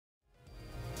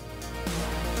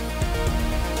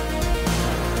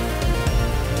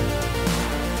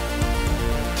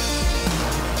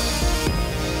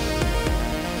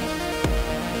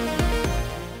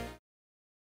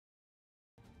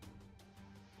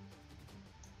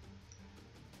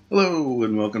Hello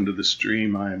and welcome to the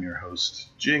stream. I am your host,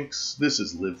 Jinx. This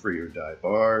is Live Free or Die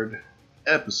Bard,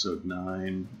 Episode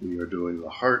 9. We are doing the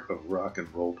Heart of Rock and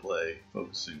Roleplay,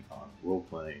 focusing on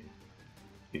role-playing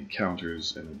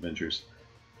encounters and adventures.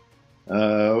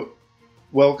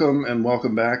 Welcome and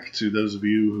welcome back to those of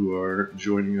you who are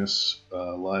joining us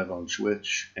live on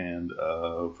Twitch, and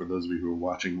for those of you who are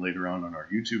watching later on our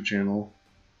YouTube channel,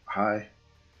 hi.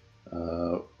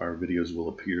 Our videos will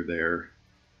appear there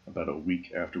about a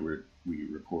week after we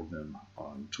record them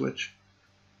on Twitch.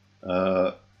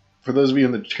 For those of you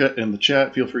in the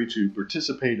chat, feel free to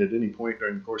participate at any point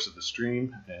during the course of the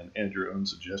stream and add your own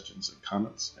suggestions and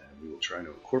comments, and we will try to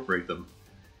incorporate them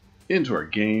into our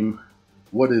game.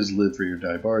 What is Live Free or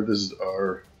Die Bard? This is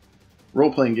our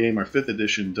role-playing game, our 5th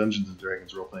edition Dungeons &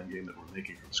 Dragons role-playing game that we're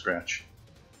making from scratch.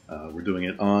 We're doing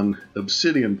it on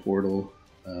Obsidian Portal.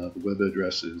 The web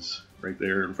address is right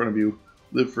there in front of you.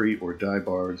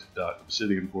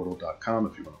 livefreeordieBard.obsidianportal.com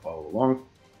if you want to follow along.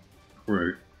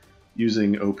 We're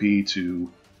using OP to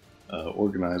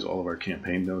organize all of our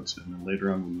campaign notes, and then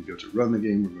later on when we go to run the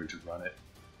game, we're going to run it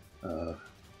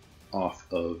off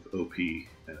of OP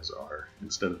as our,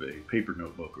 instead of a paper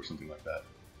notebook or something like that,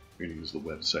 we're going to use the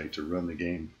website to run the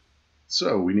game.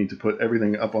 So we need to put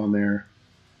everything up on there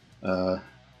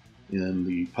in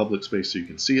the public space so you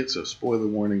can see it. So spoiler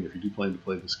warning if you do plan to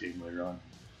play this game later on.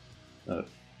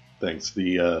 Thanks.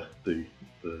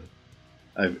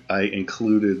 I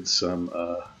included some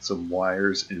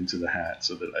wires into the hat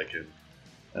so that I can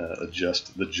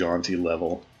adjust the jaunty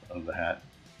level of the hat.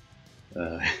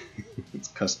 It's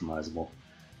customizable.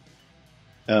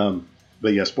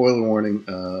 But yeah, spoiler warning.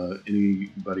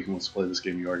 Anybody who wants to play this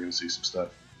game, you are going to see some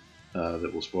stuff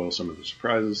that will spoil some of the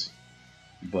surprises.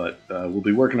 But we'll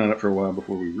be working on it for a while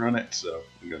before we run it, so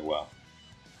we got a while.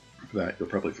 For that, you'll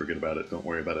probably forget about it. Don't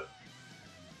worry about it.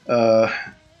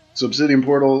 So Obsidian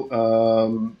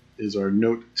Portal is our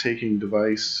note-taking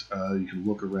device. You can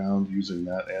look around using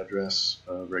that address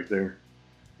right there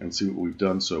and see what we've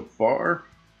done so far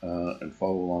and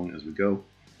follow along as we go.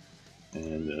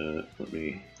 And let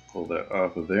me pull that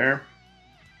off of there.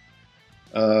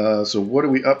 So what are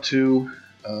we up to?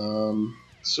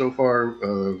 So far,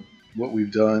 what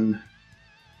we've done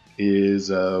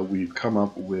is we've come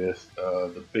up with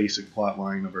the basic plot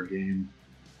line of our game.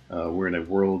 We're in a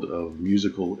world of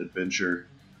musical adventure.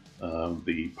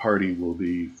 The party will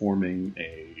be forming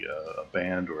a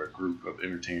band or a group of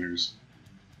entertainers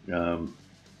and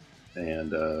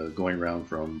going around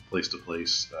from place to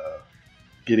place,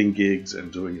 getting gigs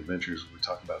and doing adventures. We'll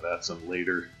talk about that some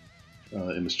later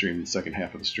in the stream, the second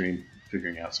half of the stream,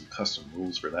 figuring out some custom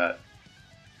rules for that.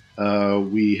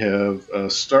 We have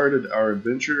started our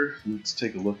adventure. Let's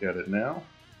take a look at it now.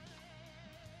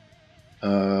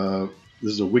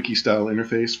 This is a wiki-style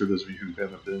interface for those of you who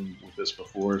haven't been with this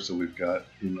before. So we've got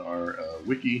in our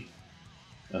wiki,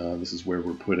 this is where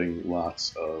we're putting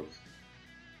lots of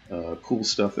cool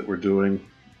stuff that we're doing.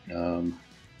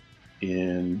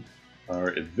 In our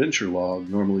adventure log,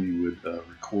 normally you would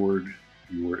record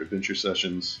your adventure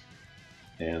sessions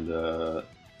and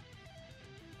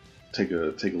take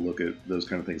a look at those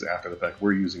kind of things after the fact.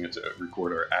 We're using it to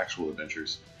record our actual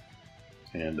adventures.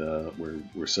 And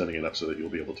we're setting it up so that you'll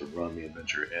be able to run the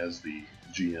adventure as the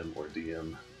GM or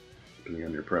DM, depending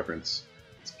on your preference.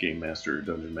 It's Game Master or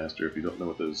Dungeon Master if you don't know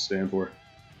what those stand for.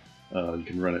 You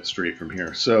can run it straight from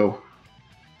here. So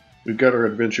we've got our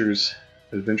adventures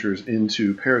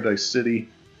into Paradise City,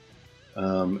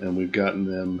 and we've gotten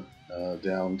them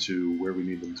down to where we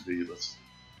need them to be. Let's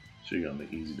show you on the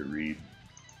easy to read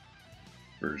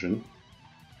version.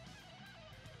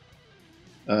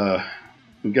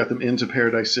 We've got them into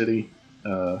Paradise City.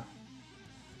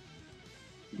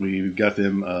 We've got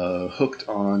them hooked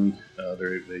on.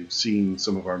 They've seen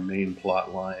some of our main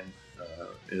plot line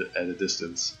at a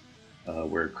distance,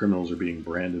 where criminals are being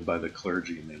branded by the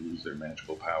clergy and they lose their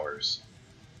magical powers.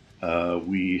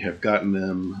 We have gotten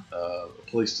them a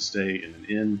place to stay in an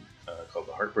inn called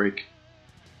the Heartbreak,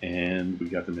 and we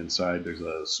got them inside. There's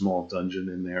a small dungeon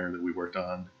in there that we worked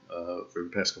on for the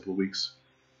past couple of weeks.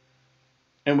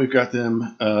 And we've got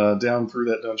them down through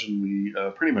that dungeon. We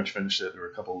pretty much finished it. There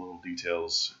were a couple little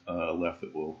details left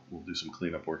that we'll do some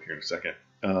cleanup work here in a second.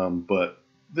 But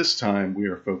this time we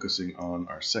are focusing on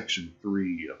our section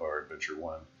 3 of our Adventure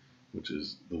 1, which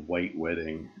is the White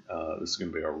Wedding. This is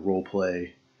going to be our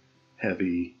roleplay,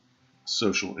 heavy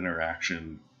social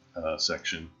interaction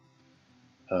section.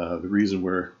 The reason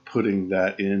we're putting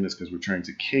that in is because we're trying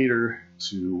to cater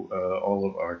to all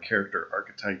of our character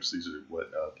archetypes. These are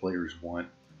what players want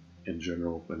in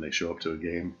general when they show up to a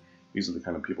game. These are the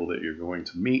kind of people that you're going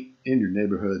to meet in your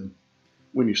neighborhood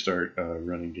when you start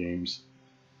running games.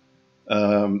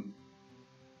 Um,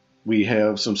 we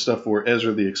have some stuff for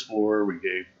Ezra the Explorer. We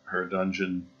gave her a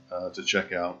dungeon to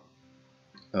check out.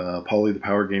 Polly the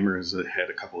Power Gamer has had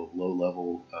a couple of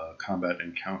low-level combat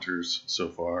encounters so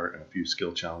far and a few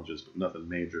skill challenges, but nothing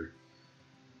major.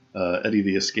 Eddie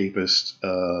the Escapist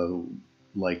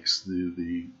likes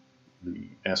the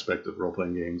aspect of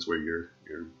role-playing games where you're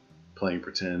playing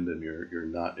pretend and you're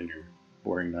not in your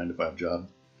boring 9-to-5 job.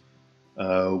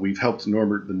 We've helped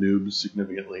Norbert the Noob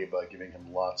significantly by giving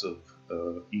him lots of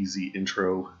easy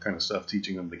intro kind of stuff,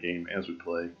 teaching him the game as we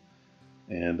play.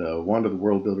 And Wanda the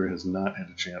World Builder has not had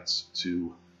a chance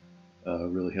to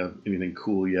really have anything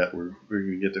cool yet. We're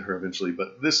going to get to her eventually,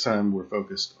 but this time we're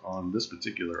focused on this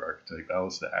particular archetype,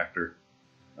 Alice the Actor.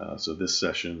 So this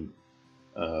session,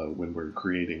 when we're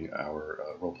creating our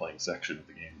role-playing section of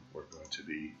the game, we're going to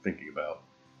be thinking about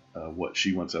what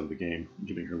she wants out of the game,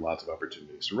 giving her lots of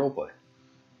opportunities to roleplay.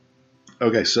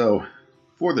 Okay, so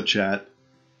for the chat,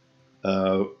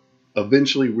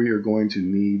 eventually we are going to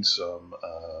need some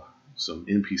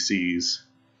NPCs.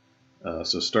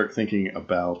 So start thinking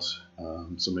about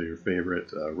some of your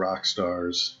favorite rock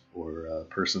stars or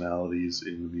personalities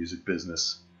in the music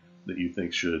business that you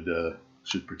think should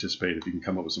participate. If you can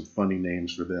come up with some funny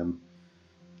names for them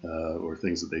or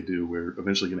things that they do, we're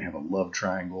eventually going to have a love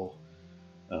triangle.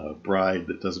 Bride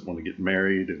that doesn't want to get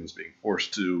married and is being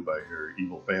forced to by her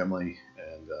evil family,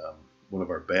 and one of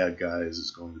our bad guys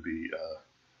is going to be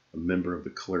a member of the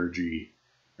clergy,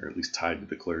 or at least tied to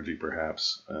the clergy,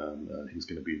 perhaps. He's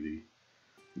going to be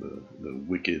the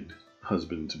wicked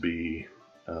husband to be.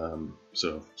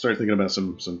 So start thinking about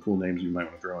some cool names you might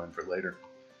want to throw in for later.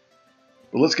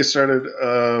 But let's get started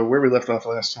where we left off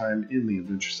last time in the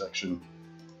adventure section.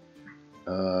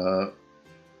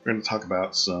 We're going to talk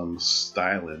about some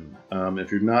styling.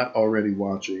 If you're not already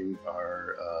watching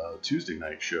our Tuesday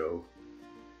night show,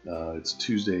 it's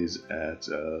Tuesdays at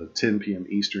 10 p.m.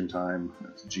 Eastern Time.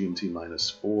 That's GMT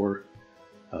 -4.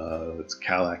 It's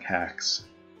Kalak Hacks,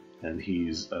 and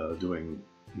he's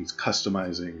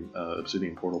customizing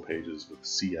Obsidian Portal pages with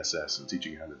CSS and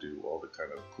teaching you how to do all the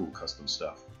kind of cool custom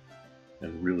stuff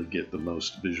and really get the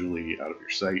most visually out of your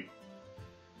site.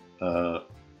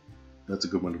 That's a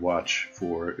good one to watch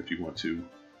for if you want to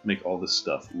make all this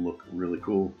stuff look really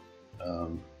cool.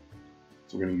 So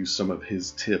we're going to use some of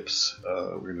his tips.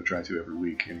 We're going to try to every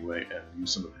week anyway, and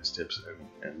use some of his tips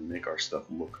and make our stuff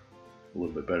look a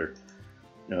little bit better.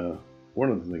 One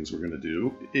of the things we're going to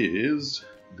do is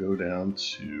go down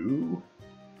to,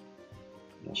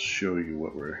 I'll show you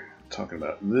what we're talking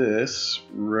about. This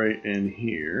right in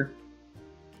here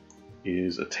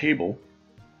is a table.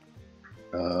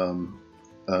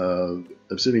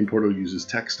 Obsidian Portal uses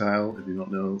Textile. If you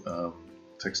don't know,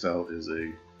 Textile is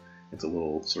it's a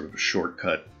little sort of a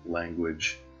shortcut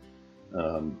language.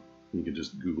 You can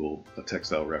just Google a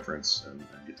Textile reference and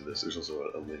get to this. There's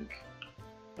also a link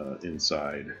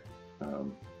inside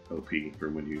OP for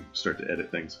when you start to edit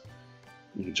things.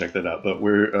 You can check that out. But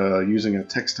we're using a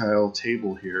Textile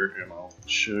table here, and I'll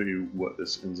show you what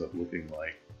this ends up looking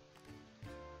like.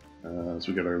 So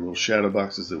we got our little shadow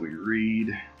boxes that we read,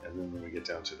 and then when we get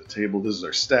down to the table, this is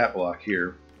our stat block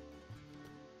here.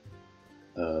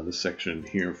 This section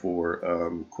here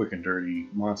for quick and dirty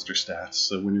monster stats.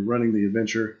 So when you're running the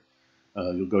adventure,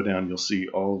 you'll go down, you'll see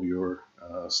all of your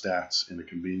stats in a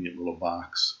convenient little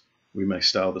box. We may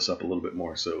style this up a little bit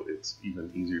more so it's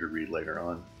even easier to read later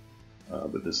on.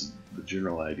 But this is the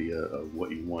general idea of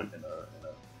what you want in a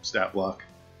stat block.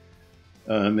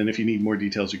 And then if you need more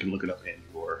details, you can look it up in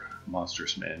your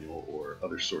Monstrous Manual or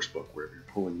other source book wherever you're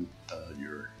pulling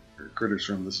your critters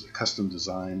from. This is a custom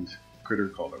designed critter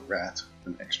called a rat,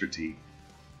 an extra T.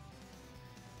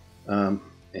 And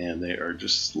they are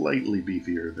just slightly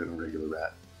beefier than a regular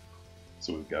rat.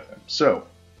 So we've got them. So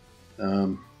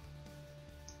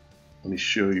let me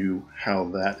show you how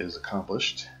that is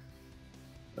accomplished.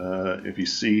 If you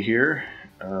see here,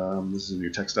 this is in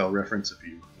your Textile reference if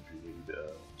you need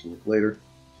to look later.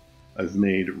 I've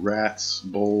made rats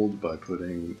bold by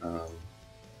putting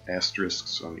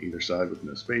asterisks on either side with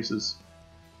no spaces.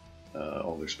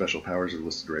 All their special powers are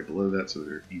listed right below that, so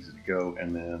they're easy to go.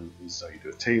 And then this is how you do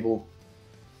a table.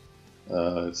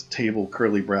 It's table,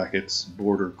 curly brackets,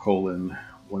 border, colon,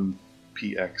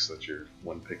 1px, that's your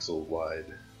 1 pixel wide,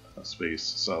 space,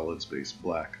 solid, space,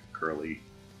 black, curly,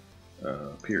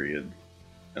 period.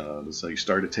 This is how you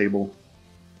start a table.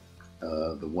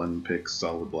 The 1 pix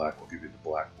solid black will give you the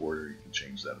black border. You can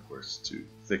change that, of course, to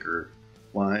thicker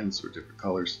lines or different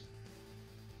colors.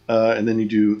 And then you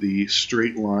do the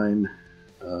straight line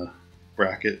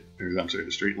bracket, or I'm sorry,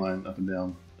 the straight line up and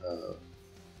down.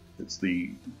 It's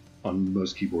the On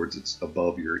most keyboards, it's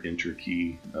above your enter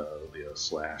key, the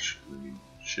slash, and then you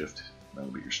shift.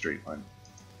 That'll be your straight line.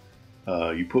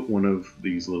 You put one of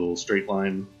these little straight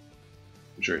line,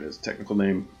 I'm sure it has a technical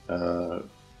name,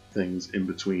 things in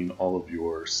between all of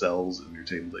your cells in your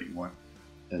table that you want,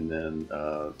 and then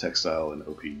Textile and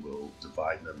OP will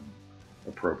divide them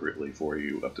appropriately for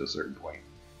you up to a certain point,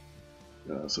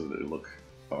 so that they look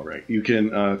all right. You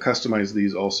can customize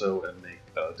these also and make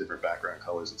different background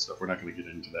colors and stuff. We're not going to get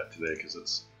into that today because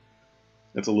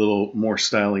it's a little more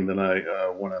styling than I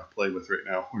want to play with right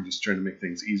now. We're just trying to make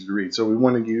things easy to read. So we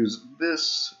want to use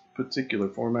this particular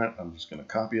format. I'm just going to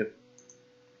copy it.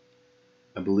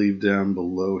 I believe down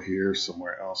below here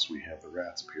somewhere else we have the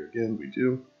rats appear again. We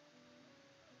do.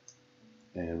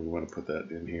 And we want to put that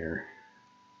in here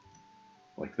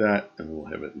like that, and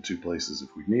we'll have it in two places if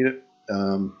we need it.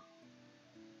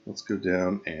 Let's go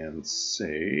down and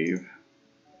save.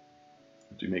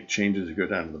 If you make changes, you go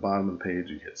down to the bottom of the page,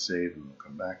 you hit save, and we'll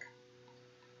come back.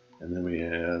 And then we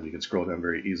have, you can scroll down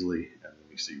very easily, and then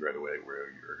you see right away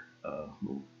where your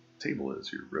little table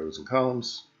is, your rows and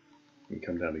columns. You can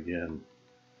come down again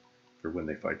for when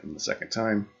they fight them the second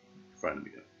time, find them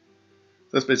again.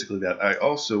 So that's basically that. I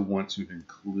also want to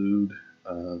include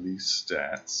these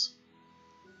stats.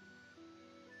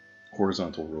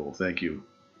 Horizontal roll, thank you.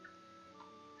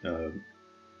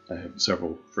 I have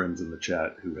several friends in the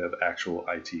chat who have actual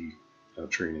IT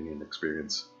training and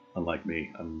experience, unlike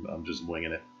me. I'm just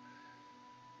winging it.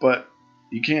 But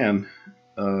you can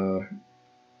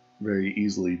very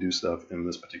easily do stuff in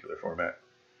this particular format.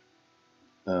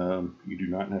 You do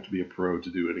not have to be a pro to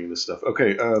do any of this stuff.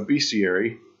 Okay,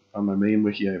 bestiary. On my main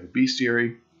wiki, I have a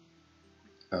bestiary.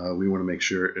 We want to make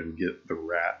sure and get the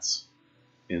rats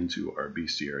into our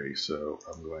bestiary. So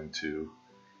I'm going to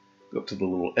go up to the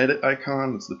little edit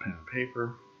icon. That's the pen and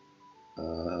paper.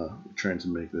 We're trying to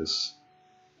make this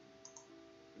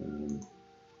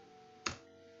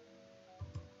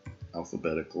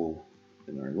alphabetical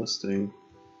in our listing.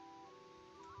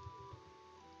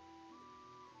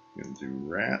 I'm going to do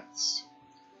rats.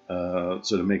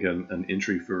 So to make an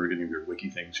entry for any of your wiki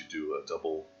things, you do a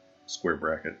double square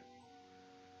bracket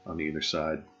on either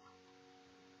side.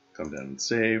 Come down and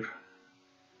save.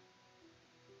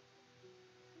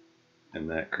 And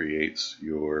that creates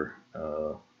your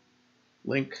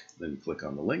link. Then you click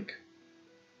on the link.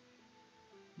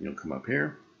 You'll come up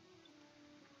here.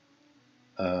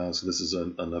 So this is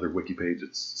another wiki page.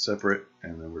 It's separate,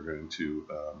 and then we're going to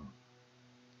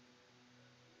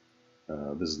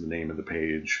this is the name of the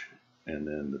page, and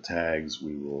then the tags,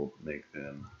 we will make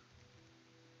them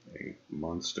a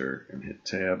monster and hit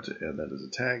tab to add that as a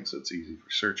tag, so it's easy for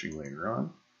searching later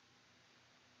on.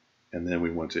 And then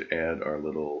we want to add our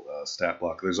little stat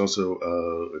block. There's also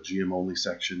a GM only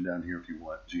section down here if you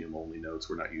want GM only notes.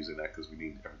 We're not using that because we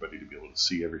need everybody to be able to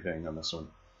see everything on this one.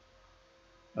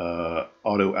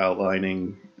 Auto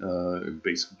outlining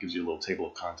basically gives you a little table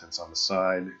of contents on the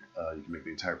side. You can make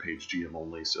the entire page GM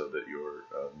only so that your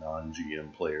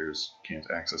non-GM players can't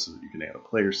access it. You can add a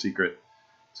player secret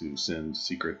to send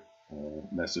secret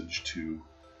message to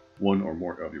one or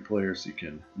more of your players, so you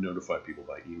can notify people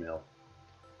by email.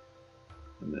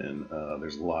 And then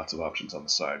there's lots of options on the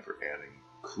side for adding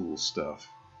cool stuff.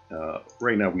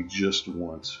 Right now we just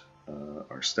want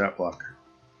our stat block.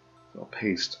 So I'll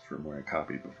paste from where I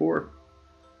copied before,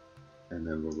 and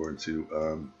then we're going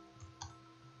to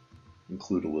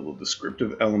include a little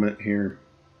descriptive element here.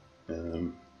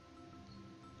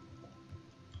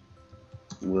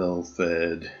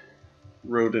 Well-fed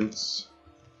rodents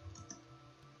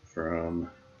from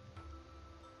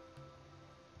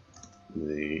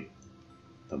the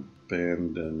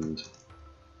abandoned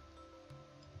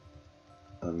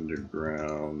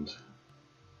underground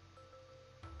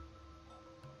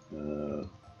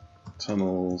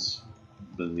tunnels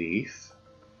beneath.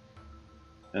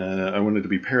 I want it to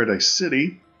be Paradise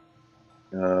City.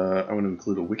 I want to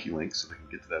include a wiki link so they can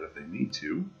get to that if they need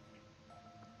to.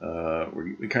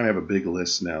 We kind of have a big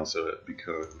list now, so it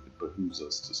behooves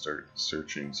us to start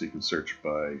searching. So you can search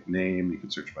by name, you can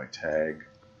search by tag.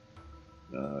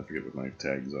 I forget what my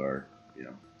tags are, you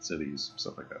know, cities,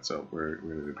 stuff like that. So we're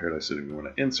going to do Paradise City. We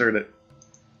want to insert it.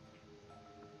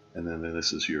 And then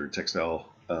this is your textile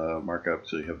markup.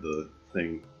 So you have the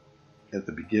thing at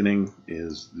the beginning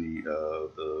is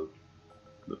the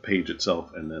page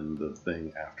itself, and then the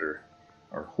thing after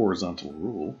our horizontal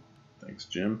rule. Thanks,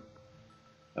 Jim.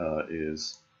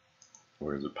 Is,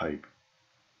 or is it pipe?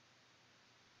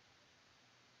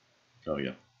 Oh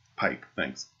yeah, pipe.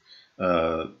 Thanks.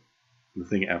 The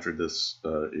thing after this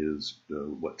is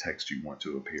what text you want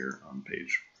to appear on the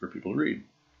page for people to read.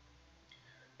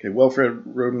 Okay, well-fed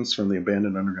rodents from the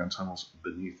abandoned underground tunnels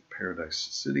beneath Paradise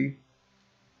City.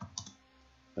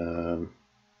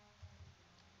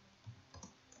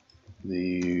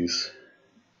 These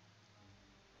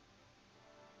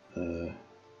let's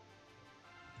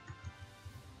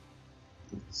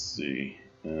see,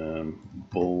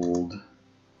 bold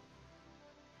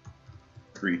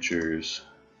creatures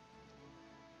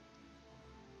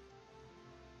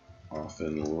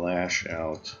often lash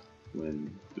out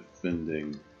when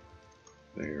defending.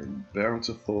 They are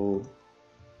bountiful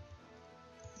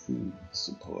food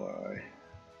supply.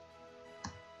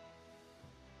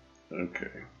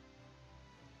 Okay.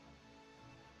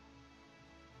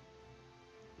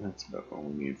 That's about all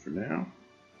we need for now.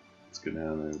 Let's go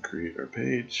down and create our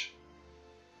page.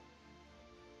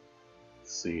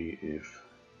 See if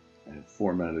I have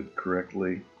formatted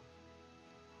correctly.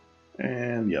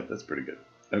 And yep, that's pretty good.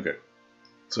 Okay.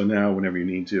 So now whenever you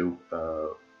need to,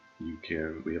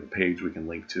 we have a page we can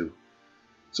link to.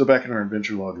 So back in our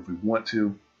adventure log, if we want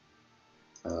to,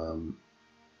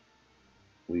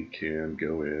 we can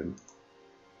go in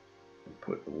and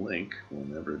put a link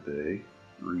whenever they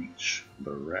reach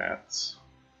the rats.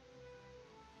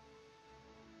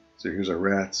 So here's our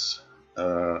rats.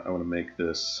 I want to make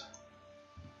this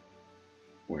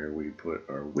where we put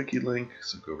our wiki link.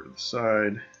 So go over to the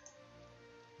side.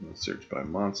 Let's search by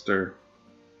monster.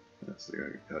 That's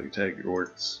how you tag your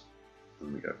orcs.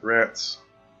 And we got rats.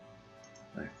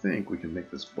 I think we can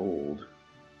make this bold.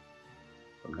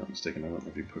 If I'm not mistaken, I don't know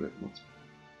if you put it. Let's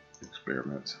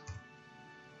experiment.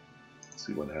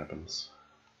 See what happens.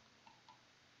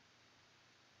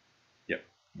 Yep,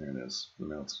 there it is. So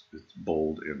now it's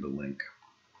bold and a link.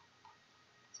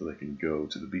 So they can go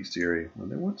to the bestiary when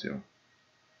they want to.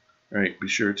 Alright, be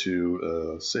sure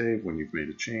to save when you've made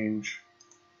a change.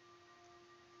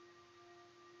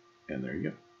 And there you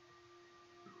go.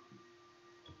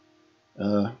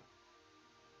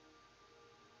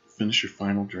 Finish your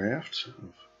final draft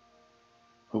of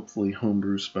hopefully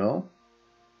homebrew spell.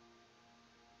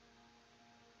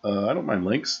 I don't mind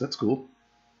links, that's cool.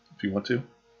 If you want to,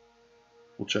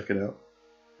 we'll check it out.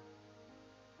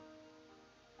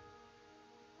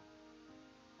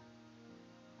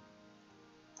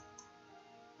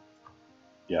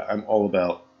 Yeah, I'm all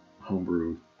about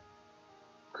homebrew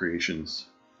creations.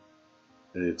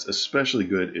 It's especially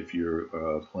good if you're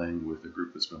playing with a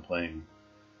group that's been playing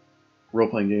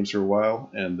role-playing games for a while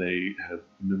and they have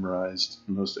memorized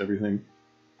most everything.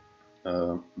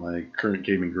 My current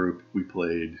gaming group, we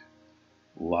played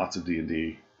lots of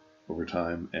D&D over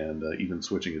time, and even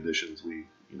switching editions, we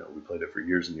played it for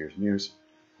years and years and years.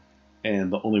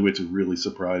 And the only way to really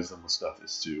surprise them with stuff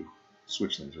is to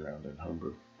switch things around in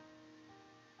homebrew.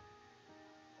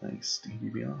 Thanks,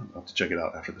 D&D Beyond. I'll have to check it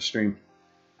out after the stream.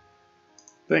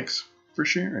 Thanks for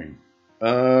sharing.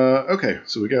 Okay,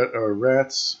 so we got our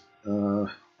rats.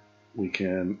 We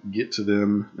can get to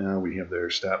them now. We have their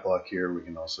stat block here. We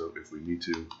can also, if we need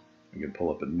to, we can pull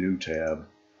up a new tab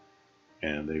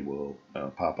and they will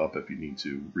pop up if you need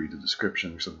to read the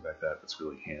description or something like that. That's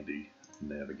really handy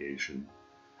navigation.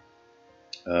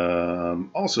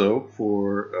 Also,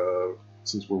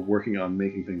 since we're working on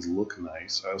making things look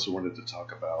nice, I also wanted to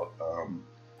talk about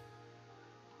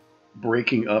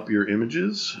breaking up your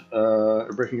images,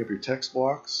 or breaking up your text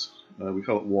blocks. We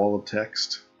call it wall of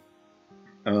text.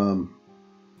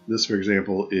 This, for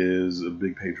example, is a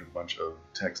big page with a bunch of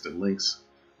text and links.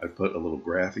 I've put a little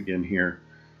graphic in here.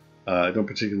 I don't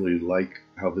particularly like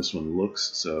how this one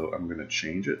looks, so I'm going to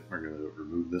change it. We're going to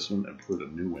remove this one and put a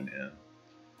new one in.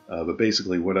 But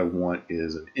basically what I want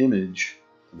is an image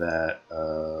that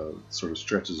sort of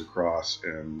stretches across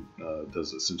and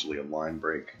does essentially a line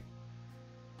break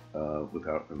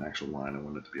without an actual line. I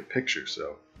want it to be a picture,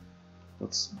 so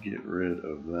let's get rid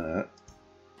of that.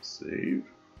 Save.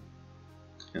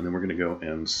 And then we're going to go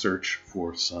and search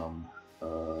for some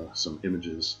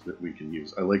images that we can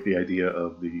use. I like the idea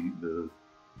of the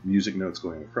music notes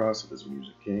going across as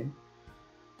music came.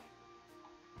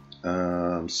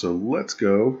 So let's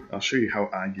go. I'll show you how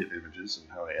I get images and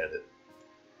how I edit.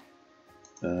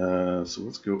 So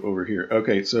let's go over here.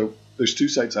 Okay, so there's two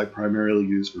sites I primarily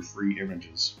use for free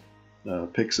images.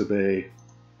 Pixabay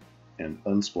and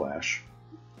Unsplash.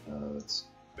 It's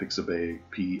Pixabay,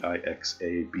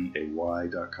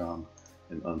 Pixabay.com,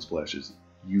 and Unsplash is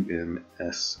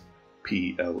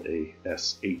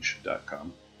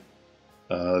Unsplash.com.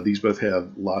 These both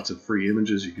have lots of free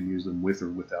images. You can use them with or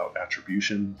without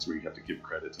attribution. That's where you have to give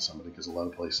credit to somebody, because a lot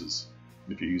of places,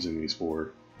 if you're using these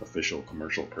for official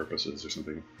commercial purposes or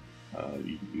something,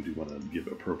 you do want to give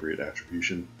appropriate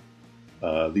attribution.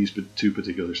 These two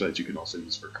particular sites you can also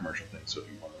use for commercial things. So if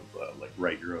you want to like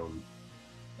write your own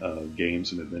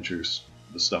games and adventures,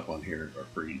 the stuff on here are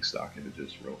free, stock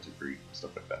images, royalty free,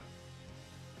 stuff like that.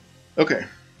 Okay.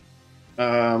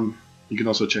 You can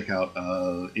also check out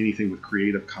anything with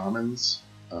Creative Commons.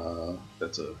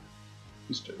 That's a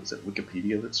is that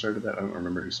Wikipedia that started that? I don't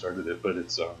remember who started it, but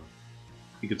it's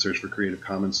you can search for Creative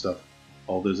Commons stuff.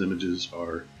 All those images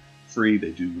are free.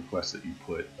 They do request that you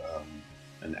put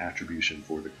an attribution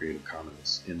for the Creative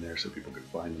Commons in there so people can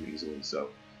find them easily. So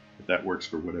if that works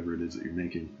for whatever it is that you're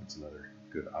making, that's another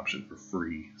good option for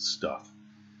free stuff.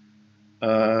 So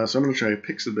I'm going to try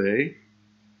Pixabay,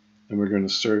 and we're going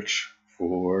to search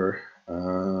for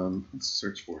let's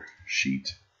search for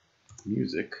sheet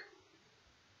music.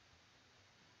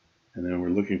 And then we're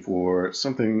looking for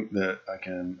something that I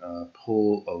can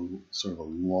pull a sort of a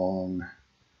long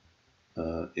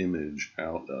image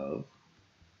out of.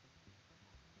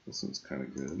 This one's kind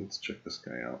of good. Let's check this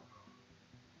guy out.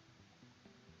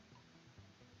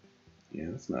 Yeah,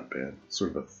 that's not bad.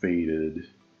 Sort of a faded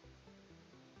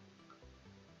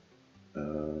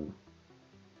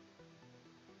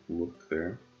look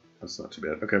there. That's not too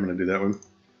bad. Okay, I'm going to do that one.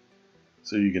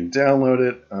 So you can download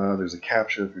it. There's a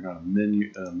CAPTCHA if you're not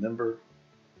a member.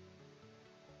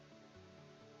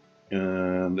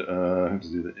 And I have to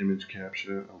do the image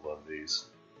CAPTCHA. I love these.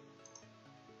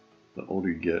 The older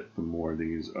you get, the more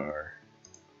these are.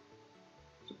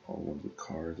 All ones with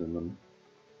cars in them.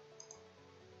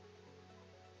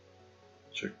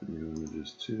 Check the new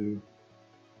images too.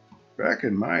 Back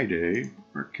in my day,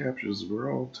 our CAPTCHAs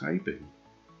were all typing.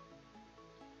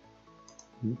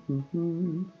 Did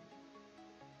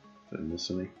I miss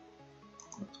any?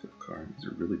 Let's go car. These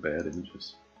are really bad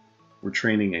images. We're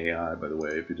training AI, by the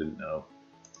way, if you didn't know.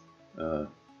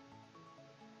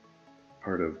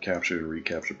 Part of CAPTCHA and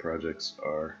reCAPTCHA projects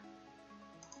are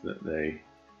that they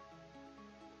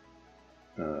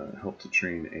help to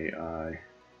train AI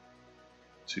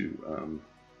to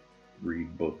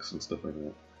read books and stuff like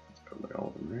that. That's probably all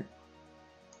of them, right?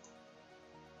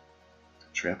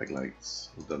 Traffic lights.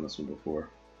 I've done this one before.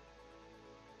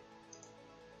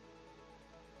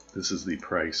 This is the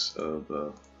price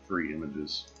of free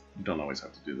images. You don't always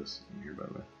have to do this in here, by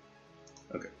the way.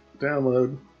 Okay,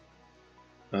 download.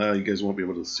 You guys won't be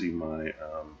able to see my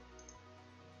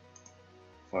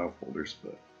file folders,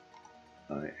 but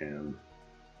I am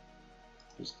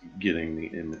just getting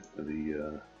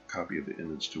the copy of the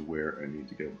image to where I need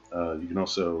to go. You can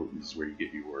also, this is where you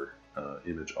get your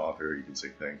image author. You can say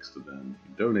thanks to them,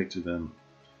 you can donate to them,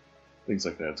 things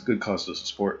like that. It's a good cause to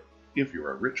support if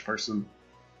you're a rich person.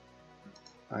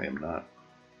 I am not.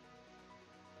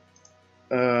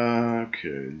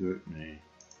 Okay, let me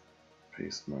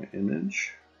paste my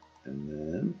image, and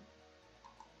then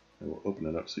I will open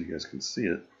it up so you guys can see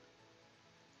it.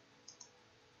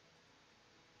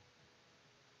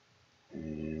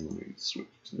 And let me switch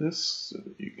to this so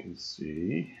that you can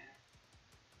see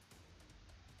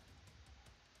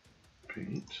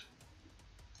paint.net.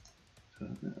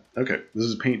 Okay, this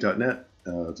is paint.net.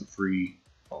 It's a free,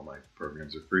 all my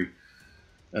programs are free.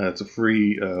 It's a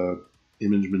free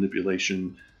image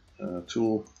manipulation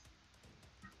tool.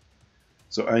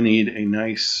 So I need a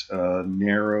nice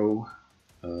narrow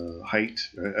height.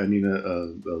 I need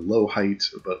a low height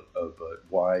but of a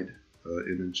wide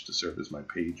image to serve as my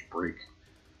page break.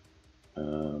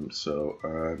 So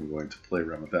I'm going to play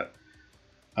around with that.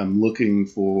 I'm looking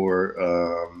for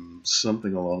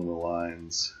something along the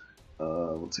lines,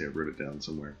 let's see, I wrote it down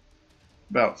somewhere,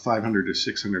 about 500 to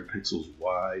 600 pixels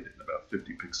wide and about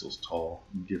 50 pixels tall,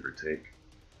 give or take.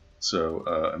 So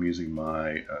I'm using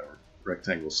my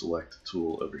rectangle select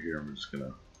tool over here. I'm just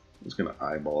gonna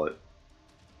eyeball it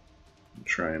and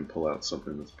try and pull out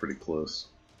something that's pretty close.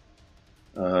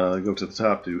 Go to the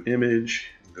top, do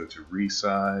image, go to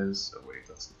resize. Oh wait,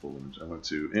 that's the full image. I went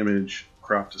to image,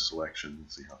 crop to selection, and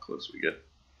see how close we get.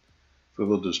 So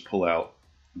we'll just pull out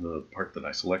the part that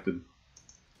I selected.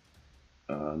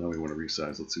 Now we want to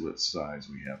resize. Let's see what size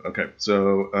we have. Okay,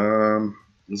 so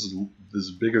this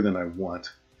is bigger than I want.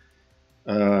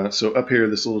 So up here,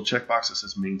 this little checkbox that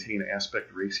says maintain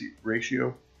aspect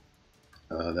ratio.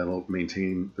 That'll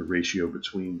maintain the ratio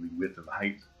between the width and the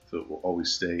height, so it will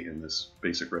always stay in this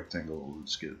basic rectangle. It will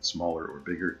just get smaller or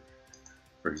bigger.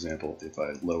 For example, if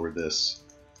I lower this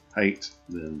height,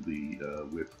 then the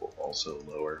width will also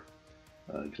lower.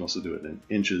 You can also do it in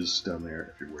inches down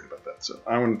there if you're worried about that. So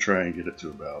I want to try and get it to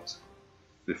about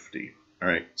 50.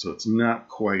 Alright, so it's not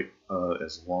quite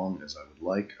as long as I would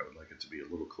like. I would like it to be a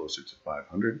little closer to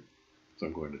 500. So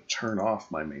I'm going to turn off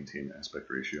my maintain aspect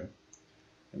ratio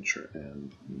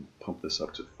and pump this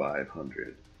up to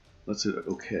 500. Let's hit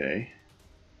OK.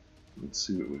 Let's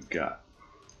see what we've got.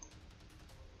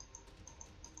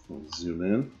 We'll zoom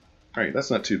in. Alright,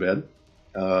 that's not too bad.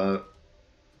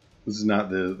 This is not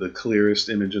the clearest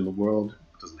image in the world.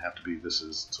 It doesn't have to be. This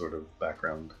is sort of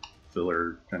background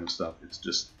filler kind of stuff. It's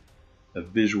just a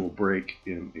visual break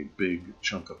in a big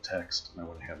chunk of text, and I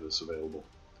want to have this available.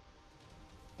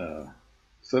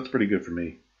 So that's pretty good for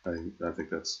me. I think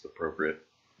that's appropriate.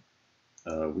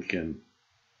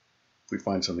 We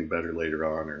find something better later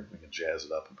on, or we can jazz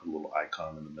it up and put a little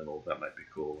icon in the middle. That might be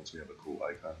cool once we have a cool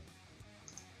icon.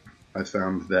 I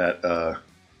found that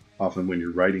often when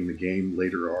you're writing the game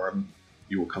later on,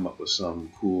 you will come up with some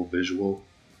cool visual.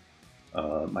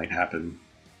 It might happen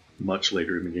much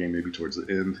later in the game, maybe towards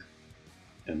the end,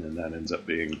 and then that ends up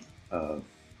being,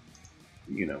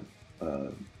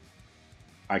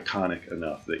 iconic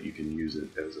enough that you can use it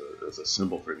as a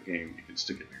symbol for the game. You can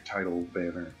stick it in your title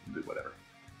banner, do whatever.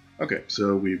 Okay,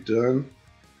 so we've done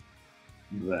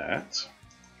that.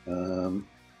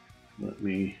 Let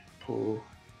me pull.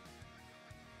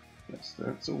 Yes,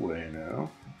 that's away now.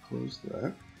 Close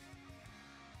that.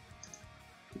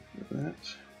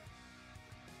 That.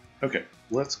 Okay,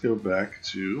 let's go back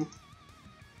to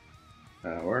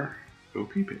our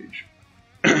OP page.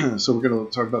 So we're going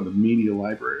to talk about the media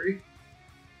library.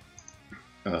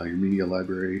 Your media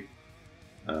library,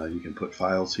 you can put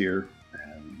files here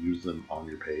and use them on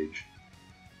your page,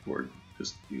 or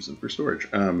just use them for storage.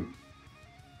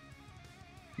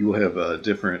 You will have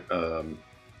different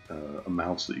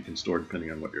amounts that you can store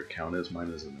depending on what your account is. Mine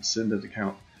is an Ascendant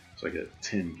account, so I get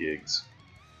 10 gigs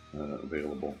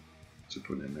available to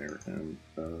put in there. And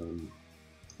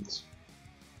let's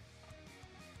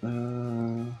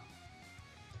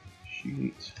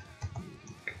sheet.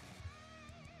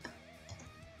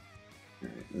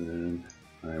 Alright, and then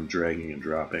I am dragging and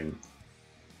dropping.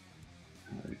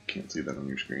 I can't see that on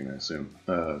your screen, I assume.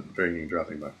 Dragging and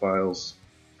dropping my files,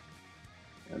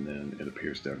 and then it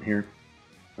appears down here.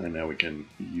 And now we can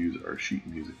use our sheet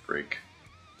music break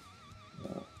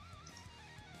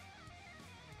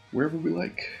wherever we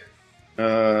like.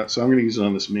 So I'm going to use it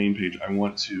on this main page. I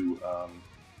want to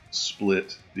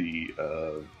split the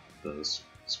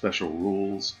special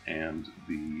rules and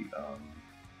the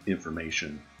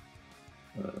information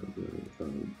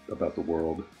about the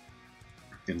world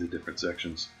into different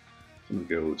sections. So I'm going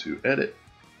to go to Edit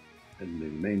and the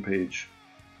main page.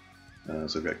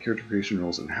 So I've got character creation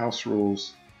rules and house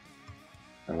rules.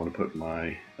 I want to put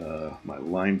my my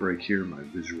line break here, my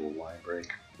visual line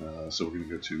break. So we're going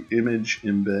to go to Image,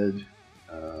 Embed,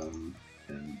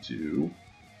 and do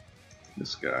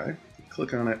this guy.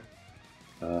 Click on it.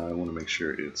 I want to make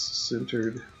sure it's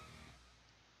centered,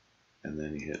 and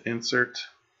then you hit Insert.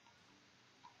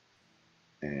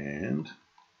 And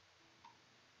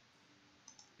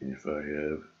if I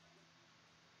have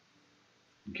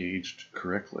gauged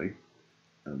correctly,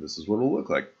 this is what it'll look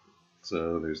like.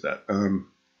 So there's that.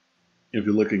 If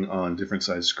you're looking on different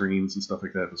size screens and stuff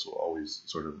like that, this will always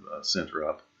sort of center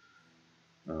up,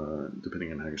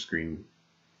 depending on how your screen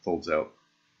folds out.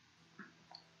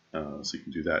 So you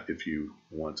can do that if you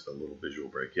want a little visual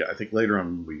break. Yeah, I think later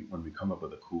on when we come up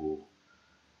with a cool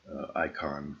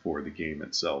icon for the game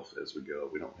itself as we go,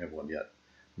 we don't have one yet.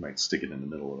 We might stick it in the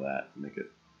middle of that and make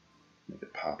it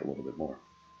pop a little bit more.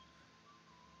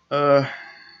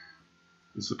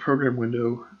 Is the program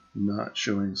window not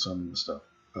showing some of the stuff?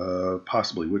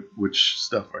 Possibly. Which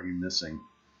stuff are you missing?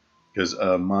 Because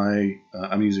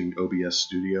I'm using OBS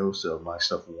Studio, so my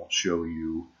stuff won't show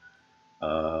you,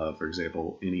 for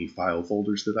example, any file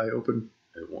folders that I open.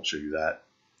 It won't show you that.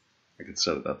 I could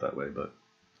set it up that way, but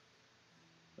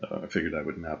I figured that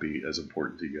would not be as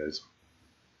important to you guys.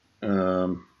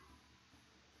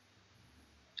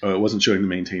 Oh, it wasn't showing the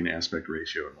maintain aspect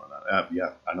ratio and whatnot.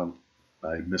 Yeah,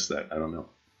 I missed that. I don't know.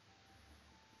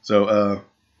 So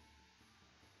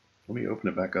let me open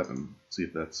it back up and see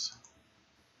if that's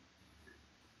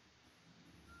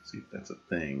a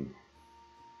thing.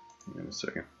 In a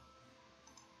second.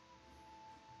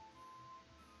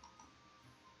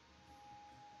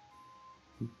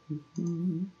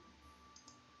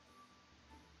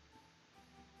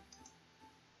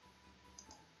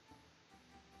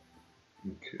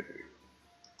 Okay.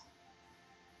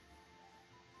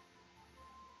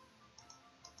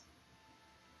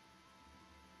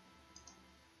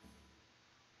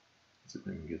 See if I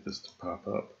can get this to pop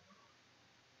up.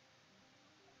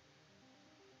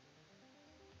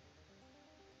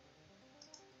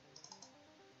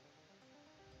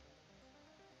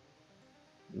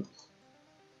 Oops.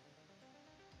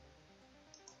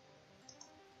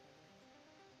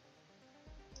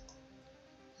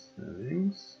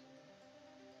 Settings.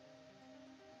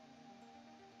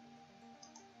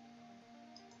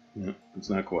 No, it's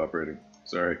not cooperating.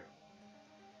 Sorry.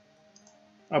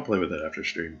 I'll play with it after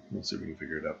stream. We'll see if we can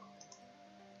figure it out.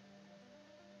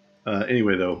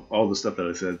 Anyway, though, all the stuff that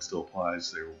I said still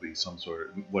applies. There will be some sort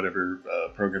of, whatever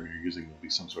program you're using, will be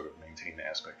some sort of maintain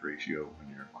aspect ratio when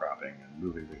you're cropping and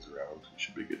moving things around. You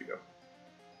should be good to go.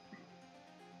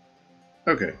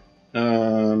 Okay,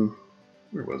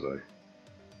 where was I?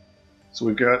 So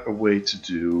we've got a way to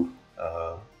do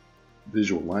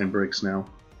visual line breaks now.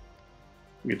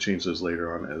 We can change those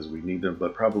later on as we need them,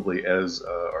 but probably as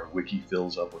our wiki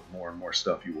fills up with more and more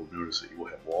stuff, you will notice that you will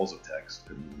have walls of text,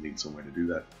 and you'll need some way to do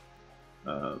that.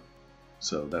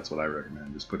 So that's what I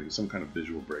recommend, is putting some kind of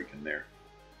visual break in there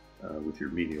with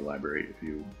your media library if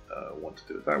you want to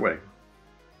do it that way.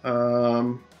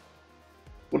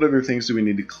 What other things do we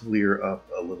need to clear up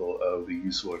a little of the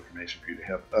useful information for you to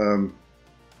have?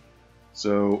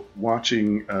 So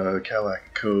watching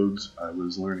Calac Codes, I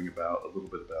was learning about a little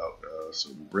bit about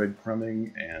some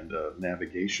breadcrumbing and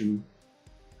navigation,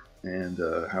 and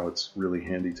how it's really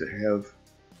handy to have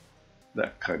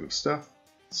that kind of stuff.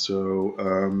 So,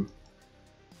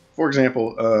 for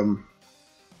example,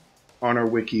 on our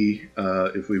wiki,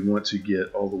 if we want to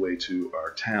get all the way to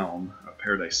our town,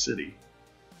 Paradise City,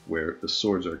 where the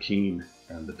swords are keen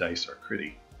and the dice are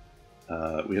critty,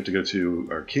 we have to go to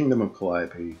our Kingdom of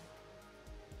Calliope.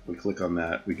 We click on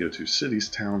that, we go to Cities,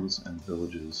 Towns, and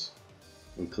Villages.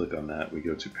 We click on that, we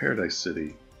go to Paradise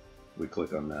City, we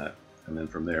click on that, and then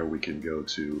from there we can go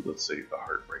to, let's say, the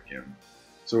Heartbreak Inn.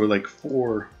 So we're like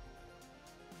 4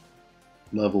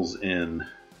 levels in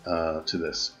to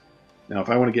this. Now if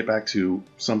I want to get back to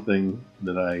something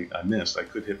that I missed, I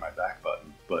could hit my back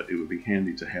button, but it would be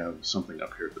handy to have something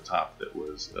up here at the top that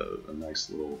was a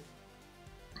nice little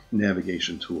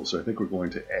navigation tool. So I think we're going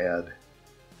to add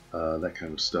that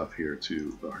kind of stuff here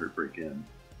to the Heartbreak Inn.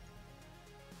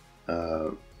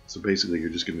 So basically you're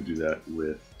just going to do that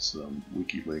with some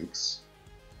wiki links.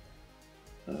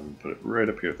 Put it right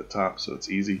up here at the top so it's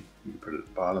easy. You can put it at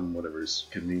the bottom, whatever is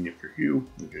convenient for you.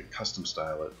 You can custom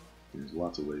style it. There's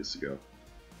lots of ways to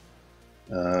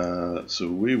go. So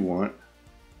we want,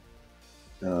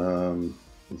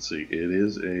 let's see, it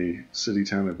is a city,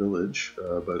 town, or village,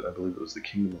 but I believe it was the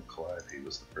Kingdom of Calliope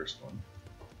was the first one.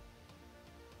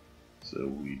 So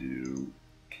we do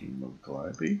Kingdom of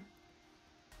Calliope,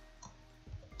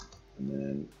 and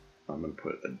then I'm going to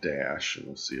put a dash, and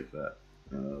we'll see if that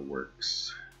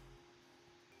works.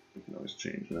 We can always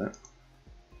change that.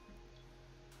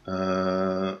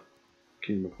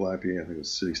 Kingdom of Calliope, I think it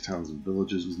was Cities, Towns, and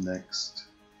Villages was next,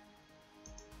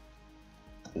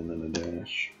 and then a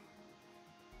dash.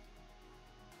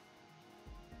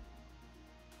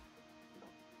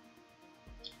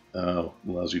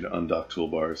 Allows you to undock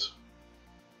toolbars.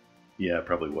 Yeah, it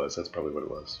probably was. That's probably what it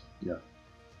was. Yeah.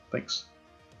 Thanks,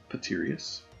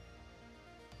 Paterius.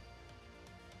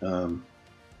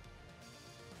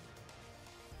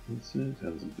 Let's see,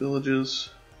 towns and villages.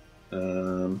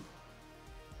 What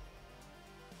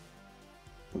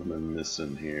am I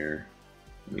missing here?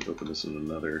 Let me open this in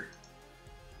another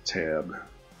tab.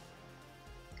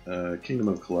 Kingdom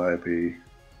of Calliope.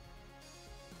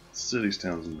 Cities,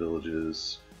 towns, and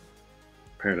villages.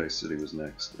 Paradise City was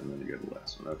next, and then you got the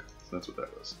last one. Okay, so that's what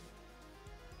that was.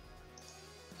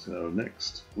 So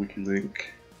next wiki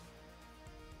link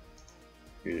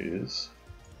is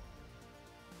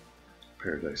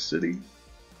Paradise City,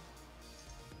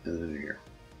 and then here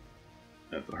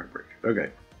at the Heartbreak. Okay.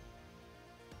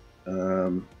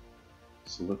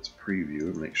 So let's preview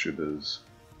and make sure those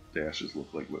dashes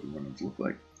look like what the ones look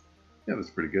like. Yeah, that's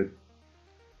pretty good.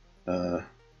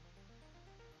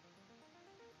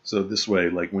 So this way,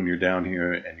 like when you're down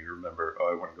here and you remember,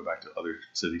 oh, I want to go back to other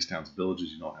cities, towns, and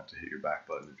villages, you don't have to hit your back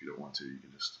button if you don't want to. You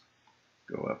can just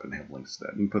go up and have links to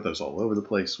that. You can put those all over the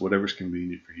place, whatever's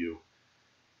convenient for you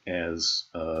as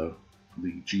the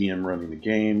GM running the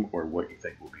game, or what you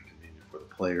think will be convenient for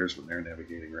the players when they're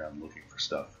navigating around looking for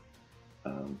stuff.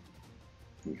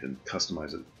 You can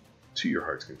customize it to your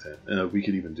heart's content. We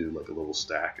could even do like a little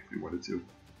stack if we wanted to,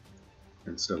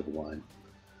 instead of a line.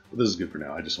 But this is good for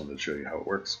now. I just wanted to show you how it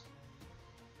works.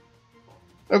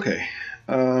 Okay,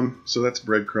 so that's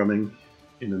breadcrumbing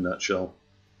in a nutshell.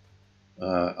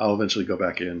 I'll eventually go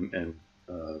back in and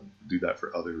do that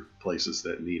for other places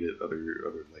that need it,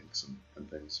 other links and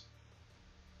things.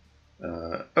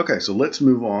 Okay, so let's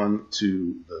move on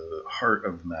to the heart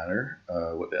of the matter,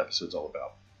 what the episode's all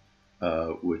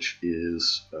about, which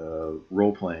is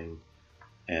role-playing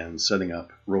and setting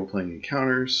up role-playing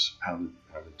encounters, how to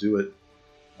do it,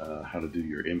 how to do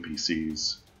your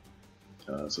NPCs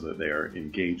so that they are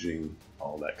engaging,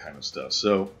 all that kind of stuff.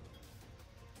 So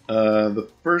the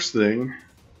first thing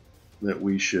that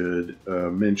we should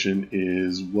mention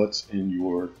is what's in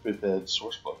your 5th ed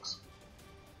source books.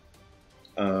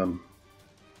 We'll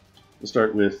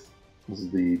start with, this is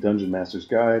the Dungeon Master's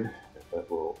Guide, if that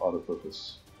will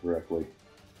autofocus correctly.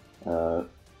 You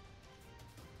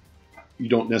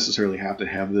don't necessarily have to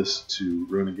have this to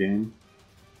run a game,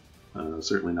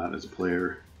 certainly not as a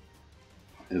player.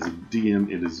 As a DM,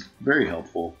 it is very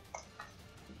helpful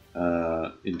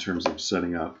in terms of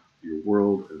setting up your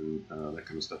world and that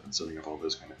kind of stuff, and setting up all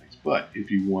those kind of things. But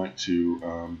if you want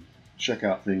to check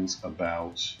out things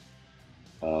about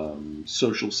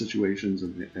social situations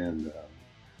and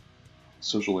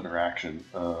social interaction,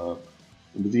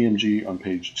 in the DMG on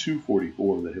page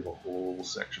 244, they have a whole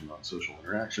section on social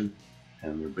interaction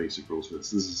and their basic rules for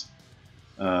this. This is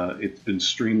it's been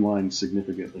streamlined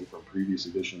significantly from previous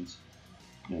editions,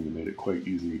 and they made it quite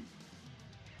easy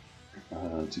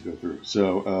to go through.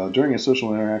 So during a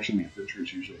social interaction, the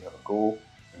adventurers usually have a goal: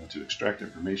 to extract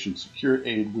information, secure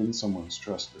aid, win someone's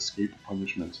trust, escape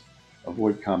punishment,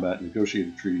 avoid combat,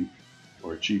 negotiate a treaty,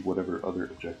 or achieve whatever other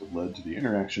objective led to the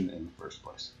interaction in the first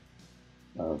place.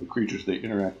 The creatures they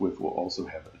interact with will also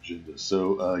have agendas.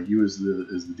 So you as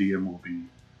the DM will be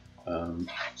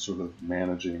sort of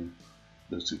managing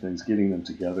those two things, getting them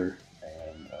together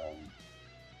and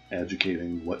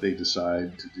educating what they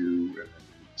decide to do, and then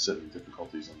setting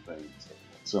difficulties on things and stuff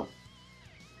like that. So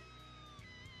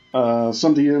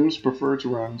some DMs prefer to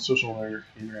run social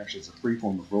interactions as a free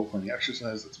form of role-playing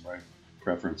exercise. That's my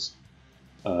preference,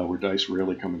 where dice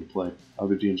rarely come into play.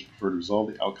 Other DMs prefer to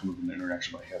resolve the outcome of an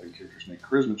interaction by having characters make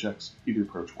charisma checks. Either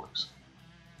approach works.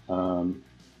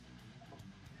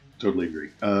 Totally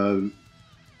agree.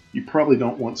 You probably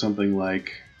don't want something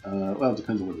like, well, it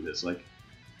depends on what it is. Like,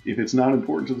 if it's not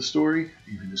important to the story,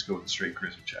 you can just go with a straight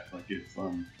charisma check. Like if,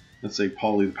 let's say,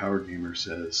 Paulie the Power Gamer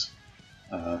says,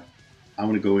 I'm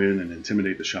going to go in and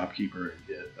intimidate the shopkeeper and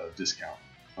get a discount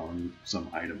on some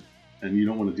item, and you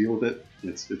don't want to deal with it.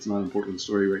 It's not important to the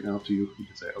story right now to you. You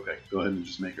can say, okay, go ahead and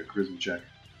just make a charisma check.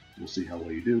 We'll see how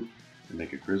well you do. And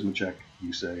make a charisma check.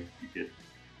 You say you get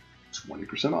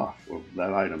 20% off of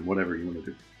that item, whatever you want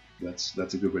to do.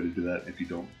 That's a good way to do that. If you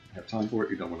don't have time for it,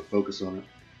 you don't want to focus on it.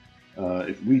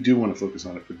 If we do want to focus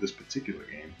on it for this particular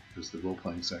game, because the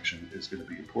role-playing section is going to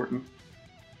be important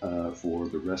for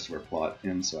the rest of our plot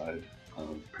inside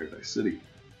Paradise City,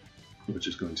 which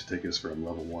is going to take us from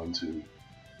level 1 to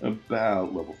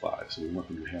about level 5. So we want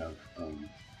them to have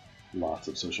lots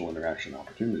of social interaction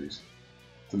opportunities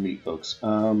to meet folks.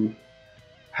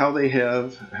 How they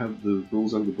have the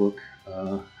rules of the book,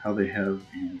 how they have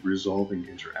you resolving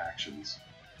interactions.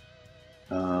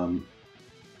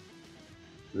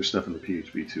 There's stuff in the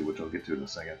PHB too, which I'll get to in a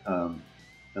second.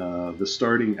 The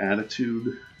starting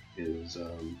attitude is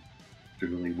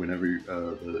generally whenever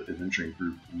the adventuring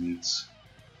group meets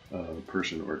a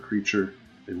person or a creature,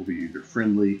 they will be either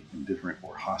friendly, indifferent,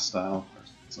 or hostile.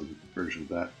 There's some version of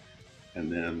that.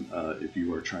 And then if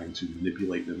you are trying to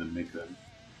manipulate them and make them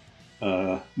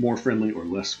more friendly or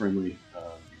less friendly,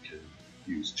 you can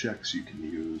use checks, you can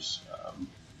use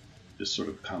just sort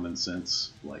of common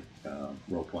sense, like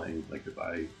role-playing. Like if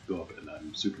I go up and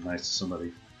I'm super nice to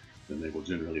somebody, then they will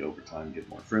generally over time get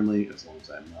more friendly, as long as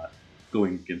I'm not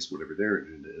going against whatever their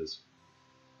agenda is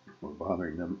or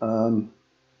bothering them.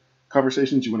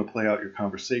 Conversations, you want to play out your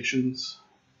conversations,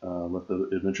 let the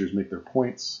adventurers make their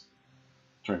points,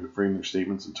 trying to frame their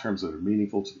statements in terms that are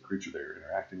meaningful to the creature they're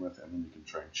interacting with, and then you can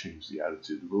try and change the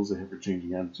attitude. The rules they have for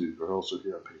changing attitude are also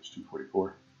here on page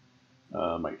 244.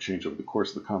 Might change over the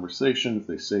course of the conversation if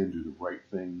they say and do the right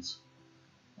things,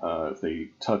 if they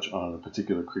touch on a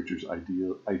particular creature's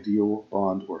ideal,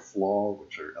 bond, or flaw,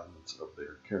 which are elements of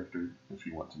their character, if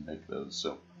you want to make those.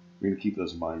 So we're going to keep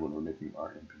those in mind when we're making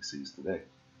our NPCs today,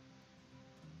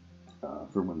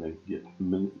 for when they get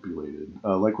manipulated.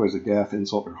 Likewise, a gaffe,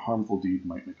 insult, or harmful deed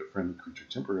might make a friendly creature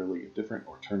temporarily indifferent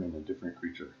or turn an indifferent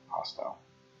creature hostile.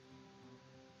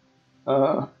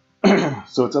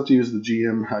 So it's up to you as the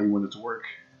GM how you want it to work.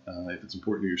 If it's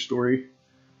important to your story,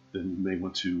 then you may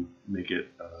want to make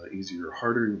it easier or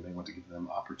harder. You may want to give them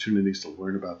opportunities to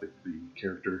learn about the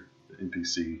character, the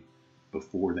NPC,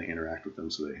 before they interact with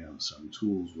them, so they have some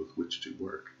tools with which to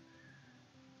work.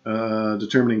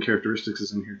 Determining characteristics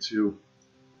is in here too.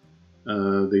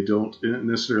 They don't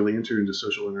necessarily enter into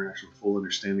social interaction with full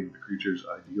understanding of the creature's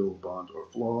ideal, bond, or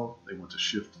flaw. They want to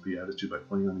shift the attitude by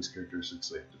playing on these characteristics.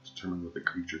 They have to determine what the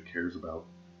creature cares about.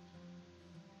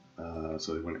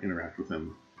 So they want to interact with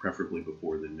them, preferably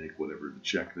before they make whatever the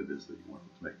check that is that you want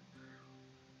them to make.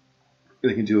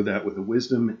 They can do that with a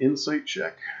wisdom insight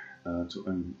check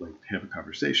to have a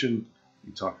conversation.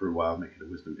 You talk for a while, make it a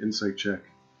wisdom insight check.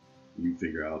 You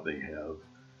figure out they have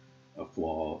a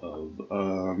flaw of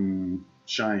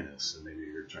shyness, and maybe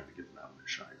you're trying to get them out of their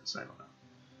shyness. I don't know,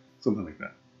 something like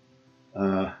that.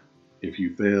 If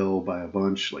you fail by a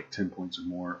bunch, like 10 points or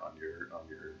more on your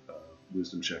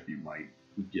wisdom check, you might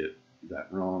get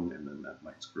that wrong, and then that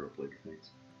might screw up later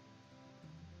things.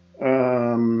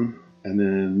 And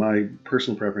then my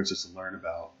personal preference is to learn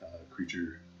about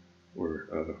creature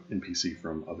or NPC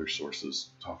from other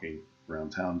sources, talking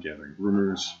around town, gathering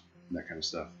rumors, that kind of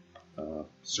stuff.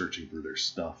 Searching for their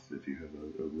stuff if you have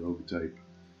a rogue type.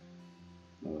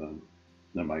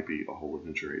 That might be a whole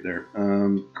adventure right there.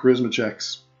 Charisma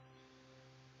checks.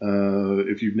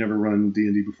 If you've never run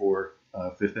D&D before,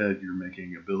 5th Ed, you're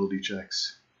making ability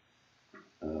checks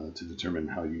to determine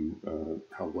how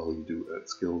well you do at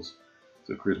skills.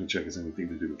 So charisma check is anything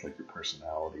to do with like your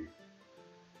personality,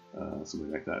 something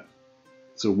like that.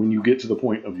 So when you get to the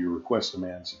point of your request,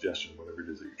 demand, suggestion, whatever it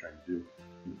is that you're trying to do,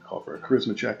 you can call for a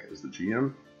charisma check as the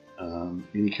GM.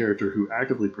 Any character who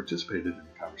actively participated in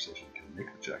the conversation can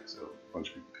make the check, so a bunch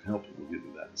of people can help, and we'll get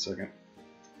into that in a second.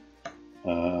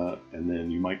 And then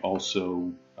you might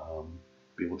also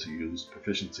be able to use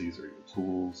proficiencies or even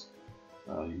tools.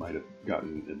 You might have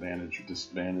gotten advantage or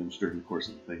disadvantage during the course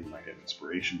of the thing. You might have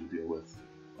inspiration to deal with,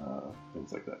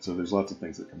 things like that. So there's lots of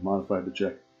things that can modify the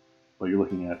check, but you're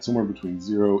looking at somewhere between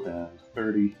 0 and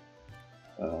 30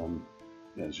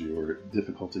 as your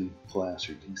difficulty class,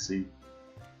 your DC.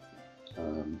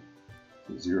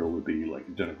 0 would be like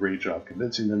you've done a great job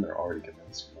convincing them, they're already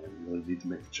convinced, you really need to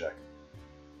make the check,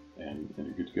 and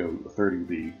you're good to go. The 30 would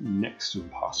be next to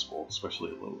impossible,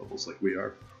 especially at low levels like we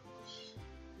are. I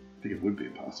think it would be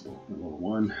impossible at level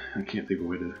 1. I can't think of a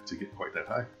way to get quite that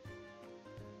high.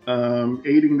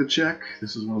 Aiding the check.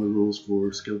 This is one of the rules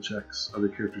for skill checks. Other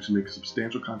characters who make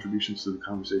substantial contributions to the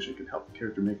conversation can help the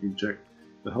character making the check.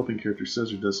 The helping character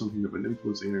says or does something that would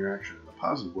influence the interaction in a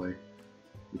positive way.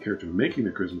 The character making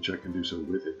the charisma check can do so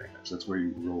with advantage. That's where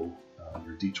you roll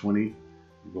your d20. You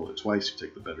roll it twice, you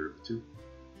take the better of the two.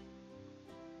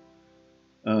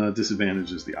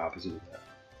 Disadvantage is the opposite of that.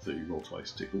 So you roll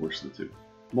twice, take the worst of the two.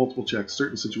 Multiple checks.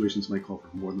 Certain situations may call for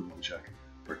more than one check,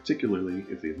 particularly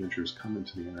if the adventurers come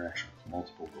into the interaction with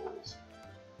multiple goals.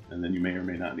 And then you may or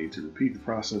may not need to repeat the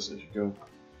process as you go.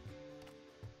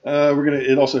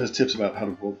 It also has tips about how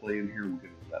to roleplay in here. We'll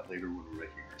get into that later when we're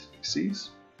making our NPCs.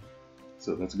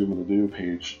 So that's a good one to do.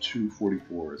 Page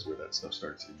 244 is where that stuff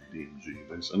starts in your D&G.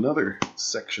 There's another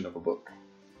section of a book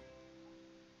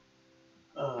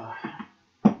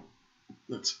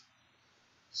that's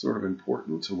sort of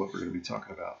important to what we're going to be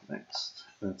talking about next.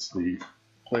 That's the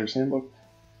Player's Handbook.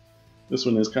 This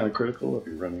one is kind of critical if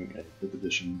you're running a 5th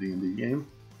edition D&D game.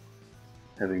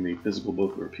 Having the physical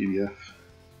book or PDF,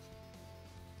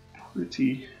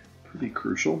 pretty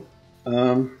crucial.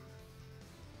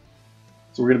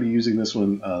 So we're going to be using this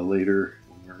one later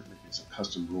when we're making some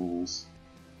custom rules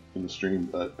in the stream.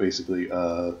 But basically,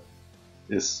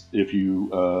 if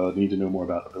you need to know more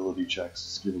about ability checks,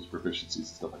 skills, proficiencies, and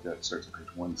stuff like that, it starts on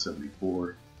page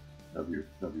 174 of your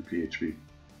PHP.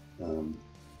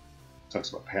 Talks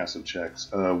about passive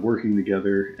checks. Working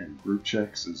together and group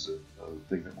checks is a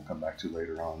thing that we'll come back to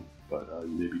later on, but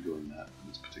you may be doing that in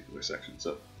this particular section.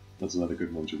 So that's another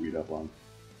good one to read up on.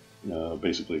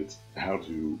 Basically, it's how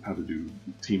to do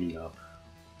teaming up,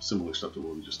 similar stuff to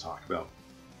what we just talked about.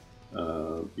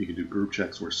 You can do group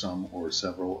checks where some or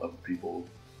several of the people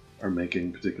are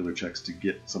making particular checks to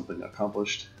get something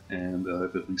accomplished, and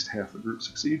if at least half the group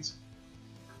succeeds,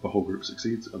 the whole group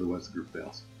succeeds, otherwise the group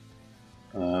fails.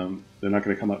 They're not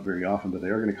going to come up very often, but they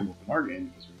are going to come up in our game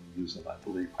because we're going to use them, I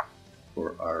believe,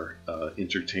 for our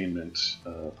entertainment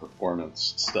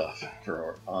performance stuff,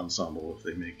 for our ensemble if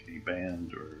they make a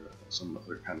band or some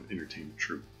other kind of entertainment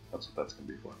troupe. That's what that's going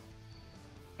to be for.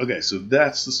 Okay, so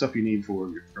that's the stuff you need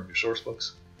from your source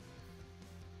books.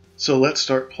 So let's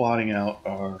start plotting out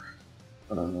our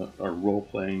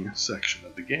role-playing section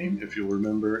of the game. If you'll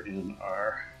remember in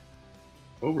our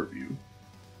overview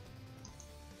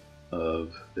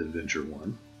of Adventure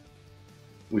 1,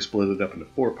 we split it up into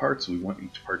 4 parts. We want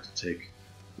each part to take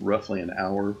roughly an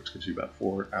hour, which gives you about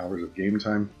 4 hours of game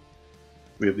time.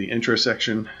 We have the intro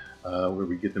section where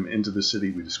we get them into the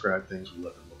city, we describe things, we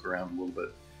let them look around a little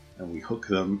bit, and we hook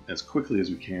them as quickly as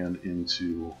we can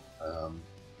into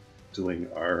doing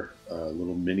our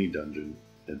little mini dungeon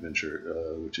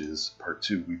adventure, which is part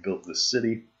 2. We built this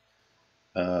city.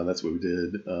 That's what we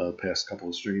did past couple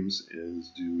of streams,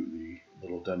 is do the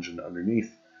little dungeon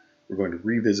underneath. We're going to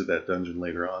revisit that dungeon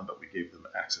later on, but we gave them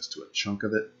access to a chunk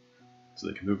of it so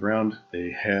they can move around.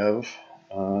 They have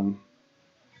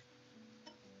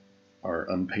our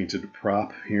unpainted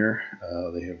prop here.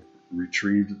 They have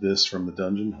retrieved this from the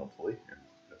dungeon, hopefully.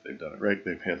 If if they've done it right,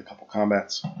 they've had a couple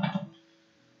combats,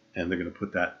 and they're going to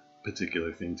put that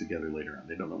particular thing together later on.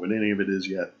 They don't know what any of it is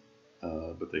yet,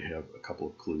 but they have a couple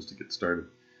of clues to get started.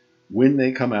 When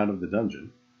they come out of the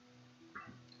dungeon,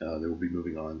 they will be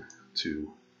moving on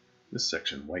to this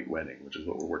section, White Wedding, which is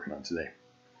what we're working on today.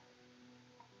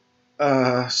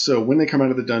 So when they come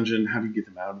out of the dungeon, how do you get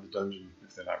them out of the dungeon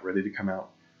if they're not ready to come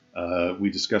out? We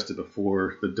discussed it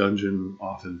before. The dungeon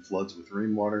often floods with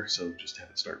rainwater, so just have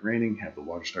it start raining, have the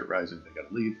water start rising. They got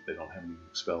to leave. They don't have any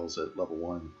spells at level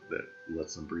 1 that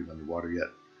lets them breathe underwater yet,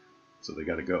 so they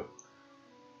got to go.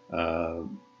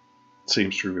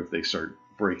 Seems true if they start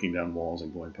breaking down walls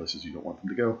and going places you don't want them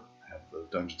to go. Have the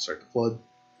dungeon start to flood.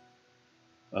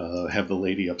 Have the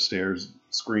lady upstairs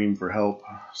scream for help,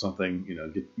 something,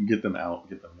 get them out,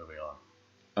 get them moving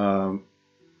on.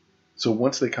 So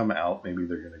once they come out, maybe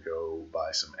they're going to go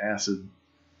buy some acid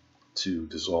to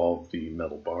dissolve the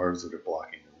metal bars that are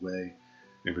blocking their way.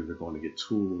 Maybe they're going to get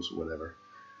tools, whatever.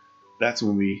 That's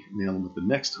when we nail them with the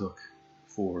next hook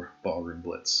for Ballroom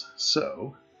Blitz.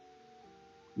 So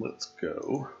let's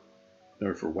go,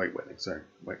 or for White Wedding, sorry,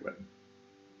 White Wedding.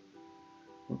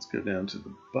 Let's go down to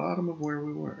the bottom of where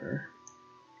we were.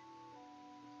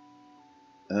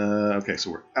 Okay,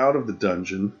 so we're out of the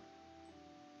dungeon.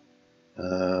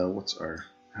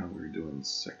 How are we doing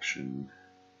section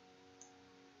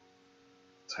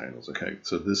titles? Okay,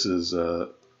 so this is how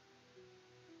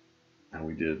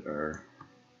we did our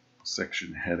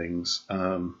section headings.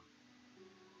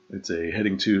 It's a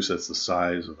heading 2, so that's the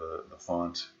size of the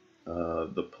font.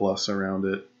 The plus around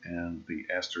it and the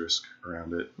asterisk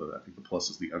around it, but I think the plus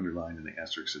is the underline and the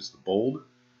asterisk is the bold.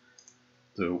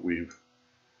 So we've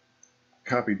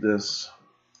copied this,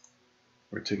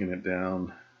 we're taking it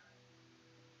down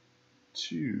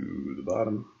to the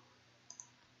bottom,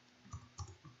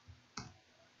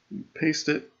 we paste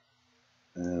it,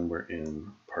 and we're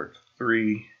in part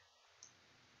 3,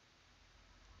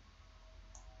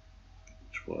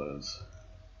 which was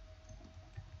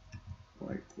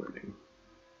White Wedding.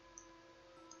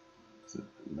 Is it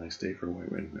a nice day for a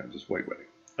White Wedding? No, just White Wedding.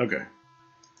 Okay.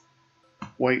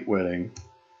 White Wedding.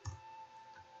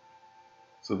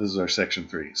 So this is our section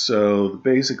 3. So the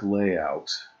basic layout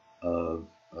of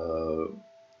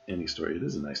any story. It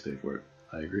is a nice day for it.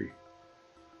 I agree.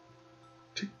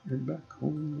 Take me back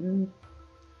home.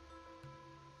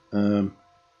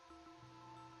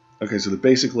 Okay, so the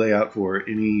basic layout for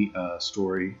any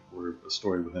story, or a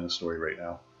story within a story right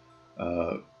now,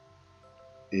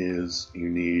 is you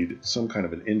need some kind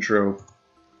of an intro,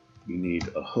 you need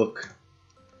a hook,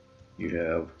 you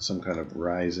have some kind of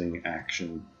rising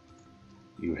action,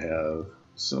 you have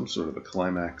some sort of a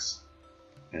climax,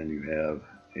 and you have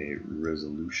a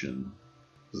resolution.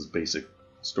 This is basic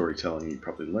storytelling. You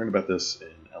probably learned about this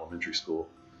in elementary school,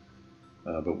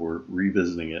 but we're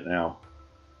revisiting it now.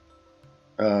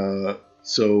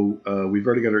 So we've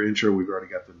already got our intro, we've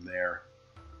already got them there.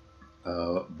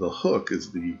 The hook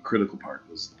is the critical part.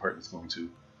 This is the part that's going to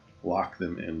lock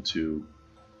them into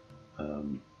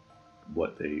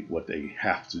what they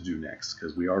have to do next,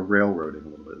 because we are railroading a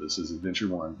little bit. This is Adventure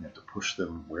 1. We have to push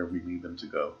them where we need them to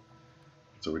go.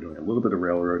 So we're doing a little bit of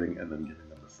railroading and then giving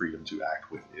them the freedom to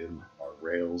act within our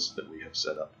rails that we have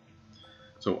set up.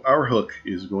 So our hook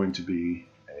is going to be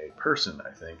a person, I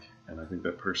think, and I think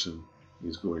that person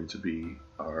is going to be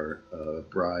our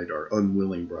bride, our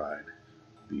unwilling bride,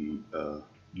 the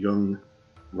young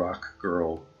rock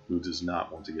girl who does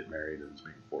not want to get married and is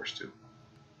being forced to.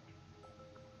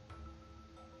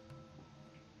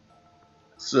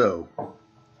 So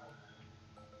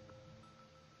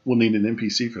we'll need an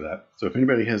NPC for that. So if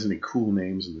anybody has any cool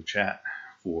names in the chat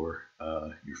for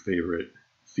your favorite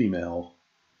female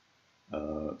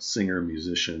singer,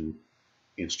 musician,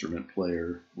 instrument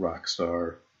player, rock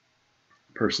star,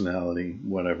 personality,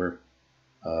 whatever,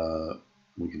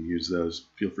 we can use those.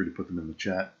 Feel free to put them in the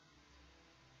chat.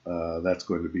 That's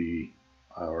going to be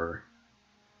our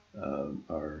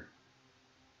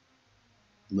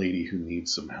lady who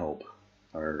needs some help,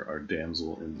 our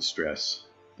damsel in distress,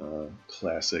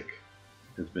 classic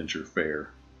adventure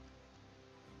fare.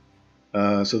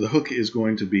 So the hook is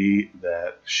going to be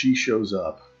that she shows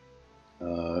up,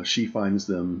 she finds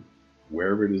them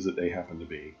wherever it is that they happen to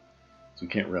be. So we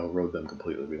can't railroad them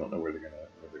completely. We don't know where they're gonna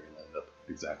end up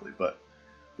exactly, but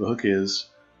the hook is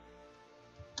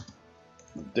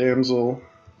the damsel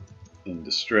in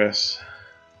distress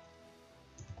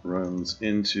runs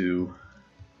into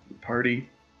the party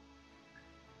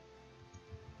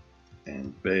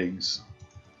and begs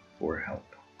for help.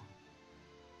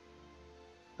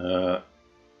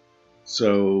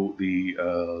 So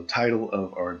the title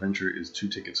of our adventure is 2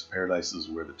 Tickets to Paradise. This is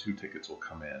where the 2 tickets will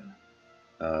come in.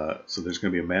 So there's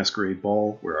going to be a masquerade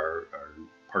ball where our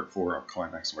part 4, our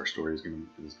climax of our story is going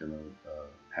to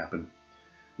happen.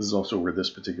 This is also where this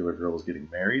particular girl is getting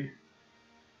married,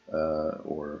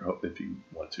 or if you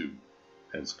want to,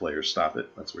 as players, stop it.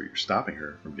 That's where you're stopping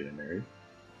her from getting married.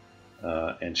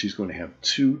 And she's going to have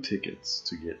 2 tickets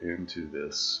to get into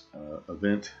this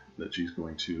event that she's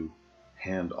going to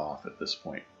hand off at this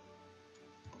point.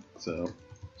 So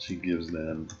she gives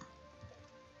them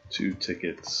 2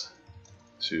 tickets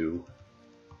to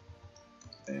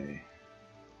a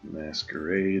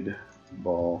masquerade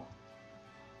ball.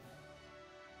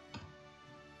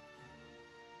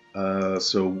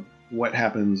 So what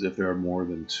happens if there are more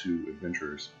than 2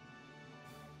 adventurers?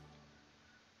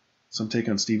 Some take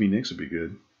on Stevie Nicks would be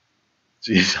good.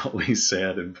 She's always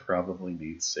sad and probably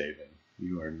needs saving.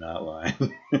 You are not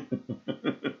lying.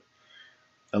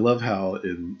 I love how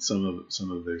in some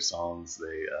of their songs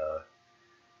they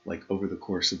like over the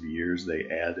course of years they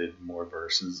added more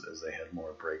verses as they had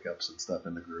more breakups and stuff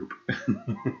in the group.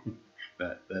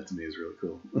 that to me is really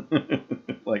cool.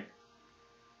 Like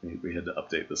we had to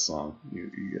update this song. You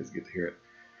guys get to hear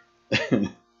it.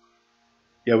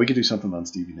 Yeah, we could do something on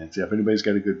Stevie Nicks. Yeah, if anybody's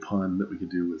got a good pun that we could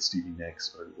do with Stevie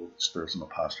Nicks, or we'll just throw some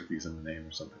apostrophes in the name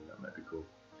or something, that might be cool.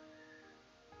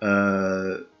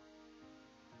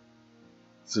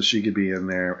 So she could be in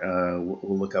there.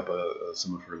 We'll look up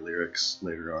some of her lyrics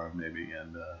later on, maybe,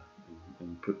 and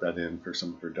put that in for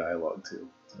some of her dialogue too,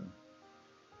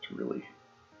 to really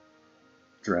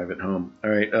drive it home. All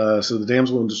right. So the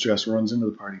damsel in distress runs into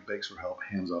the party, begs for help,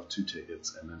 hands off 2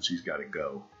 tickets, and then she's got to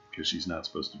go because she's not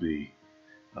supposed to be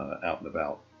out and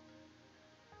about.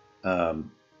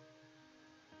 And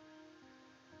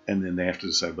then they have to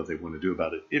decide what they want to do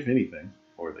about it, if anything,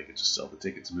 or they could just sell the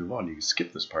tickets and move on. You can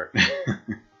skip this part,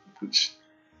 which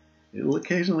it'll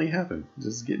occasionally happen.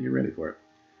 Just getting you ready for it.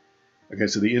 Okay,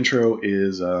 so the intro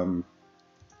is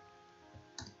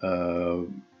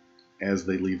as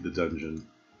they leave the dungeon.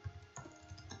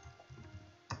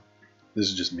 This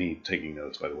is just me taking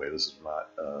notes, by the way. This is not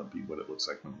be what it looks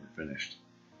like when we're finished.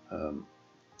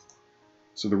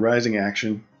 So the rising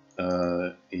action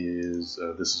is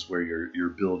this is where you're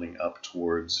building up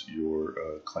towards your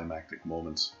climactic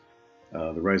moments.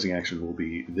 The rising action will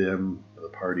be them, the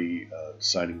party,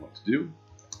 deciding what to do.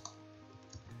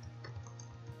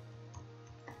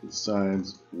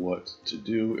 Decides what to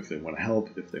do, if they want to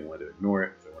help, if they want to ignore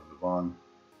it, if they want to move on,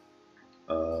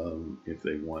 if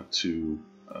they want to.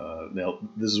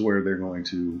 This is where they're going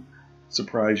to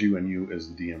surprise you, and you as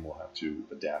the DM will have to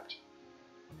adapt.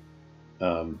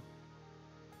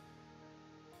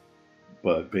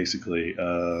 But basically,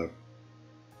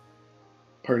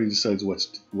 party decides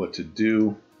what to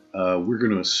do. We're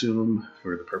going to assume,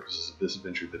 for the purposes of this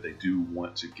adventure, that they do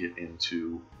want to get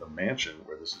into the mansion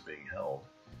where this is being held.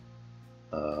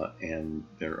 And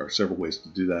there are several ways to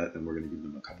do that, and we're going to give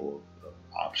them a couple of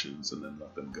options and then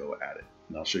let them go at it.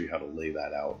 And I'll show you how to lay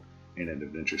that out in an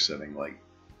adventure setting. Like,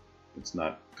 it's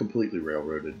not completely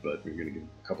railroaded, but we're going to give them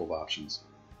a couple of options.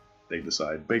 They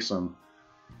decide based on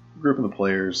the group and the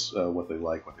players what they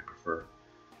like, what they prefer.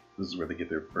 This is where they get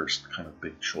their first kind of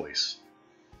big choice.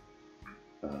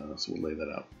 So we'll lay that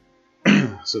out.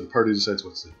 So the party decides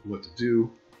what to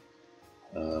do.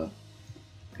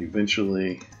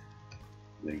 Eventually,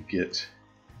 they get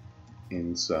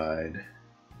inside,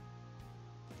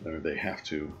 or they have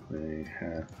to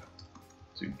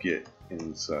get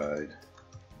inside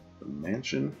the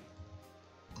mansion.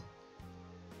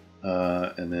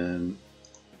 And then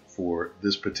for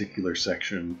this particular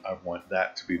section, I want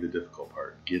that to be the difficult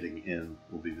part. Getting in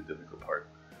will be the difficult part.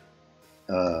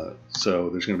 So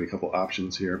there's going to be a couple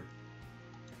options here.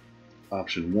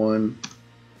 Option 1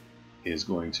 is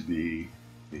going to be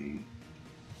the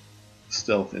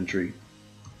stealth entry.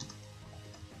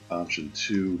 Option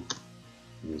 2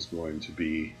 is going to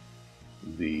be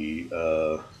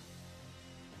the,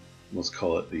 let's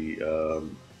call it the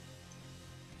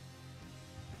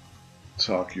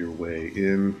talk your way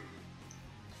in.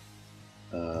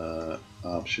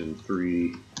 Option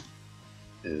 3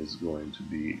 is going to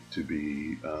be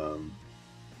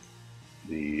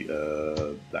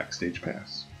the backstage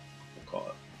pass, we'll call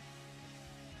it.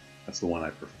 That's the one I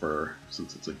prefer,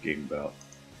 since it's a game about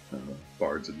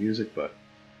bards and music. But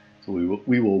so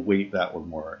we will weight that one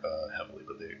more heavily.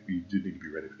 But you do need to be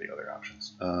ready for the other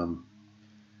options, and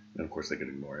of course they can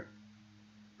ignore it.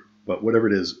 But whatever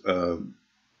it is,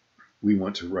 we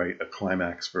want to write a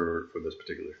climax for this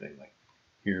particular thing. Like,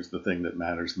 here's the thing that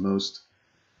matters the most.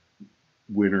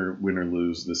 Win or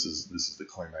lose, this is the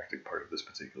climactic part of this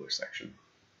particular section.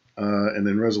 And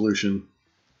then resolution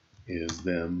is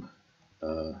them,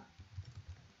 the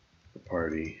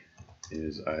party,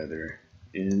 is either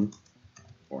in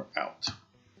or out.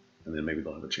 And then maybe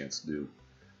they'll have a chance to do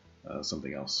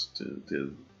something else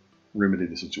to remedy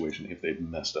the situation if they've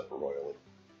messed up royally.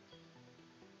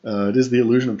 It is the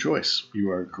illusion of choice.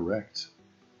 You are correct.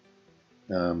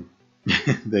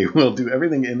 They will do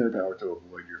everything in their power to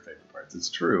avoid your favorite parts. It's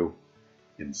true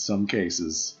in some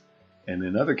cases, and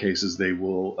in other cases they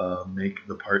will make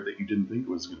the part that you didn't think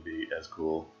was going to be as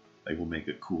cool, they will make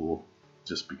it cool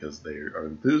just because they are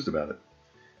enthused about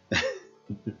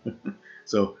it.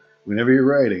 So whenever you're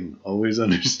writing, always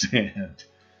understand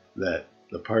that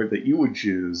the part that you would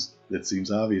choose that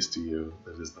seems obvious to you,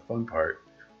 that is the fun part,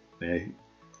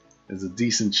 there's a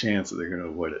decent chance that they're going to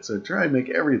avoid it. So try and make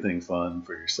everything fun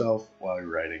for yourself while you're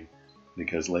writing,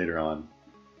 because later on,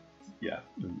 yeah,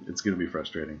 it's going to be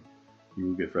frustrating. You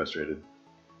will get frustrated.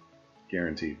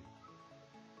 Guaranteed.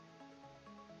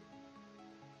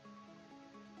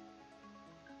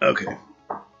 Okay.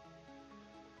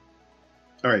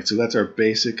 Alright, so that's our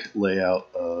basic layout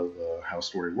of how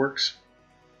story works.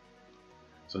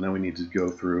 So now we need to go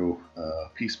through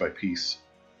piece by piece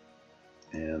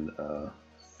and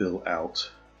fill out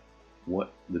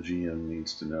what the GM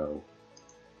needs to know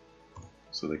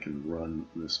so they can run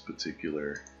this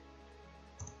particular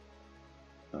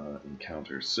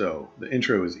encounter. So the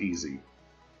intro is easy.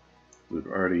 We've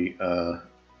already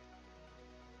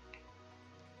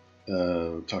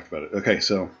talked about it. Okay,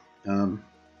 so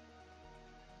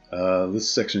this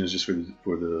section is just for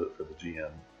the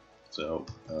GM, so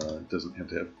it doesn't have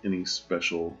to have any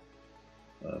special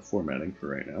formatting for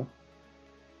right now.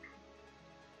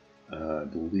 I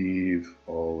believe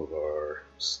all of our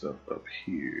stuff up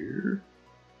here.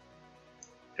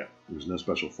 Yeah, there's no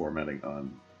special formatting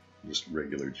on just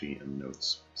regular GM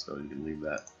notes, so you can leave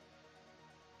that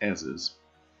as is.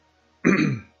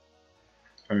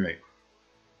 Alright.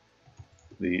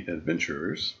 The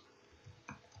adventurers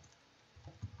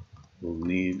will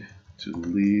need to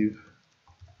leave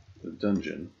the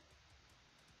dungeon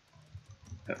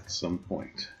at some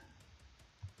point.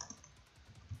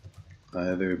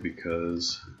 Either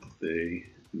because they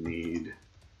need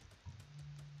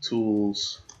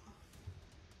tools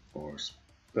or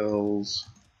spells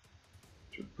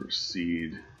to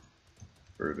proceed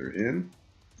further in,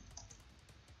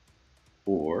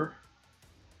 or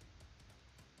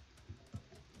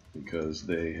because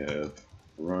they have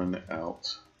run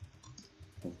out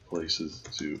of places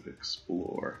to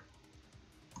explore.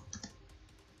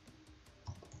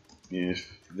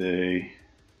 If they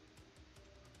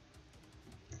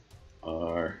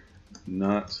are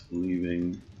not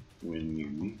leaving when you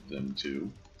need them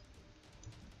to,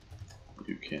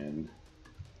 you can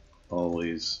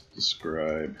always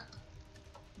describe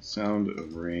the sound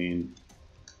of rain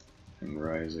and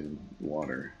rising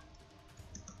water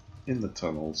in the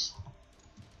tunnels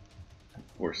and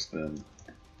force them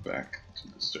back to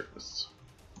the surface.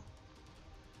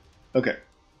 Okay,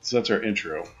 so that's our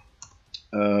intro.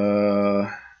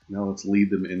 Now let's lead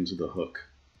them into the hook.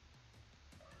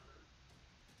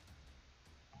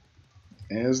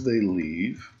 As they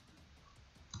leave,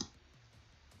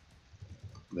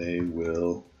 they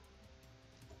will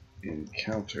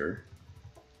encounter,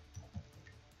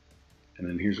 and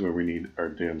then here's where we need our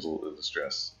damsel in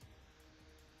distress.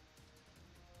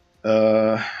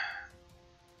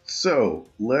 So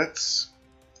let's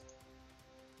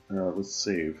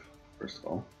save first of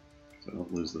all, so I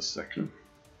don't lose this section.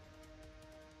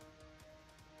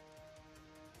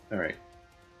 All right,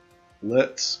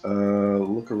 let's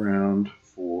look around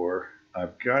for.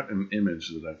 I've got an image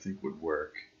that I think would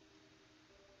work.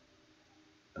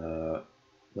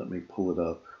 Let me pull it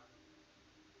up,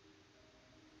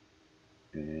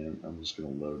 and I'm just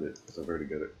going to load it because I've already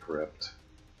got it prepped.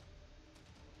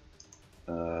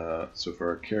 So for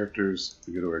our characters,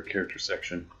 we go to our character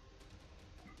section.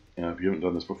 If you haven't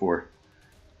done this before,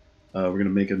 we're going to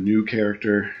make a new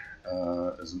character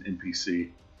as an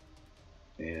NPC,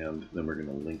 and then we're going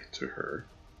to link to her.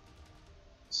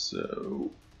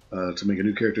 So to make a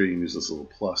new character, you can use this little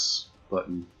plus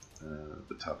button at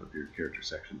the top of your character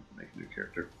section to make a new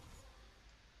character.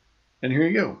 And here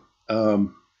you go.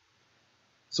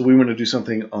 So we want to do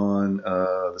something on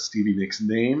the Stevie Nicks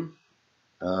name.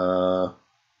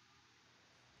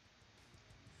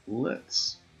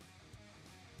 Let's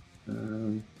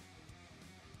I'm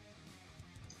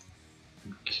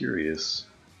curious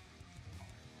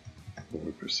before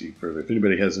we proceed further. If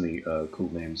anybody has any cool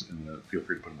names, feel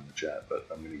free to put them in the chat. But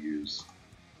I'm going to use.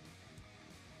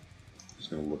 I'm just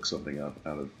going to look something up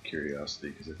out of curiosity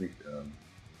because I think.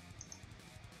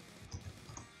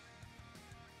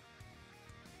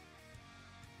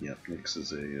 Yeah, Nicks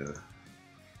is a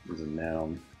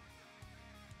noun.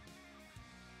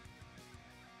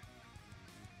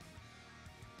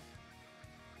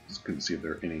 Just couldn't see if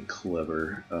there are any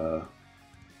clever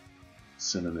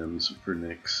synonyms for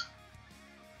Nyx.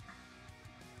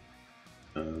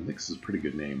 Nyx is a pretty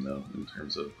good name, though, in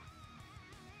terms of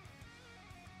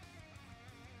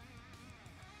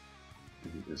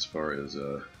as far as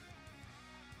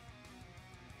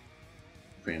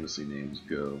fantasy names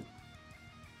go.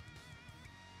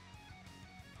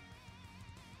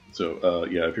 So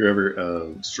yeah, if you're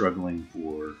ever struggling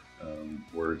for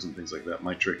words and things like that,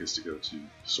 my trick is to go to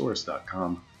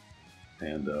thesaurus.com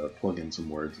and plug in some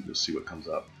words and just see what comes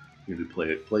up. You can do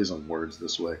it plays on words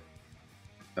this way.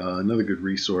 Another good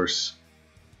resource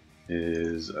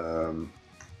is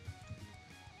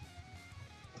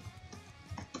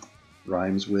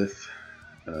Rhymes With.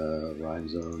 Rhyme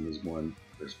Zone is one.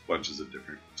 There's bunches of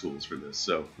different tools for this.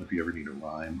 So if you ever need a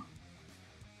rhyme,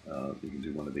 you can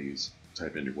do one of these.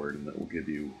 Type in your word, and it will give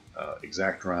you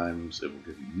exact rhymes. It will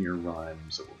give you near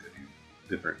rhymes. It will give you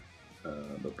different.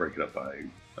 They'll break it up by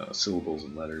syllables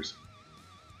and letters.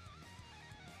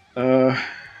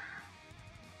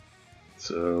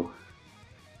 So,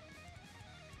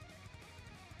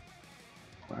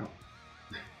 wow,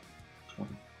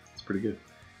 it's pretty good.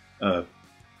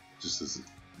 Just as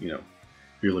you know,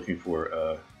 if you're looking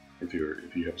for, if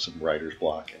you have some writer's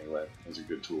block anyway, those are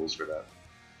good tools for that.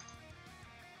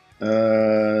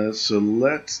 So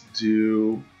let's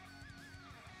do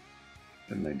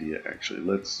an idea. Actually,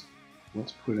 let's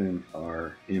put in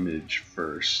our image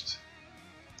first,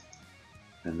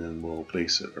 and then we'll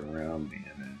base it around the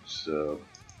image. So,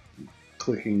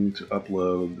 clicking to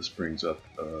upload, this brings up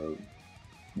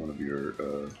one of your.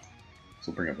 This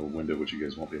will bring up a window which you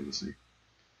guys won't be able to see.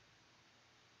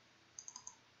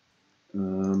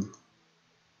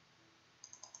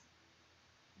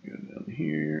 Go down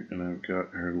here, and I've got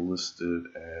her listed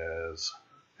as,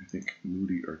 I think,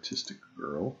 Moody Artistic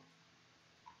Girl.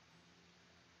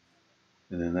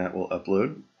 And then that will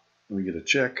upload. We get a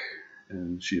check,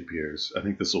 and she appears. I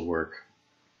think this will work.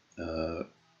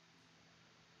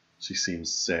 She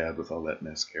seems sad with all that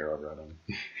mascara running.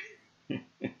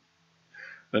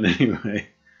 But anyway,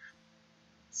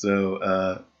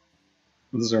 so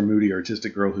this is our Moody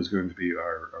Artistic Girl who's going to be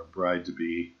our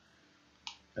bride-to-be.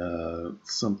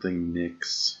 Something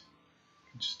Nyx.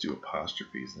 Just do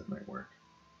apostrophes, that might work.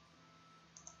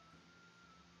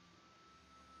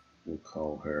 We'll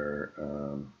call her.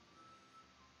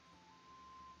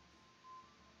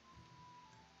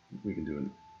 We can do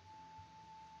an.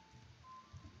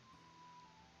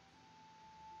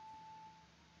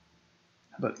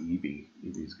 How about Evie?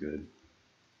 Evie's good.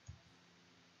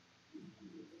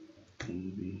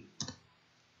 Evie.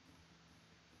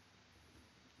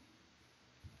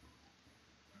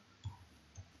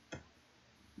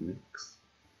 Nyx.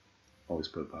 Always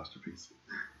put apostrophes.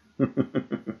 I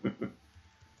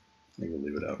think we'll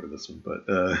leave it out for this one, but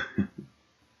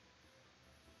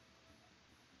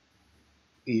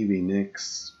Evie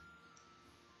Nyx.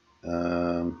 I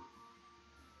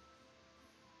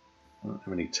don't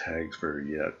have any tags for her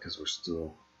yet because we're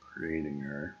still creating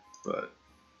her, but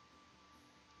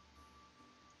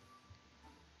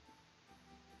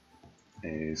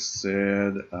a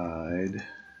sad-eyed.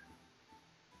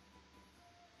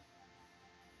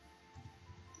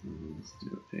 Let's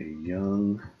do a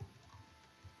young,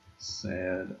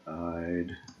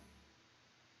 sad-eyed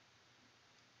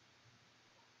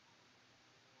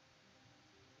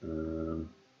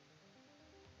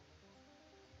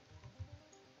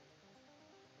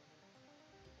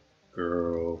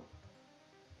girl,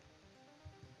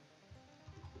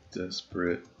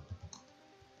 desperate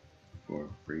for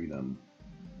freedom.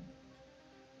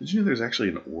 Did you know there's actually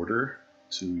an order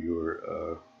to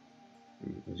your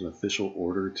there's an official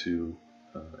order to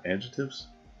adjectives?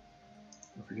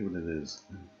 I forget what it is.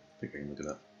 I think I can look it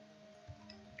up.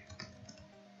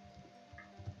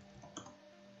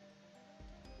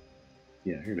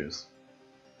 Yeah, here it is.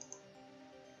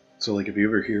 So like if you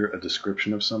ever hear a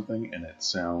description of something and it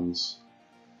sounds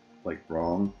like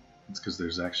wrong, it's because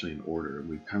there's actually an order.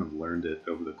 We've kind of learned it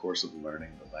over the course of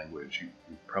learning the language.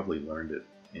 You've probably learned it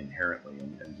inherently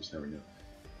and just never knew.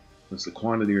 It's the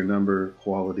quantity or number,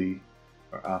 quality,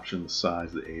 or option, the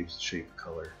size, the age, the shape, the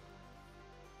color,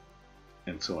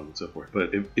 and so on and so forth.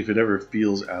 But if it ever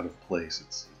feels out of place,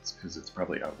 it's because it's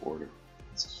probably out of order.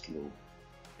 It's just a little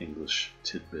English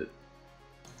tidbit.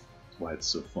 That's why it's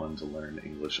so fun to learn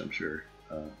English, I'm sure,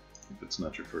 if it's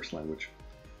not your first language.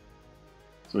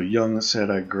 So a young,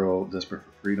 sad-eyed girl, desperate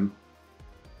for freedom.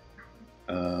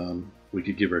 We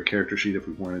could give her a character sheet if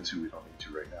we wanted to. We don't need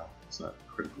to right now. It's not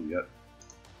critical yet.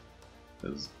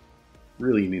 Because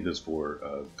really you need this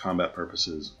for combat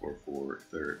purposes or for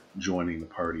if they're joining the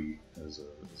party as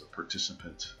a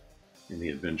participant in the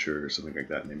adventure or something like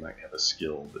that, and they might have a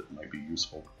skill that might be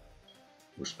useful,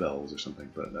 or spells or something,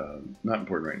 but not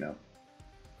important right now.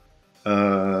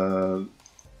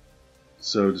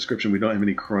 So description, we don't have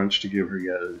any crunch to give her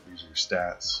yet. These are her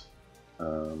stats.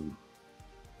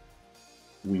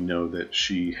 We know that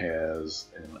she has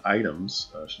items.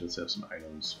 She does have some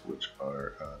items which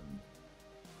are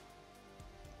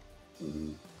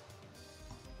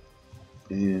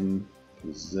in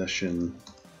possession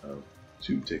of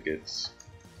 2 tickets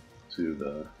to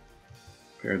the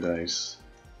Paradise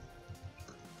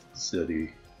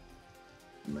City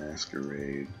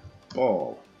Masquerade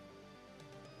Ball.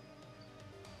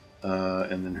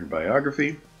 And then her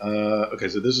biography. Okay,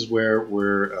 so this is where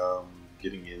we're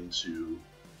getting into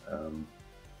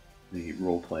the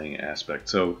role-playing aspect.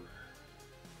 So,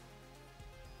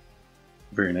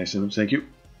 very nice image, thank you.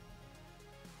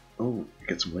 Oh, you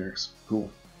get some lyrics.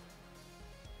 Cool.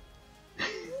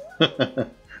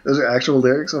 Those are actual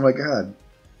lyrics? Oh my god.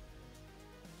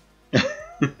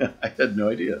 I had no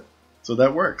idea. So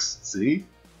that works. See?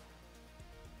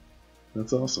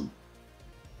 That's awesome.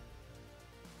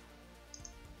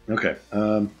 Okay.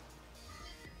 Alright,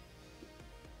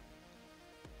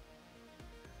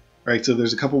 so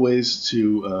there's a couple ways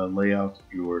to lay out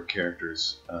your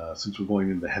characters. Since we're going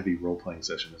into the heavy role-playing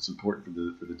session, it's important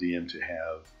for the DM to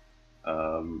have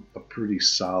a pretty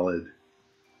solid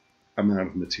amount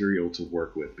of material to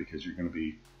work with, because you're going to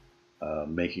be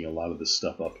making a lot of this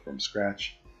stuff up from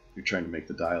scratch. You're trying to make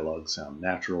the dialogue sound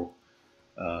natural.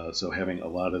 So having a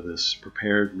lot of this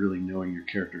prepared, really knowing your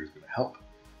character is going to help.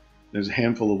 There's a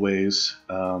handful of ways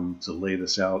to lay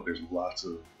this out. There's lots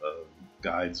of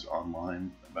guides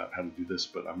online about how to do this,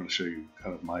 but I'm going to show you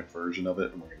kind of my version of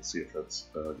it, and we're going to see if that's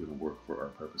going to work for our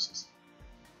purposes.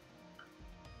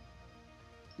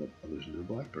 Allusion to a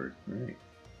blackbird. All right.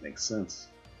 Makes sense.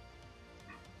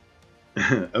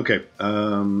 Okay.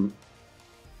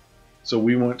 So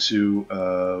we want to,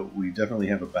 we definitely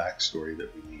have a backstory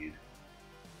that we need.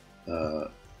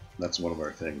 That's one of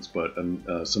our things, but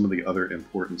some of the other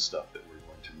important stuff that we're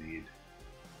going to need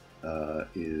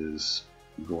is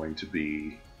going to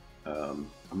be, I'm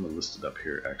going to list it up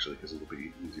here actually because it'll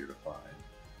be easier to find.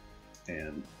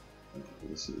 And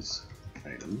this is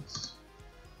items.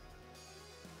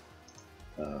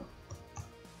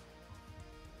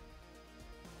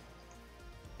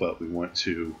 But we want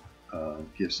to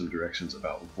give some directions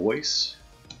about voice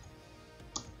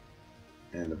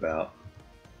and about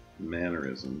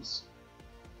mannerisms.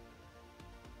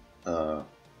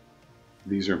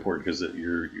 These are important because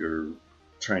you're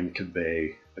trying to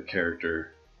convey a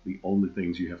character. The only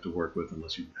things you have to work with,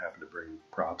 unless you happen to bring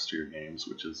props to your games,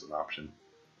 which is an option,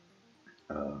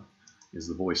 is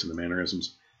the voice and the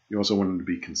mannerisms. You also want them to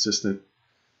be consistent.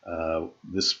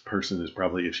 This person is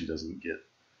probably, if she doesn't get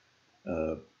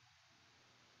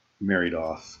married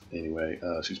off anyway,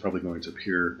 she's probably going to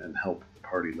appear and help the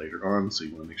party later on, so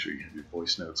you want to make sure you have your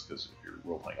voice notes, because if you're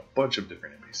role-playing a bunch of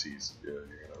different NPCs, you're going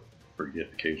to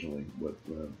forget occasionally what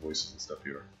voices and stuff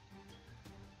you are.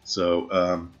 So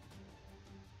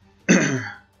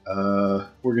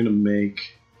we're going to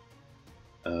make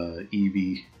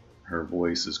Evie, her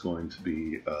voice is going to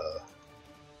be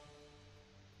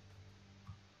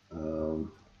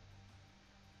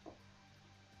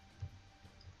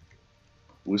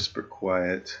whisper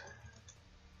quiet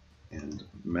and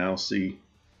mousy.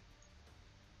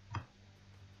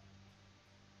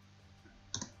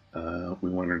 We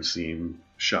want her to seem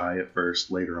shy at first.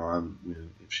 Later on,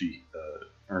 if she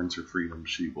earns her freedom,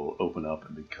 she will open up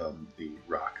and become the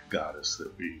rock goddess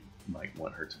that we might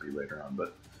want her to be later on.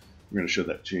 But we're going to show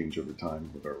that change over time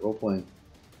with our role playing.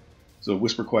 So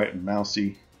whisper quiet and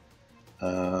mousy.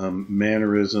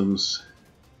 Mannerisms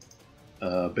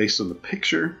based on the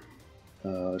picture.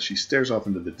 She stares off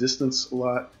into the distance a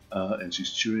lot, and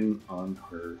she's chewing on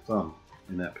her thumb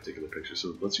in that particular picture.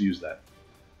 So let's use that.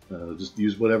 Just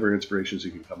use whatever inspirations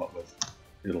you can come up with.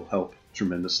 It'll help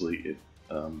tremendously if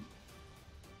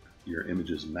your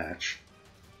images match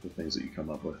the things that you come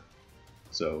up with.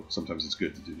 So sometimes it's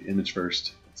good to do the image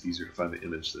first. It's easier to find the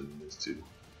image than it is to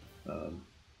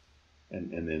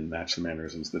and then match the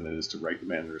mannerisms than it is to write the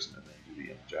mannerism and then do the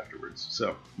image afterwards.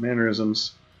 So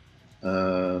mannerisms.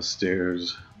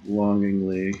 Stares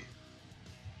longingly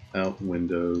out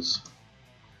windows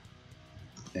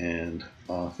and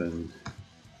often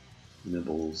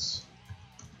nibbles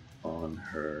on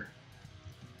her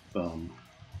thumb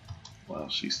while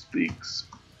she speaks,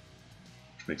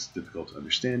 which makes it difficult to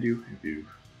understand you if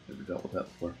you've never dealt with that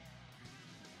before.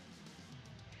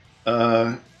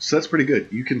 So that's pretty good.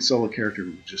 You can sell a character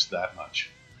with just that much.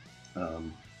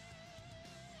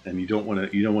 and you don't want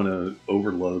to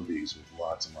overload these with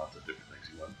lots and lots of different things.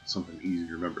 You want something easy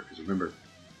to remember, because remember,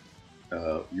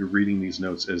 you're reading these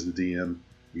notes as the DM.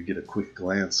 You get a quick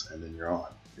glance, and then you're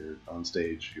on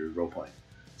stage, you're role playing.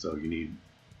 So you need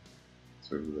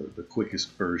sort of the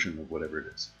quickest version of whatever it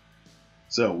is.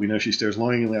 So we know she stares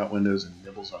longingly out windows and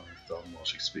nibbles on her thumb while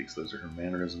she speaks. Those are her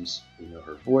mannerisms. We know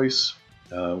her voice.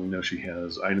 We know she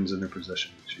has items in her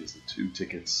possession. She has the 2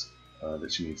 tickets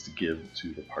that she needs to give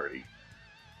to the party.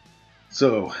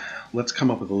 So let's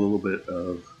come up with a little bit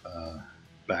of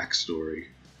backstory.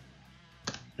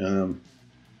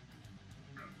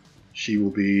 She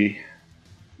will be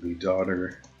the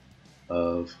daughter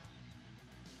of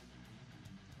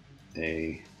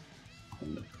an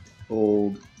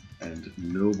old and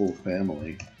noble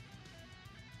family.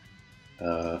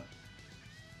 The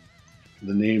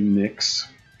name Nyx,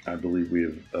 I believe we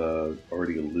have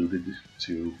already alluded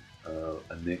to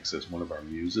a Nyx as one of our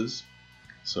muses.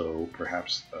 So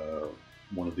perhaps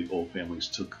one of the old families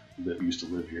that used to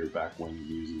live here back when the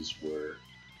muses were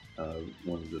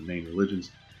one of the main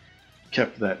religions,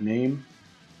 kept that name,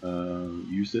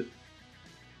 used it.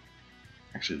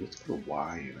 Actually, let's put a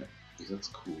Y in it, because that's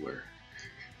cooler.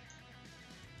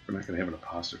 We're not going to have an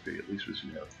apostrophe. At least we should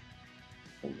have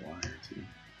a Y or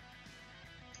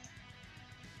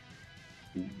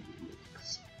 2.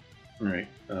 Alright,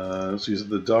 so she's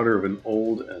the daughter of an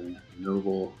old and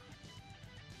noble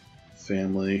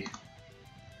family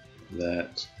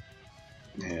that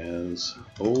has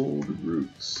old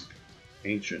roots.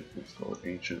 Ancient, let's call it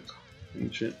ancient.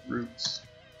 Ancient roots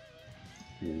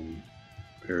in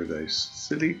Paradise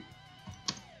City.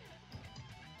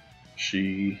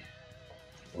 She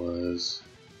was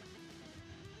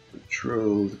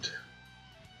betrothed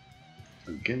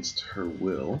against her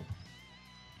will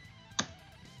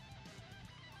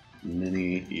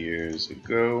many years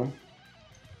ago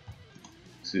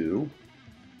to,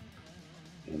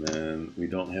 and then we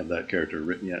don't have that character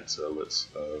written yet, so let's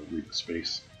leave the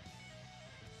space,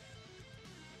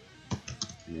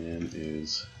 and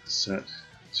is set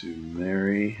to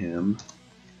marry him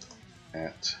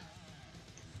at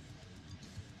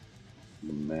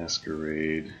the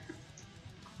masquerade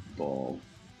ball.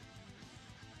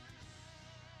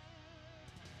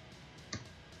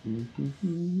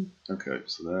 Okay,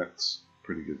 so that's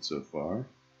pretty good so far.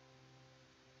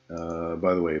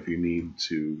 By the way, if you need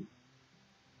to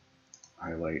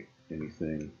highlight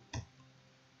anything,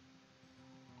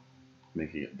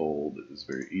 making it bold is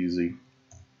very easy.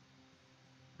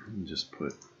 And just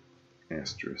put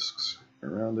asterisks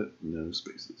around it, no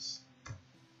spaces.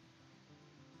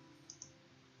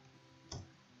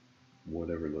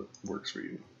 Whatever works for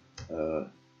you.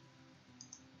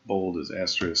 Bold is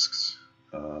asterisks.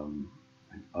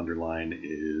 Underline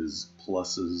is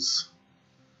pluses.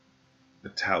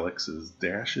 Italics is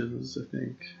dashes, I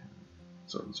think.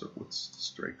 So what's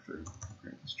strike through?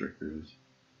 Right, strike through is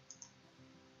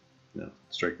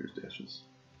strike through is dashes.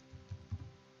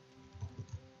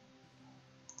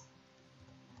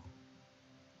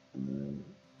 And then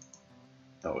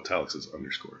italics is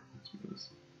underscore. That's what it is.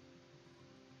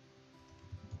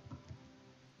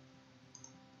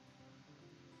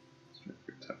 Strike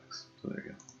through italics. So there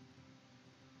you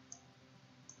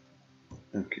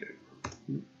go. Okay.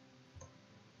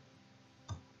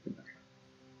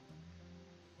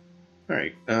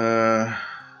 Alright,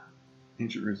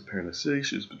 ancient ruins of Paradise City.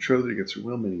 She was betrothed against her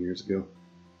will many years ago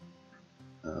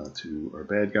to our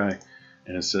bad guy,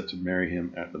 and is set to marry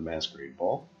him at the masquerade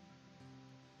ball.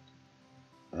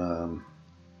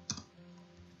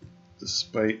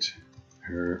 Despite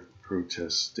her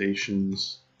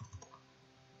protestations,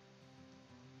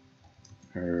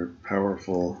 her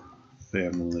powerful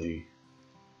family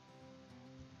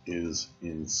is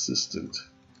insistent.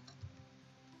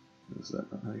 Is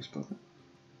that not how you spell it?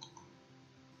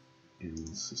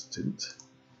 Insistent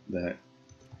that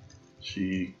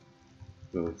she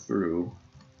go through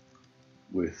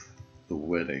with the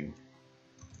wedding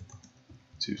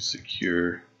to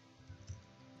secure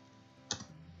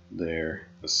their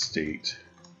estate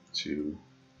to,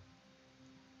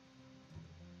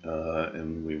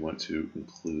 and we want to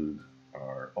include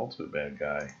our ultimate bad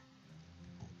guy,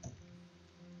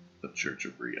 the Church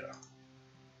of Rhea,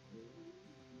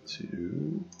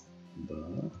 to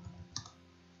the,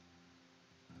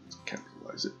 let's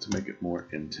capitalize it to make it more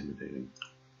intimidating.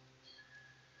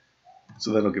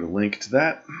 So that'll get a link to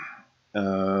that.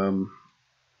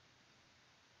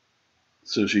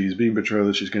 So she's being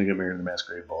betrothed, she's going to get married in the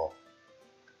masquerade ball.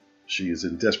 She is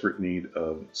in desperate need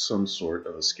of some sort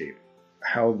of escape.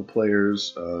 How the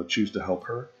players choose to help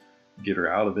her, get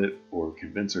her out of it, or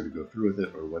convince her to go through with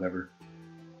it, or whatever,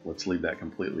 let's leave that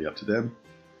completely up to them.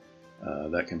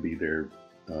 That can be their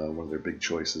one of their big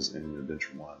choices in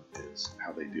Adventure 1 is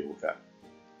how they deal with that.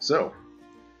 So,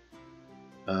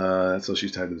 so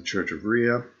she's tied to the Church of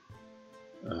Rhea.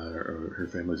 Her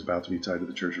family's about to be tied to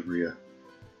the Church of Rhea.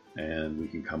 And we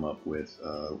can come up with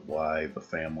why the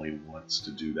family wants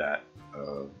to do that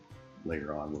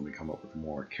later on when we come up with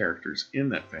more characters in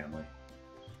that family.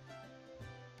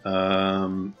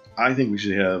 I think we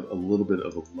should have a little bit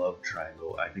of a love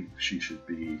triangle. I think she should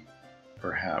be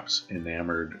perhaps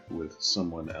enamored with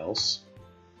someone else.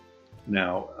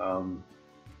 Now,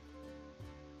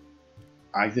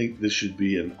 I think this should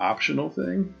be an optional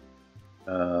thing,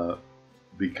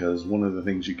 because one of the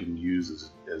things you can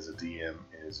use as a DM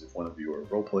is if one of your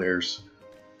role players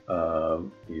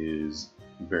is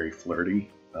very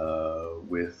flirty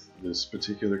with this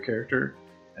particular character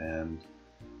and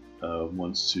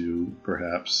wants to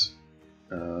perhaps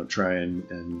try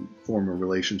and form a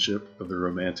relationship of the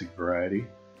romantic variety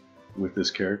with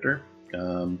this character,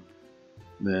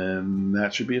 then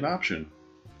that should be an option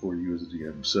for you as a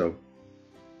DM. So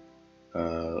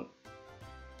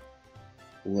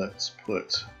let's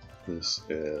put this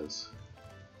as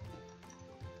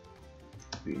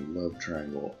the love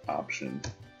triangle option.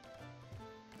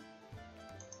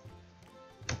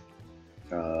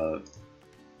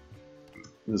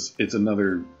 It's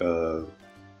another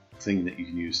thing that you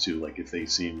can use too, like if they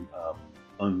seem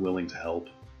unwilling to help,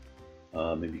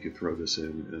 maybe you could throw this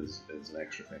in as an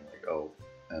extra thing, like, oh,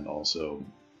 and also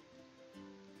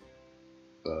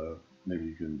maybe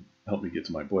you can help me get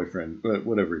to my boyfriend, but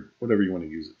whatever you want to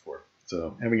use it for.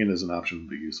 So having it as an option would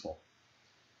be useful.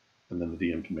 And then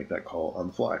the DM can make that call on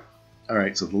the fly.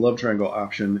 Alright, so the love triangle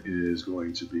option is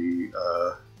going to be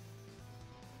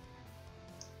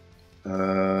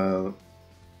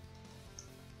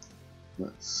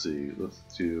let's see, let's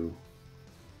do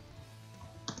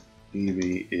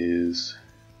Evie is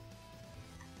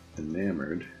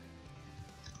enamored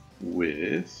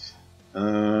with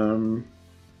I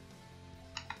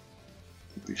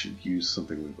think we should use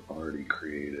something we've already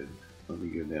created. Let me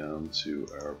go down to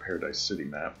our Paradise City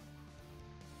map.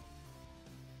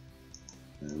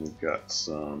 And we've got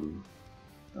some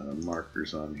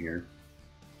markers on here.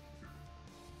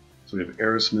 So we have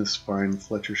Aerosmith's Fine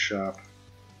Fletcher Shop.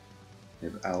 We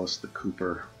have Alice the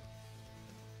Cooper.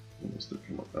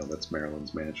 Oh, that's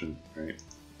Marilyn's mansion, right?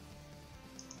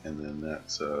 And then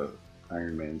that's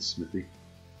Iron Man's smithy.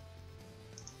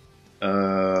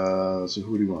 So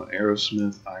who do you want?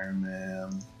 Aerosmith, Iron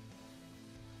Man.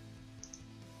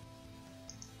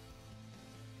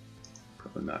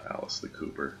 Probably not Alice the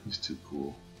Cooper. He's too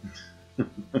cool.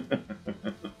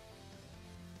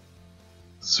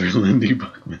 Sir Lindy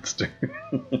Buckminster.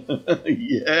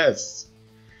 Yes,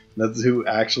 that's who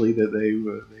actually that they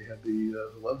had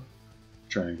the love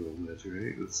triangle with,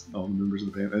 right? It's all the members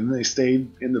of the band, and they stayed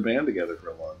in the band together for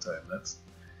a long time. That's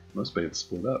most bands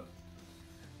split up.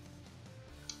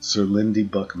 Sir Lindy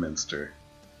Buckminster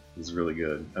is really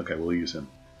good. Okay, we'll use him.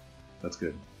 That's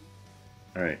good.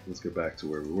 All right, let's go back to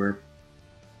where we were.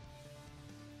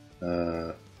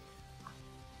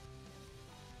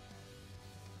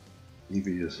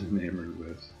 Evie is enamored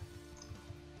with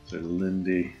Sir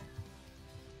Lindy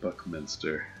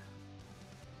Buckminster,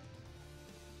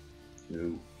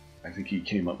 who I think he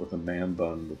came up with a man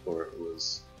bun before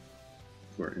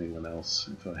anyone else.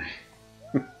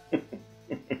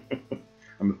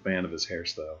 I'm a fan of his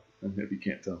hairstyle, if you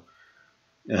can't tell.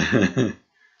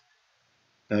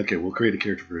 Okay, we'll create a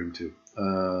character for him too.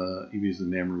 Evie's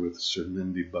enamored with Sir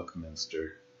Lindy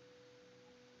Buckminster,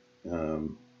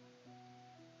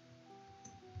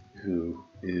 who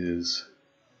is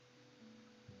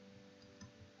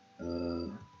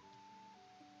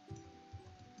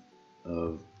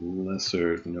of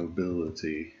lesser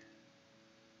nobility,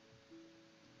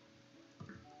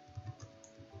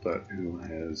 but who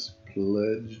has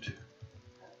pledged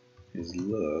his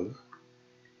love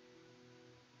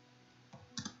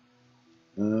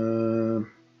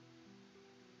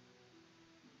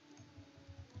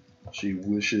she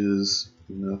wishes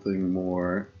nothing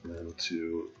more than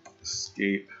to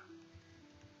escape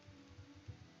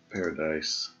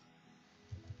paradise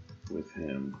with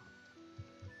him,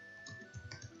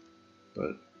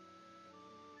 but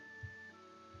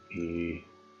he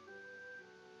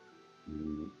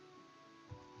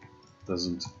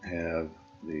doesn't have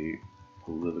the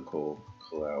political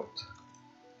clout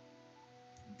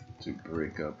to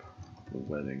break up the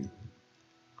wedding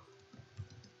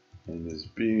and is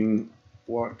being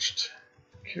watched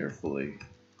carefully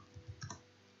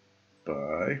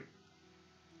by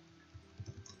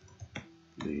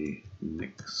the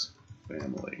Nix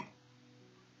family.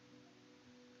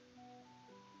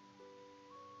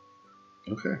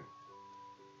 Okay.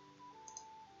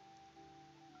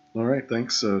 All right.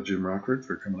 Thanks, Jim Rockford,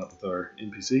 for coming up with our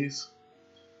NPCs.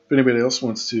 If anybody else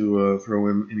wants to throw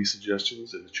in any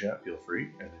suggestions in the chat, feel free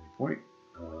at any point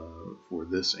for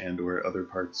this and/or other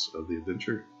parts of the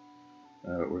adventure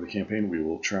or the campaign. We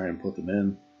will try and put them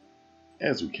in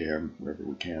as we can, wherever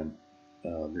we can.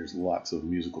 There's lots of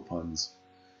musical puns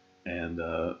and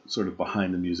sort of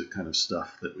behind the music kind of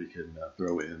stuff that we can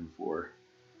throw in for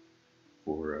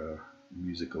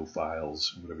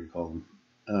musicophiles, whatever you call them,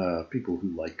 people who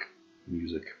like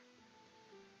music.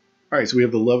 All right, so we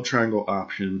have the love triangle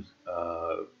option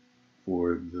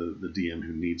for the DM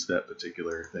who needs that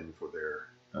particular thing for their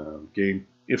game.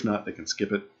 If not, they can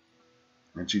skip it,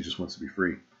 and she just wants to be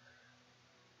free.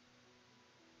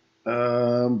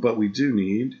 But we do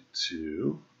need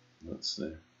to, let's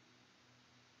see.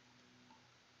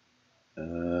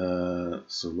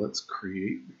 So let's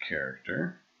create the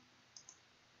character.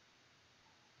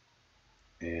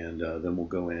 And then we'll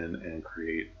go in and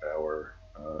create our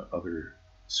other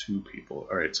two people.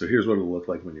 All right, so here's what it'll look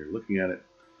like when you're looking at it.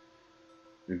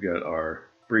 We've got our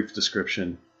brief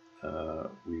description.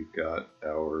 We've got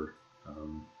our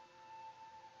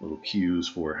little cues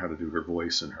for how to do her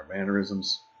voice and her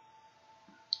mannerisms.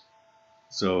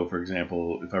 So, for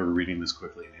example, if I were reading this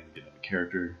quickly and had to get into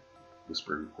character,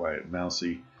 whisper, quiet,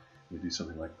 mousy, we do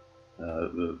something like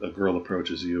a girl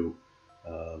approaches you,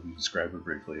 you describe her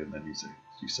briefly, and then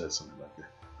she says something like,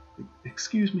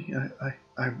 "Excuse me,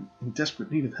 I'm in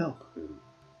desperate need of help." And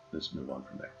just move on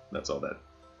from there. That's all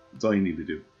you need to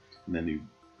do. And then you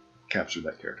capture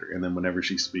that character. And then whenever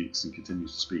she speaks and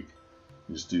continues to speak,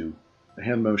 you just do a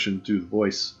hand motion, do the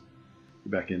voice,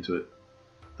 get back into it.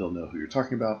 They'll know who you're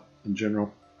talking about in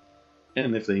general.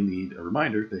 And if they need a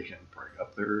reminder, they can bring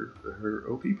up her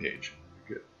OP page.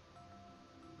 Good.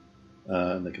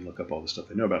 And they can look up all the stuff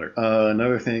they know about her.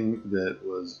 Another thing that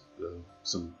was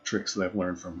some tricks that I've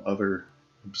learned from other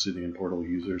Obsidian Portal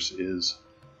users is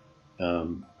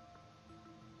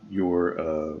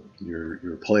your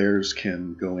players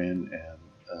can go in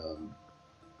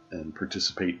and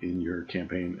participate in your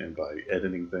campaign, and by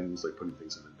editing things, like putting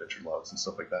things in adventure logs and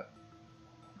stuff like that.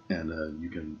 And you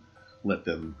can let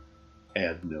them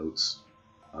add notes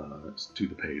to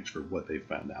the page for what they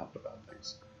found out about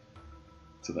things.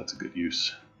 So that's a good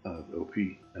use of OP.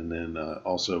 And then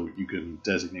also you can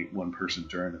designate one person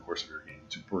during the course of your game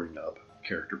to bring up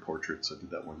character portraits. I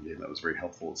did that one game. That was very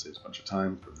helpful. It saves a bunch of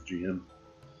time for the GM.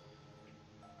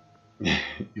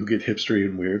 You'll get hipstery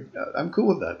and weird. I'm cool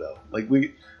with that though. Like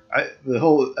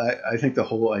I think the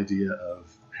whole idea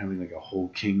of having like a whole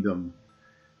kingdom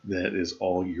that is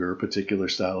all your particular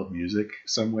style of music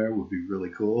somewhere would be really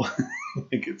cool.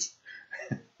 Like it's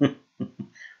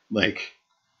like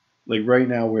right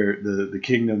now where the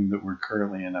kingdom that we're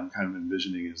currently in, I'm kind of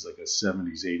envisioning is like a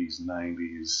 70s, 80s,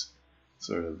 90s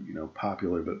sort of,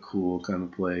 popular but cool kind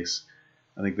of place.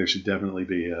 I think there should definitely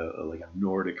be like a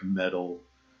Nordic metal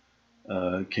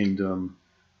kingdom,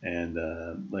 and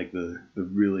like the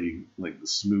really like the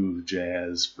smooth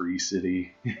jazz free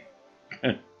city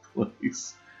kind of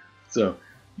place. So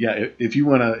yeah, if you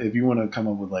wanna come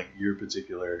up with like your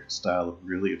particular style of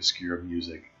really obscure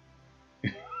music,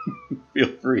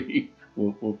 feel free.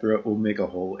 We'll make a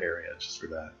whole area just for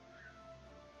that.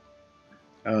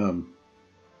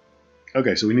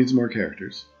 Okay, so we need some more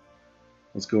characters.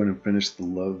 Let's go in and finish the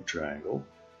love triangle.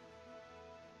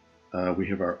 We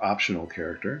have our optional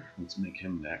character. Let's make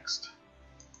him next.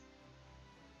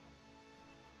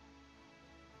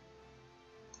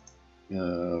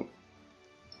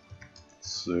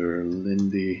 Sir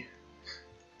Lindy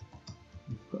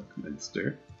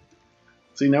Buckminster.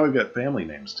 See, now we've got family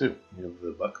names too. We have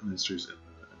the Buckminsters and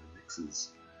the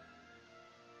Nixes.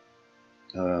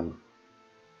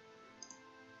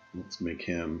 Let's make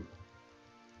him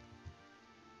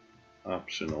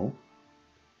optional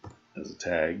as a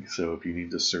tag. So if you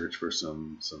need to search for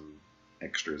some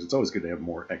extras, it's always good to have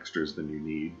more extras than you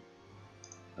need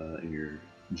in your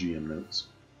GM notes.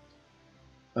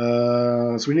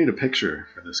 So we need a picture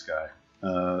for this guy.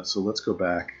 So let's go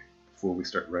back before we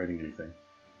start writing anything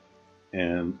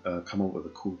and come up with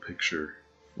a cool picture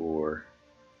for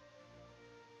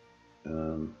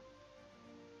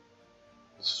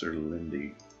Sir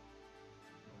Lindy.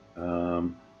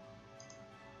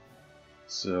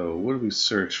 So what do we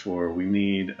search for? We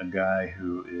need a guy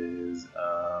who is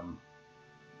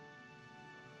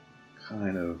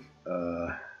kind of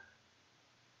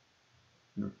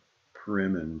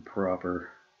prim and proper.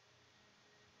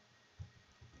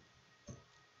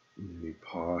 Maybe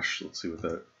posh. Let's see what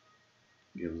that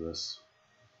gives us.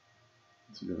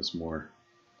 Let's give us more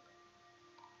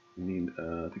You need,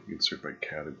 I think you can search by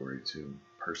category too.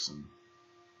 Person.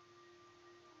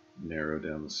 Narrow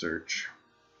down the search.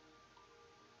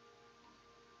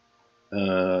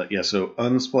 Yeah, so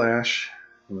Unsplash.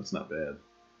 Well, that's not bad.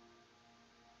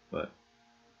 But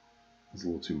it's a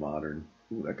little too modern.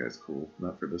 Ooh, that guy's cool.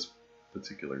 Not for this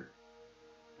particular.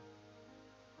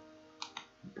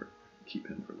 Keep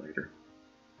him for later.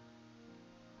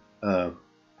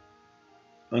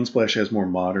 Unsplash has more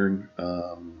modern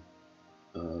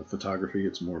photography.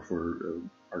 It's more for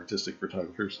artistic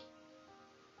photographers.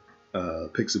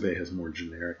 Pixabay has more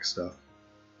generic stuff.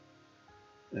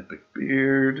 Epic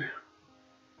Beard.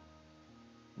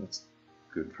 That's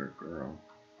good for a girl.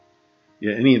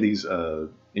 Yeah, any of these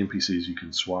NPCs, you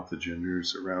can swap the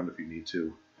genders around if you need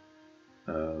to,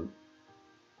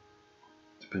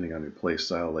 depending on your play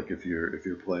style. Like if you're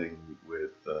playing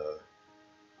with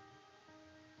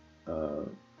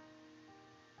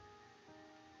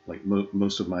like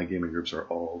most of my gaming groups are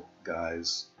all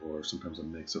guys, or sometimes a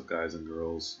mix of guys and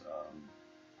girls.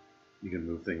 You can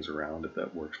move things around if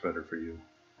that works better for you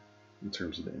in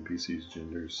terms of the NPCs'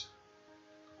 genders.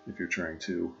 If you're trying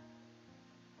to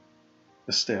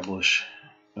establish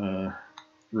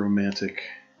romantic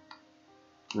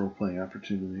role-playing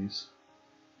opportunities.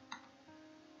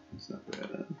 It's not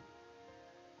bad.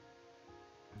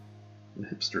 The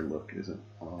hipster look isn't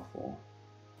awful.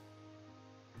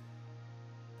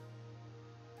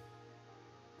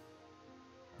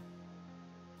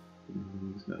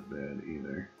 It's not bad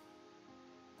either.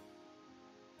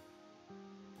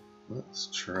 Let's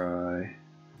try.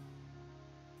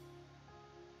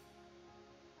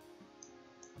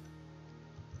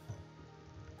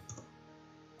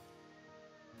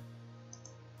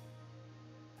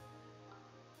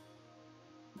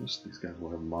 Most of these guys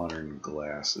will have modern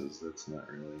glasses. That's not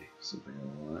really something I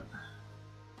want.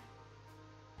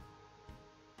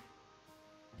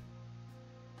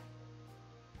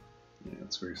 Yeah,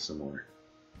 it's very similar.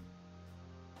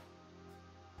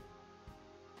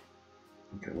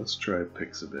 Okay, let's try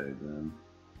Pixabay then.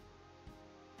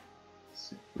 Let's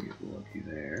see if we get lucky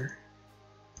there.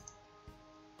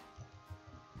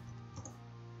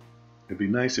 It'd be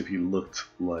nice if you looked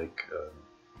like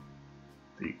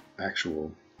the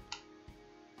actual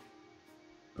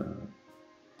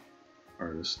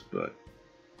artist, but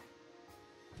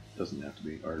it doesn't have to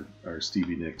be. Our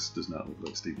Stevie Nicks does not look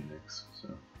like Stevie Nicks, so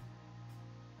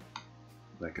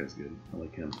that guy's good. I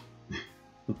like him.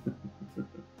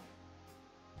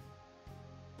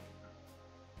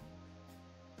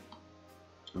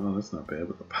 Oh, that's not bad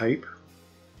with the pipe.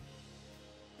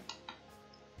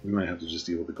 We might have to just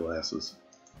deal with the glasses.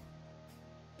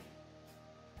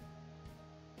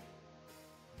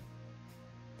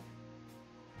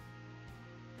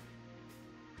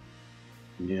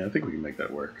 Yeah, I think we can make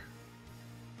that work.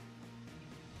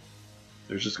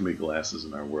 There's just going to be glasses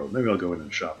in our world. Maybe I'll go in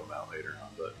and shop them out later on,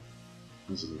 but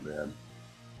this isn't bad.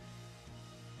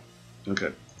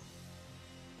 Okay.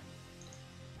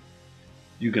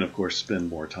 You can, of course, spend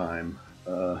more time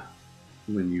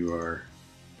when you are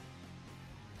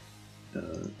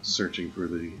searching for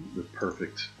the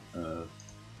perfect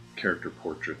character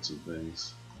portraits and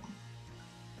things.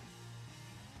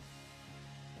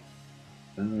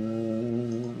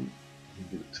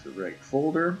 Get it to the right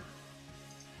folder.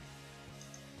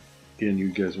 Again,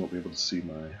 you guys won't be able to see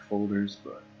my folders,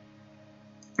 but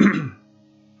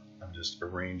I'm just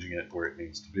arranging it where it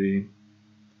needs to be.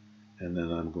 And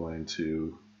then I'm going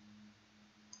to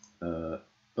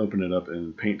open it up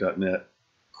in paint.net,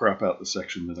 crop out the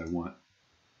section that I want,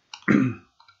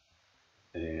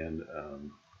 and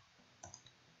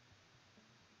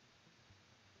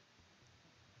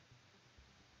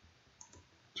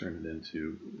turn it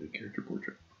into a character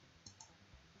portrait.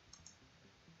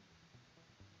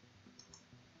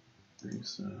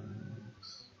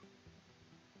 Resize.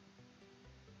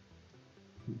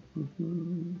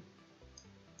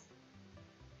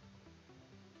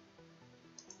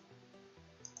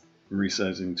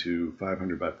 Resizing to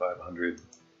 500 by 500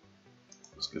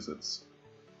 just because it's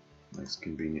a nice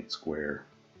convenient square.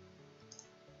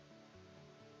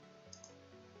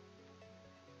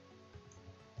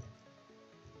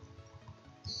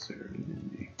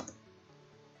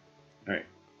 Alright,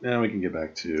 now we can get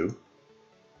back to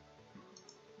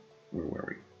where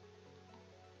were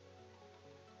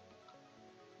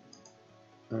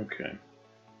we? Okay.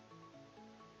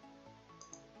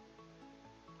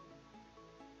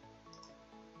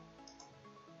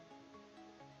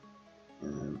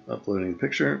 And uploading the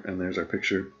picture, and there's our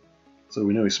picture. So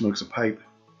we know he smokes a pipe.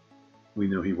 We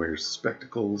know he wears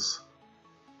spectacles.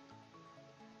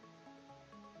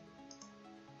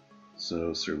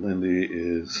 So Sir Lindy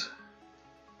is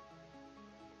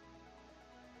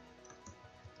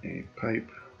a pipe,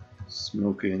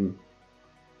 smoking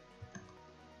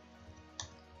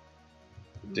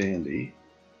dandy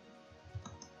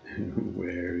who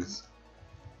wears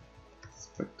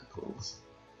spectacles.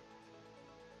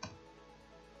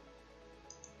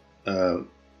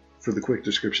 For the quick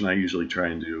description, I usually try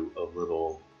and do a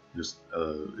little,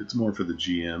 it's more for the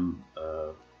GM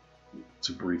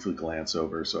to briefly glance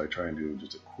over, so I try and do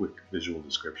just a quick visual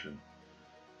description.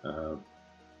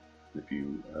 If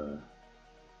you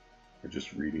are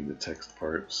just reading the text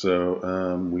part.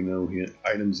 So we know he had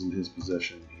items in his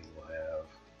possession. He will have,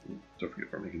 don't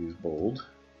forget we're making these bold.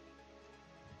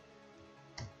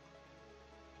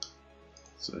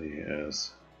 So he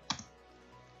has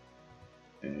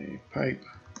a pipe,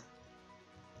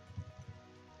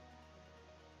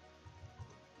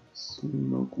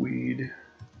 smoke weed,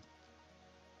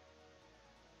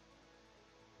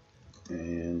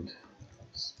 and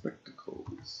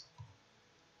spectacles.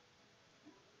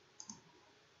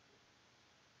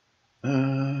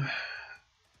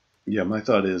 Yeah, my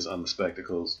thought is on the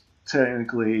spectacles.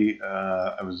 Technically,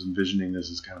 I was envisioning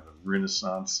this as kind of a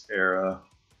Renaissance era,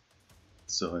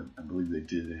 so I believe they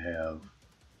did have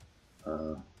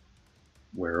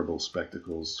wearable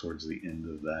spectacles towards the end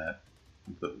of that.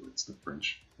 It's the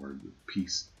French word, the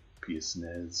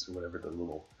pince-nez, or whatever, the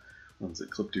little ones that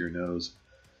clip to your nose.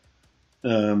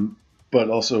 But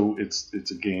also, it's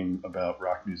a game about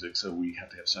rock music, so we have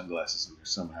to have sunglasses in there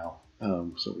somehow.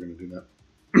 So we're going to do that.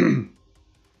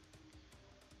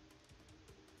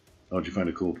 Oh, did you find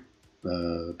a cool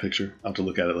picture? I'll have to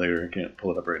look at it later. I can't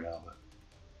pull it up right now,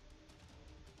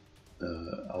 but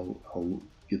I'll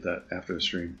get that after the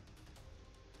stream.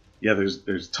 Yeah,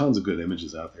 there's tons of good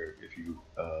images out there if you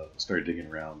start digging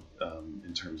around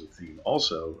in terms of theme.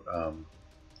 Also,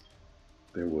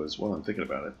 there was, while I'm thinking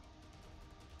about it,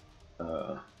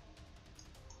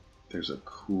 there's a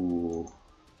cool,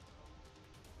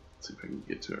 let's see if I can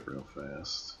get to it real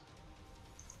fast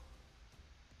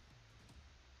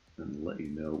and let you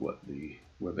know what the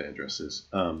web address is.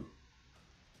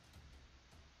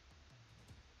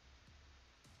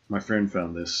 My friend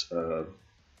found this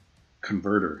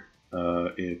converter.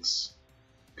 It's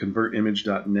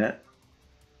convertimage.net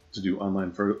to do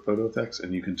online photo effects,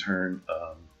 and you can turn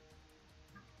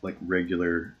like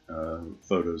regular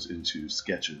photos into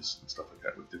sketches and stuff like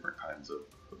that with different kinds of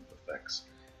effects.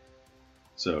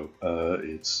 So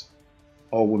it's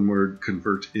all one word,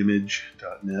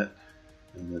 convertimage.net,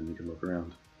 and then you can look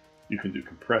around. You can do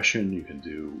compression, you can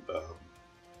do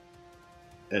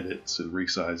edits and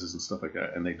resizes and stuff like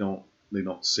that, and they don't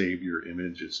save your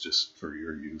image. It's just for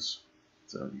your use.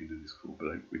 So you can do these cool.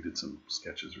 But we did some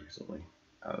sketches recently.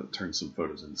 Turned some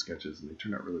photos into sketches, and they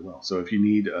turned out really well. So if you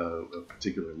need a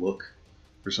particular look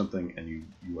for something, and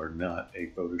you are not a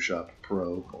Photoshop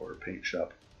Pro or Paint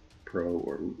Shop Pro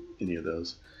or any of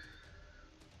those,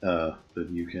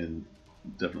 then you can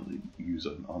definitely use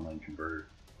an online converter.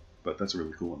 But that's a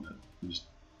really cool one. You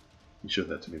showed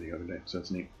that to me the other day, so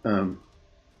that's neat.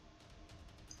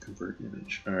 Convert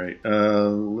image. All right.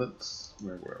 Let's.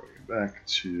 Where are we? Back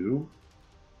to.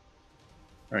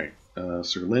 All right.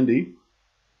 Sir Lindy.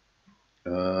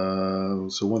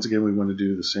 So once again, we want to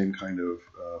do the same kind of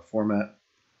format,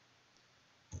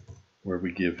 where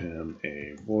we give him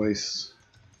a voice,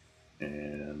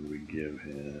 and we give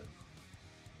him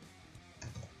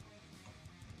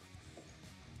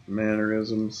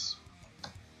mannerisms.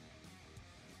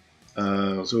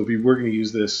 So if you were going to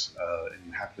use this and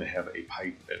you happen to have a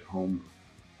pipe at home,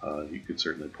 you could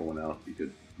certainly pull one out. You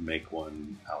could make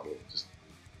one out of just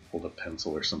hold a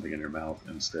pencil or something in your mouth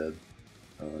instead,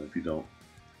 if you don't.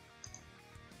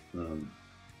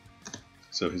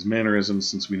 So his mannerisms,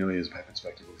 since we know he has pipe and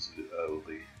spectacles, will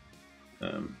be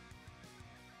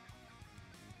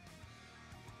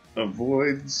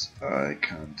avoids eye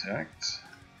contact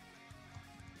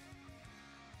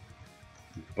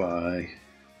by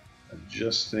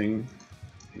adjusting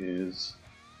his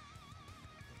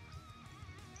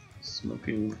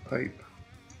smoking pipe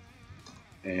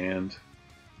and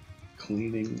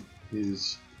cleaning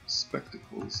his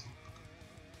spectacles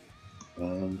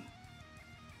on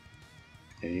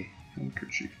a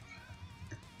handkerchief.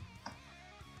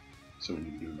 So we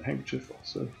need to do the handkerchief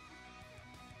also.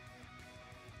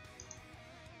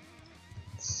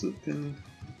 Silken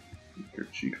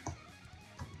handkerchief.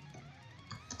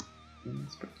 And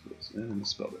spectacles, and I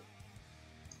misspelled it.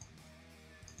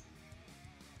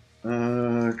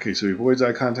 Okay, so he avoids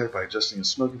eye contact by adjusting his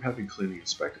smoking pipe and cleaning his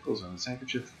spectacles on his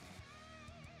handkerchief.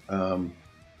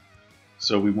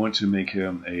 So we want to make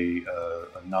him a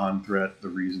non-threat. The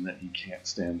reason that he can't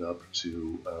stand up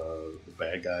to the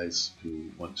bad guys who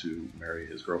want to marry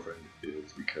his girlfriend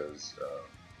is because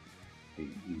he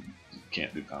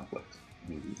can't do conflict.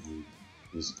 He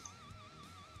is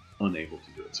unable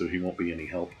to do it, so he won't be any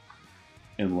help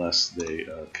unless they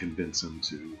convince him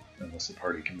to, unless the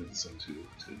party convinces him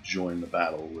to join the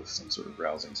battle with some sort of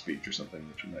rousing speech or something,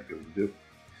 which we might be able to do.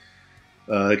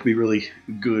 It could be a really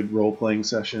good role-playing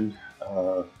session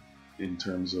in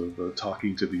terms of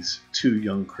talking to these two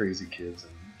young crazy kids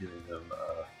and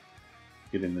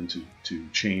getting them to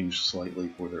change slightly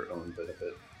for their own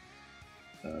benefit.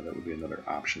 That would be another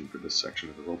option for this section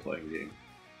of the role-playing game.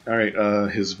 Alright,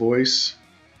 his voice,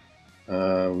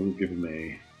 we'll give him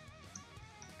a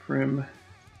prim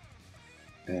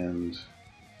and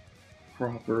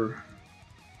proper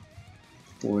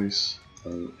voice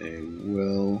of a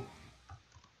well-bred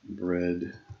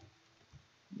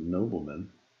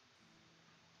nobleman.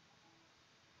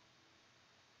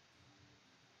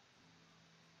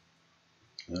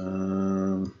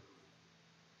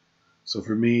 So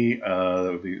for me, that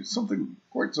would be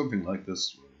quite something like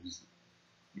this.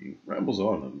 He rambles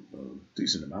on a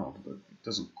decent amount, but it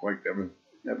doesn't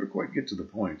never quite get to the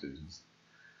point in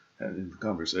the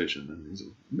conversation. And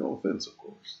no offense, of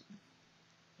course.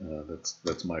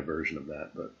 That's my version of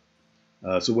that.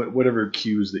 But so whatever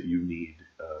cues that you need,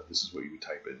 this is what you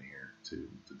type in here to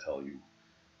tell you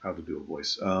how to do a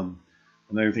voice.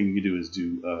 Another thing you can do is if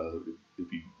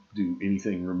you do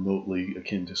anything remotely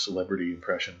akin to celebrity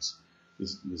impressions.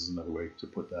 This is another way to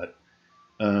put that.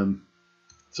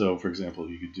 So, for example,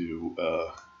 you could do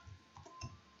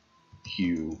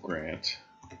Hugh Grant.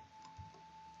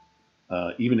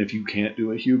 Even if you can't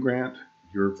do a Hugh Grant,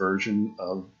 your version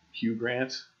of Hugh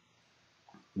Grant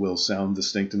will sound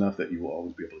distinct enough that you will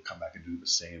always be able to come back and do the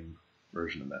same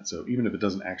version of that. So even if it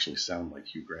doesn't actually sound like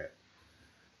Hugh Grant,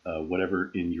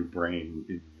 whatever in your brain,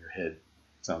 in your head,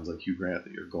 sounds like Hugh Grant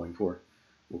that you're going for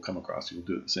will come across. You'll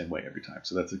do it the same way every time.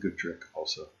 So that's a good trick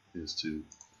also, is to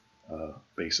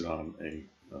base it on a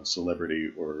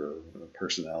celebrity or a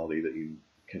personality that you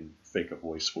can fake a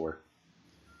voice for.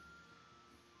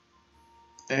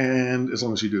 And as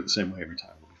long as you do it the same way every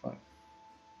time, it'll be fine.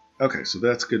 Okay, so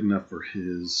that's good enough for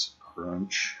his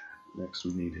crunch. Next,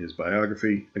 we need his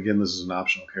biography. Again, this is an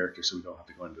optional character, so we don't have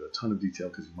to go into a ton of detail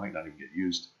because he might not even get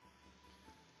used.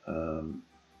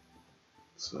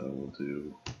 So we'll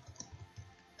do,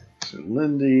 so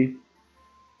Lindy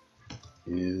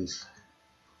is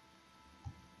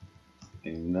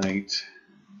a knight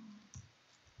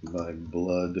by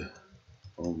blood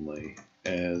only,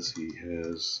 as he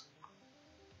has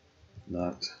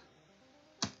not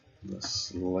the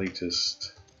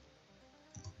slightest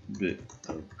bit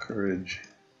of courage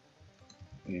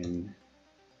in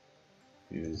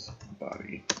his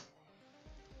body.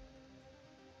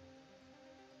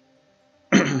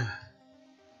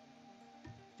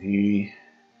 He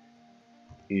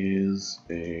is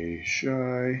a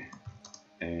shy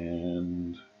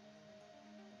and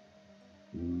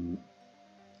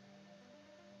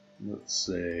let's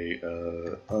say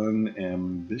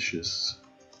unambitious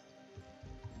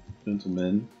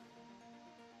gentleman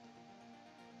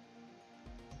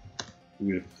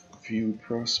with few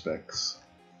prospects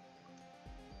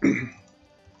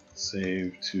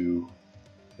save to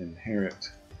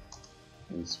inherit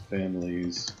his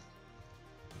family's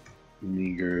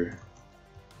meager,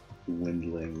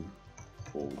 dwindling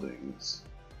holdings.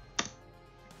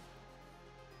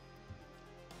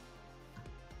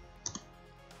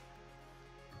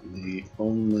 The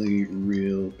only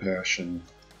real passion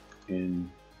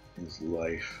in his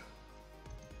life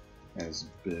has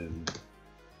been,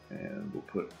 and we'll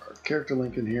put our character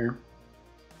link in here.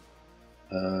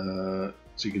 So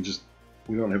you can just,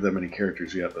 we don't have that many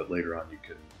characters yet, but later on you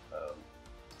can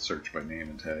search by name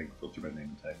and tag, filter by name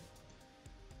and tag.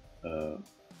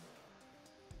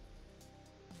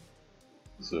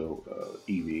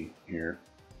 Evie here,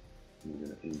 I'm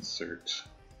going to insert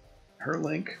her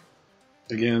link.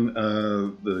 Again,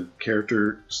 the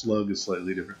character slug is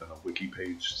slightly different than a wiki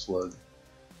page slug.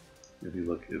 If you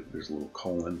look, there's a little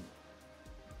colon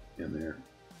in there.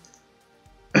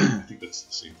 I think that's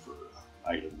the same for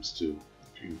items too.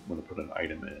 If you want to put an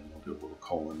item in, we'll do a little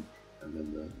colon and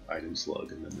then the item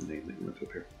slug and then the name that you want to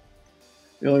appear.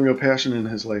 The only real passion in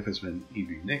his life has been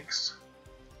Evie Nix,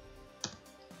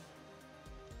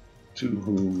 to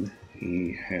whom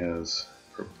he has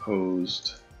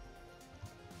proposed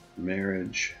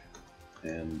marriage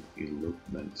and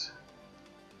elopement. Is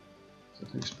that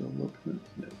how you spell elopement?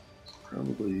 No, it's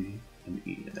probably an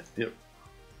E in it. Yep.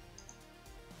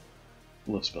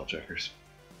 Love spell checkers.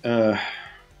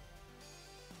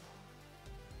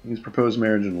 He's proposed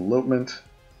marriage and elopement.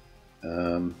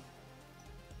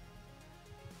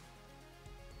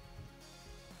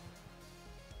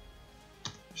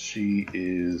 she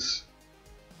is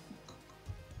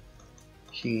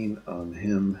keen on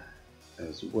him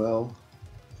as well,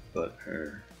 but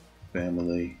her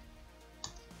family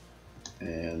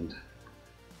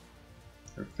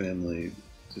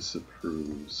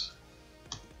disapproves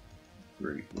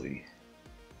greatly.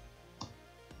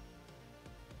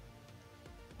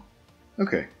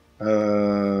 Okay.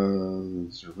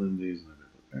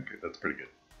 Okay, that's pretty good.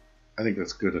 I think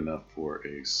that's good enough for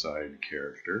a side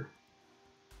character.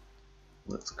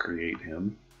 Let's create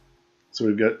him. So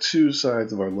we've got two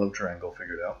sides of our love triangle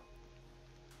figured out.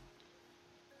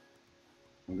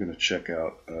 I'm going to check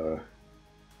out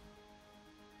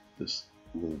this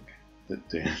link that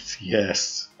dance.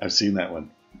 Yes, I've seen that one.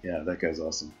 Yeah, that guy's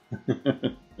awesome.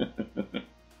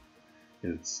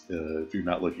 It's if you're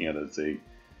not looking at it, it's a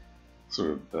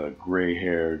sort of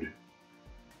gray-haired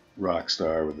rock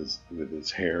star with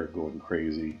his hair going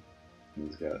crazy. And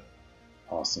he's got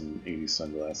awesome 80s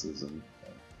sunglasses, and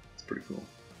it's pretty cool.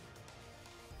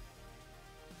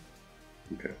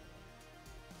 Okay.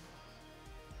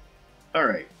 All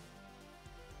right.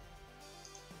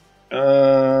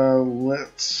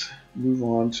 Let's move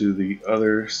on to the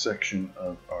other section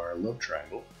of our love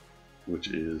triangle, which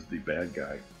is the bad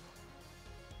guy.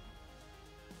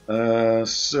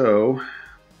 So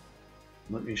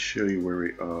let me show you where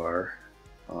we are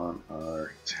on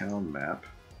our town map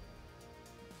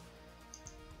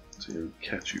to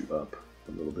catch you up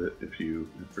a little bit if you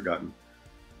have forgotten.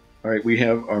 Alright, we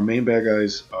have our main bad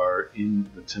guys are in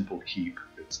the Temple Keep.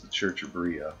 It's the Church of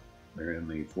Rhea. They're in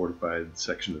the fortified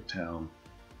section of town,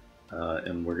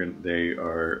 and they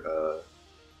are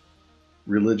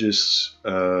religious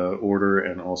order,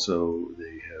 and also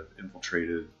they have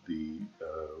infiltrated the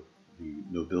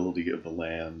nobility of the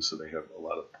land, so they have a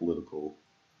lot of political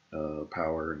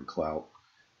power and clout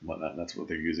and whatnot, and that's what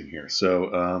they're using here. So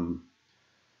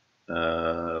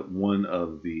one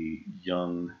of the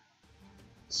young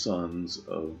sons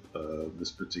of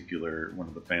one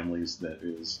of the families that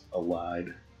is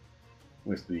allied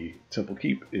with the Temple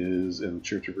Keep is in the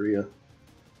Church of Rhea,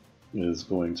 is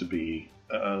going to be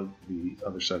the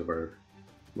other side of our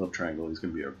love triangle. He's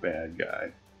going to be our bad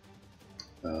guy.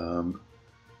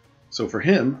 So for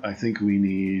him, I think we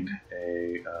need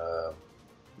an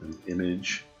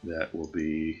image that will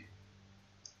be,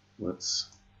 let's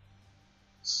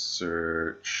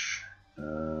search,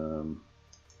 we'll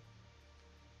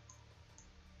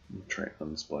try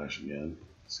Unsplash again,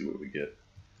 see what we get.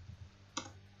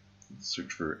 Let's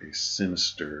search for a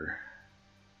sinister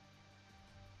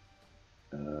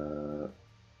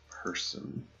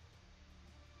person.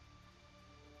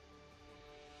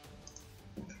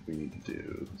 I think we need to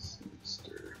do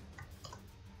sinister.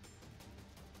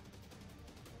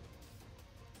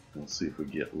 Let's see if we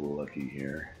get lucky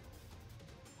here.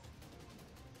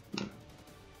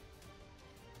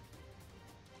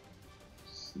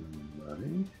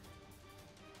 Somebody.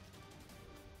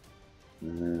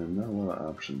 And not a lot of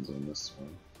options on this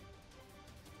one.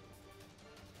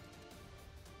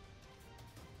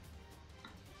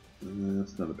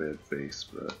 That's not a bad face,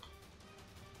 but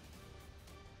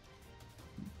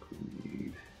we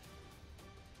need.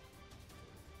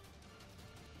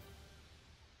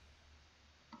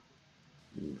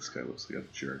 This guy looks like a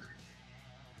jerk.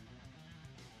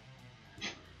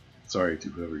 Sorry to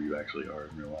whoever you actually are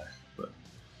in real life, but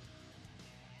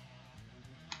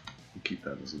we'll keep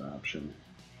that as an option.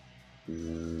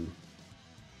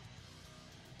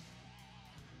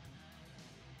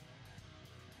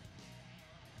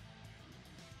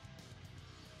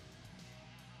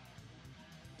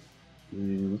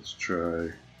 Let's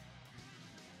try.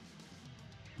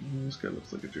 This guy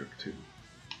looks like a jerk too.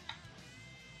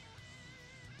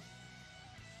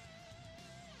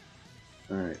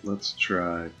 Alright, let's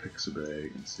try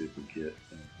Pixabay and see if we get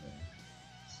anything.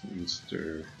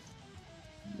 Sinister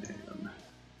Man.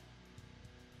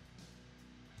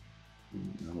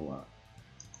 Not a lot.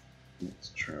 Let's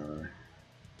try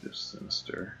just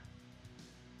Sinister.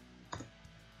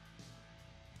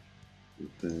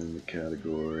 Within the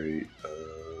category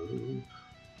of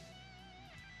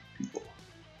people.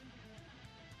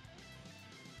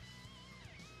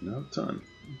 Not a ton.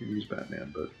 You can use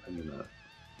Batman, but I mean not.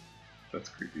 That's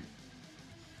creepy.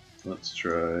 Let's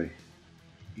try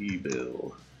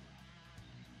Evil.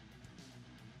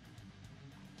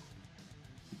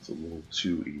 It's a little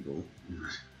too evil.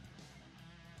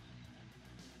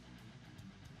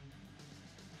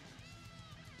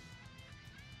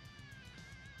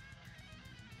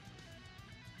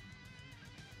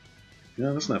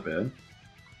 Yeah, that's not bad.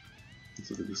 Let's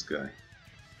look at this guy.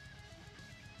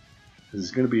 This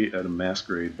is going to be at a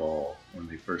masquerade ball when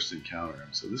they first encounter him,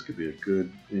 so this could be a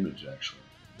good image actually.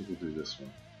 think we'll do this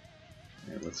one.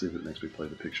 Alright, let's see if it makes me play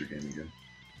the picture game again.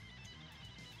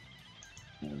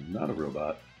 I'm not a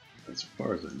robot, as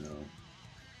far as I know.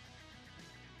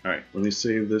 Alright, let me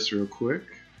save this real quick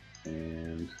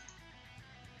and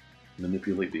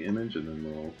manipulate the image, and then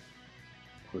we'll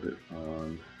put it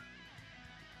on.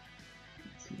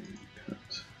 Let's see,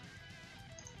 cut.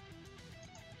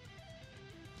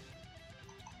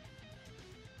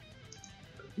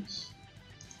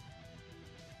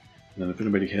 And then if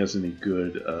anybody has any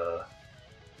good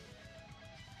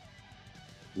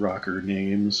rocker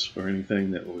names or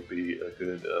anything that would be a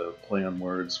good play on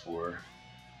words for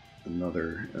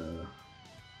another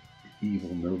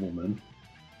evil nobleman,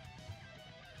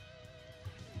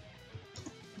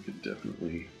 you could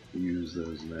definitely use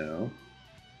those now.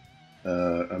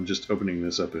 I'm just opening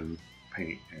this up in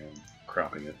Paint and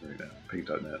cropping it right now,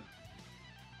 paint.net.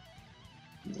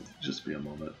 It'll just be a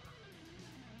moment.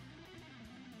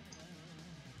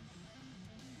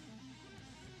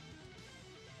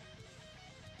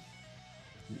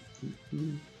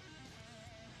 And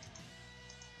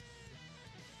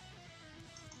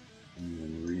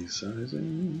then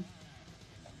resizing.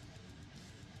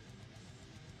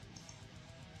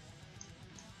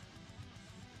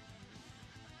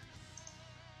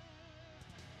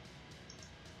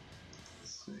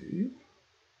 Save.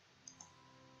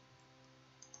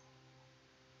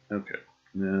 Okay,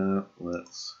 now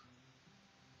let's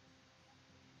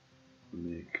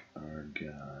make our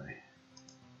guy.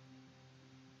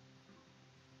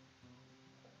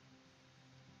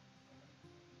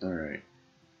 Alright.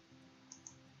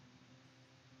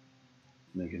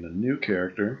 Making a new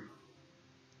character.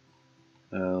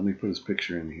 Let me put his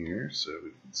picture in here so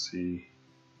we can see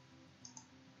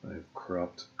if I've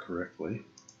cropped correctly.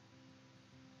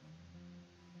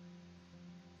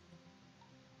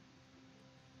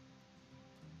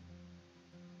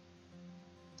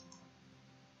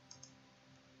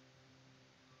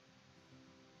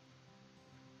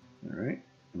 Alright,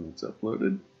 and it's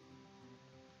uploaded.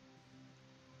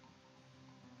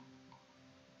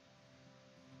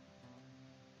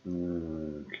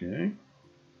 Okay.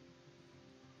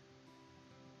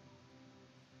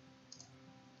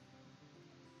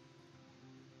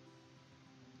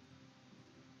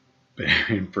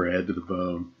 Bearing Brad to the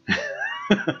bone.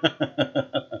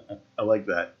 I like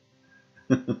that.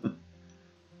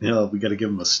 Yeah, we got to give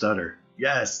him a stutter.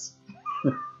 Yes!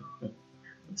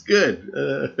 That's good.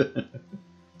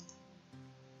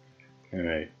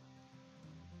 Alright.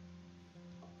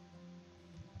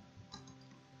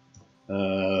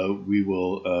 We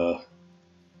will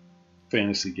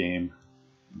fantasy game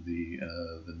the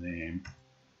name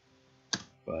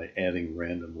by adding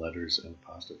random letters and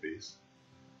apostrophes.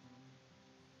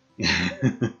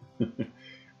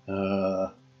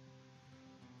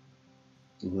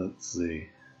 Let's see.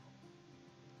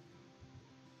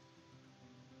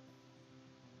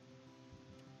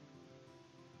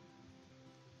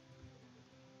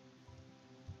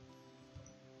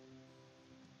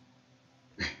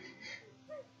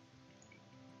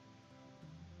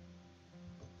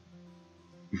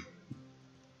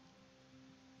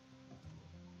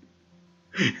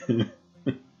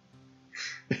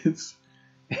 It's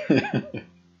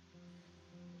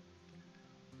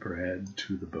Brad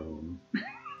to the bone.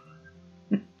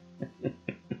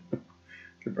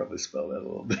 Could probably spell that a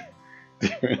little bit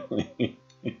differently.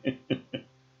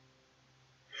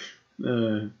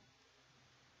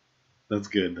 That's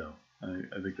good though.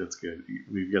 I think that's good.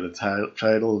 We've got a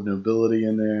title of nobility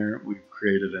in there. We've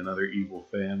created another evil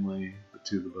family, the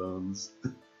To the Bones.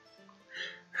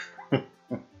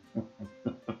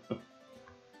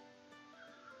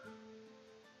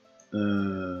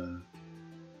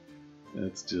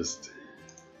 That's just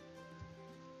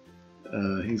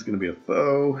he's gonna be a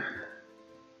foe.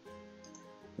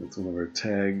 That's one of our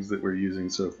tags that we're using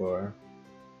so far.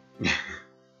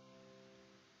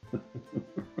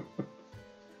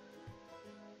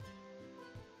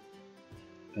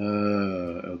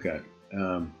 Okay.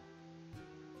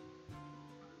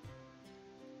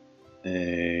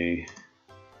 A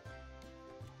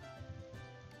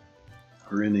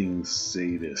grinning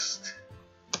sadist.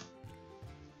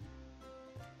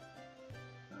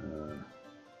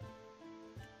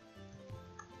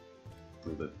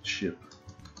 With a chip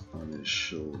on his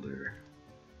shoulder.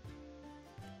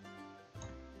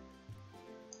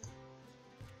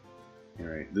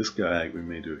 Alright, this guy we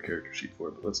may do a character sheet for,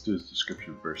 but let's do his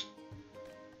description first.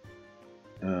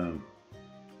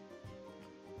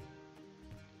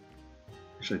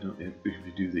 Actually, I don't. If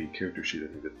you do the character sheet, I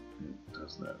think it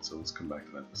does that. So let's come back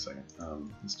to that in a second.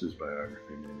 Let's do his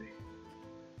biography, maybe.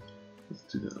 Let's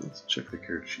do that. Let's check the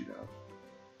character sheet out.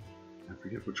 I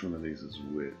forget which one of these is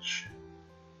which.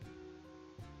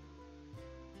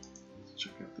 Let's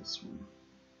check out this one.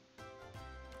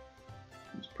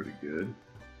 It's pretty good.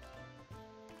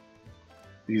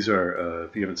 These are,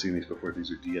 if you haven't seen these before,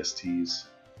 these are DSTs.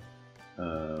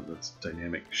 That's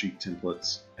dynamic sheet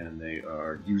templates, and they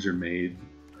are user-made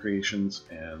creations,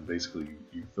 and basically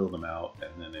you fill them out,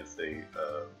 and then if they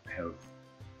have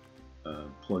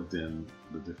plugged in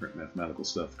the different mathematical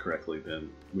stuff correctly, then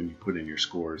when you put in your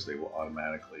scores, they will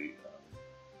automatically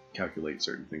calculate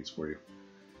certain things for you.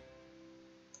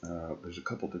 There's a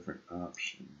couple different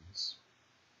options.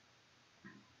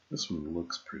 This one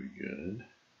looks pretty good.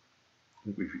 I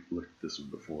think we've looked at this one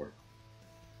before.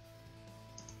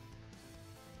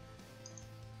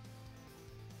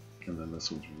 And then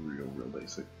this one's real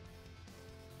basic.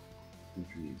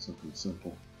 If you need something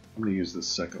simple. I'm going to use this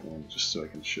second one just so I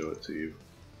can show it to you.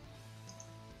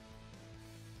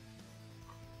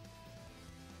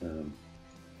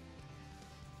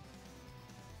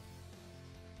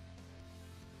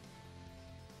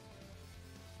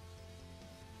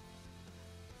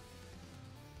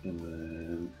 And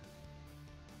then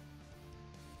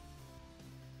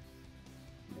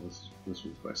this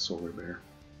one's by Solar Bear.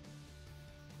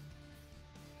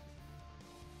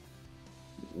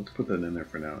 Let's put that in there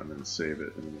for now and then save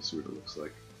it, and then we'll see what it looks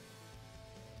like.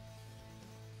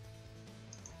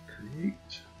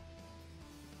 Create.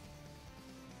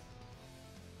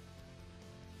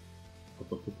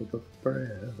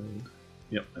 Brand.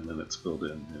 Yep, and then it's filled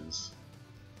in his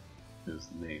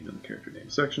name in the character name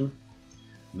section.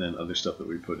 And then other stuff that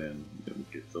we put in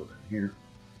would get filled in here.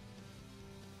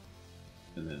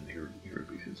 And then here would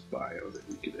be his bio that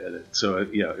we could edit. So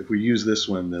yeah, if we use this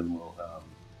one, then we'll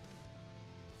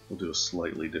do a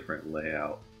slightly different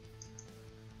layout,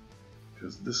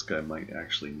 because this guy might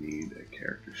actually need a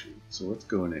character sheet. So let's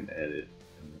go in and edit,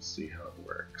 and we'll see how it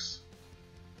works.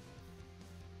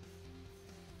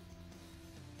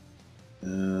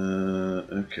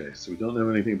 Okay, so we don't know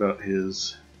anything about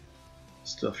his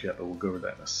stuff yet, but we'll go over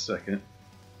that in a second.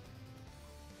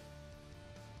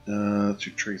 That's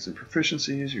your traits and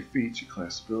proficiencies, your feats, your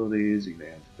class abilities. You can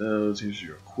add those. Here's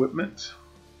your equipment.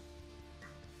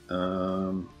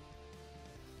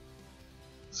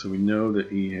 So we know that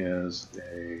he has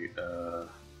a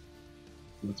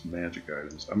what's magic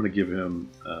items. I'm going to give him.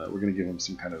 We're going to give him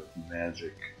some kind of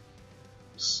magic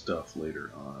stuff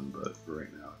later on, but for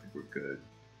right now, I think we're good.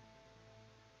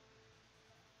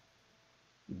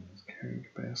 His carrying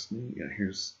capacity. Yeah,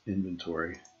 here's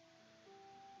inventory.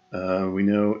 We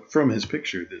know from his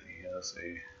picture that he has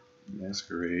a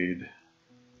masquerade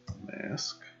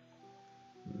mask.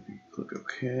 If you click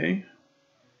OK.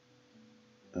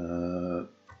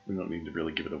 We don't need to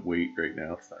really give it a weight right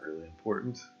now. It's not really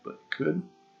important, but it could.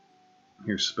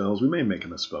 Here's spells. We may make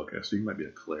him a spellcaster. He might be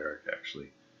a cleric,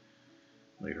 actually.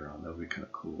 Later on, that would be kind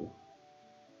of cool.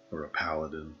 Or a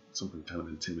paladin, something kind of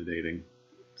intimidating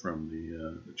from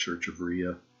the Church of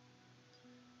Rhea.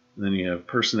 And then you have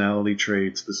personality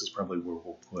traits. This is probably where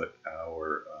we'll put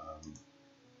our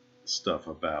stuff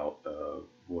about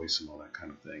voice and all that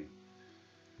kind of thing.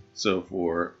 So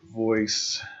for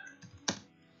voice,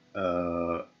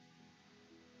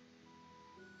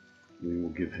 we will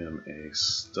give him a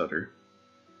stutter.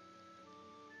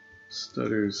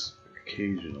 Stutters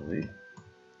occasionally.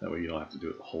 That way you don't have to do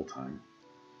it the whole time.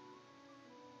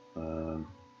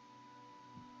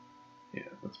 Yeah,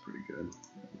 that's pretty good.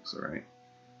 That looks alright.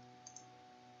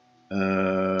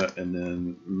 And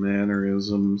then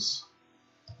mannerisms.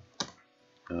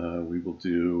 We will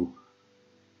do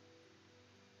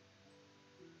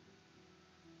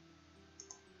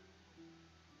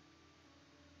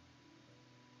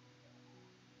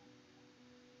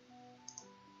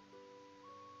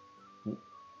I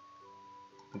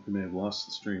think we may have lost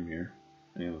the stream here.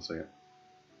 Hang on a second.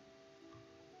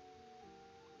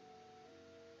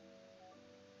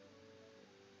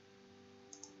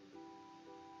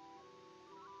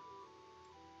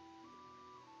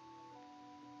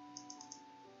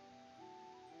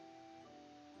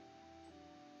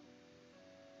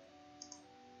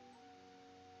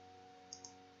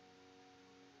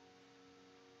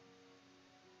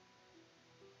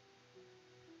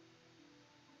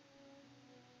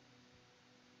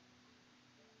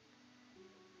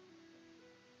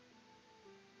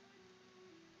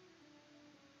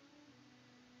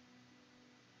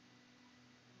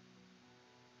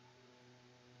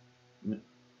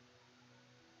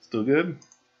 Still good?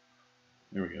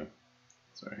 There we go.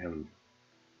 Sorry, having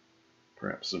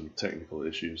perhaps some technical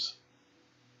issues.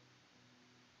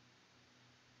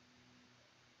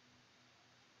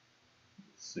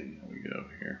 Let's see how we go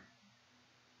here.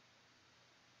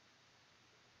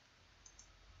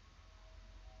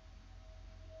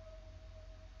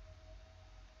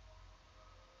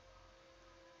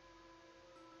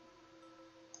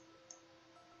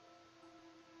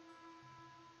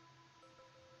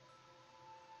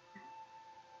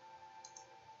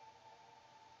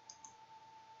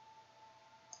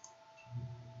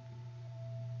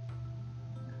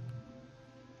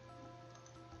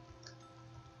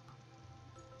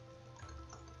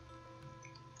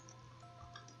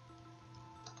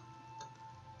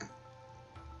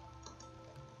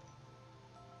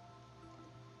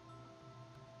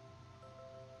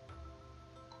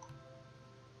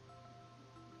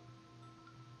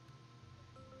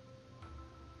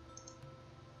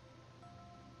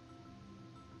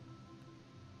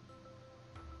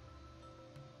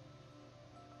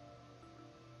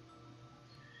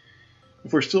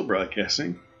 If we're still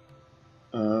broadcasting,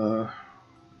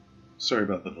 sorry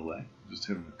about the delay. Just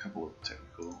having a couple of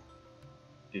technical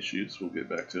issues. We'll get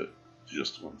back to it in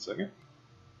just 1 second.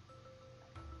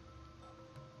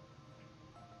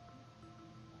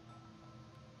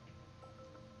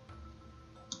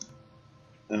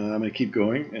 I'm going to keep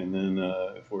going, and then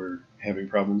if we're having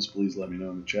problems, please let me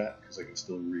know in the chat, because I can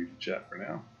still read the chat for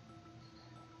now.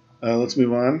 Let's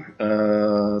move on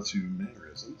to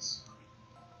mannerisms.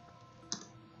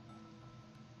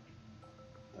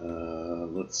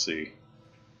 Let's see.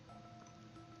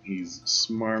 He's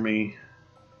smarmy.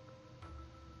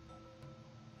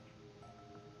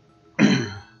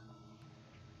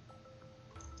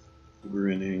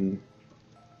 Grinning.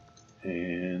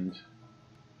 And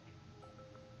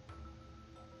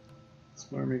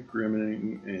smarmy,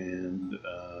 grinning, and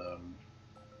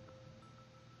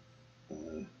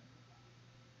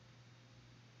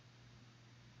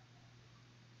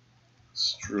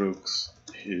strokes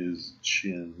his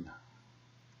chin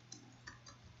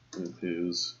with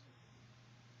his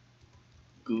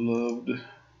gloved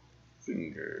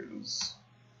fingers.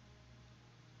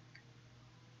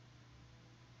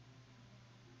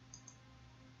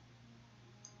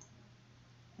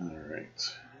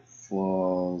 Alright.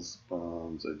 Flaws,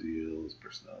 bombs, ideals,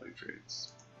 personality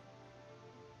traits.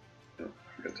 Oh, I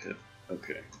forgot to hit.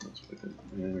 Okay, that's what I did.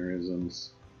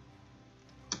 Mannerisms.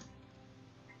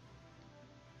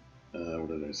 What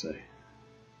did I say?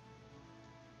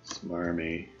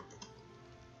 Smarmy,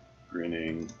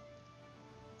 grinning,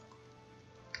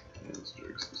 and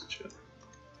strokes his chin.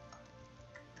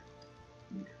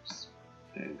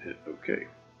 And hit OK.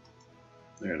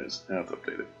 There it is. Now it's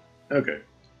updated. Okay.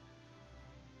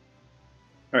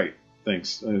 Alright,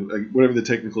 thanks. Whatever the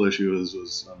technical issue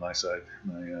was on my side.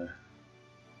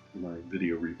 My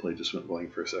video replay just went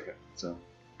blank for a second, so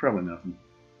probably nothing.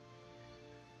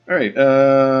 Alright,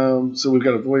 so we've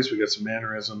got a voice, we've got some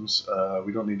mannerisms.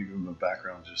 We don't need to give him a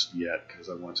background just yet, because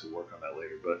I want to work on that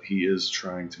later, but he is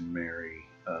trying to marry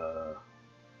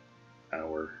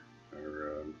our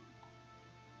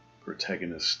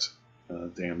protagonist,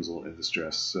 damsel in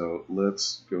distress. So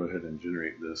let's go ahead and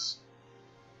generate this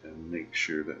and make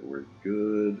sure that we're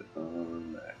good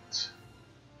on that.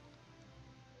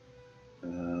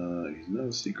 He's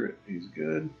no secret, he's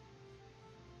good.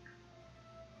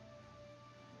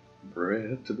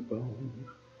 Bread to the bone.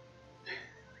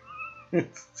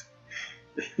 It's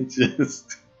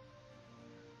just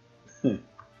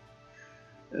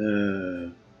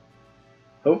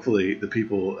hopefully the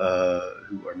people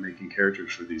who are making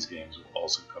characters for these games will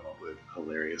also come up with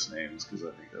hilarious names, because I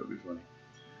think that would be funny.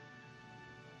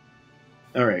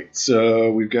 Alright, so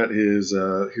we've got his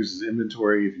here's his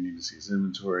inventory. If you need to see his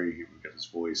inventory, we've got his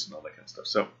voice and all that kind of stuff.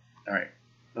 So, alright,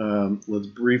 let's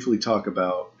briefly talk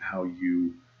about how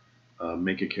you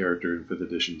make a character in 5th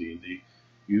edition D&D.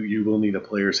 You will need a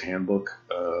player's handbook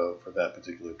for that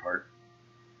particular part,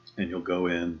 and you'll go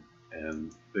in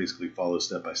and basically follow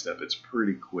step by step. It's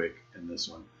pretty quick in this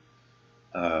one,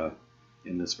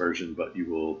 in this version, but you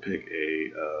will pick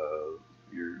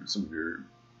some of your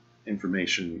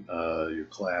information. Your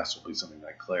class will be something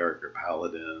like cleric or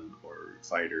paladin or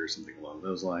fighter, something along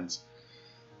those lines.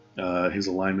 His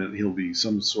alignment, he'll be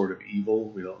some sort of evil.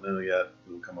 We don't know yet.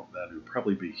 We'll come up with that. He'll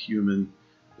probably be human,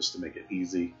 just to make it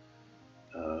easy.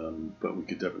 But we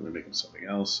could definitely make him something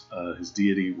else. His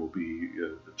deity will be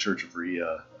the Church of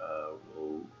Rhea.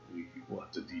 We'll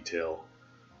have to detail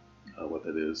what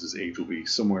that is. His age will be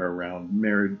somewhere around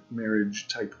marriage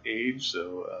type age,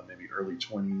 so maybe early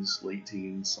 20s, late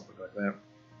teens, something like that.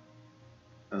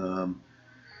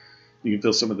 You can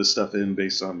fill some of this stuff in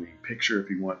based on the picture if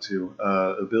you want to.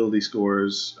 Ability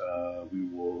scores, we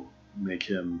will make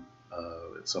him,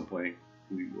 at some point,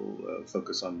 we will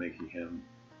focus on making him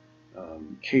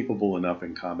capable enough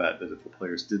in combat that if the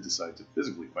players did decide to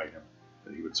physically fight him,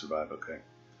 that he would survive okay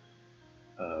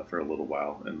for a little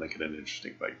while and make it an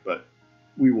interesting fight. But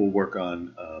we will work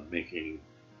on making,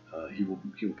 he will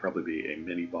probably be a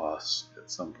mini-boss at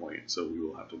some point, so we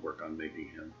will have to work on making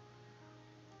him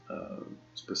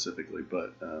specifically,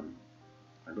 but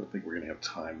I don't think we're going to have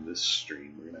time this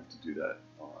stream. We're going to have to do that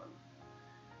on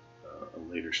a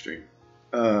later stream.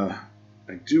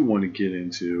 I do want to get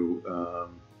into,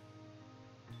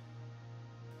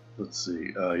 let's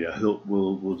see, yeah,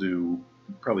 we'll do,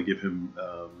 probably give him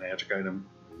a magic item,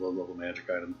 a low-level magic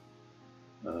item,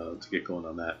 to get going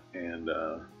on that, and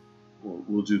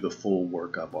we'll do the full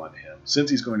workup on him. Since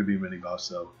he's going to be a mini-boss,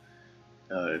 though,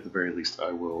 at the very least,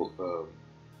 I will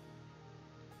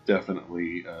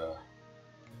definitely,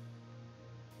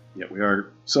 yeah,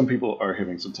 some people are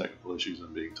having some technical issues,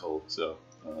 I'm being told, so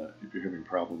If you're having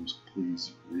problems,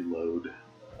 please reload.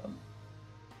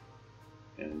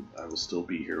 And I will still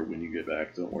be here when you get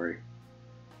back, don't worry.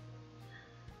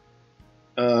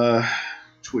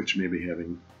 Twitch may be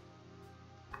having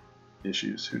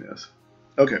issues, who knows.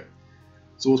 Okay,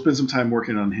 so we'll spend some time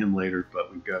working on him later,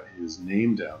 but we've got his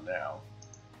name down now,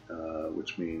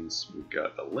 which means we've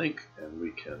got a link, and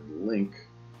we can link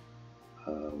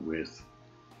with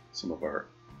some of our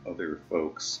other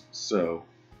folks. So,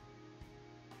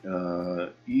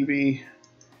 Evie,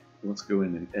 let's go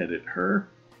in and edit her.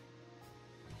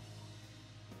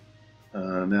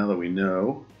 Now that we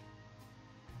know,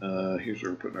 here's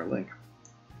where we're putting our link.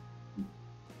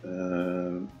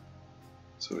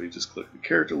 So we just click the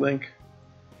character link,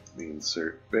 we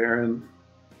insert Baron,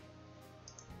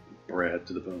 Brad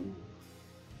to the bone,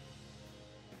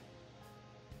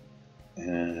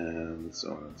 and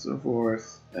so on and so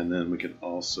forth. And then we can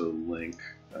also link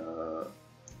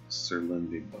Sir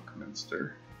Lindy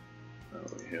Buckminster.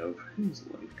 We have his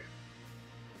link.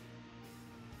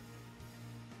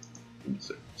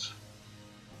 Insert.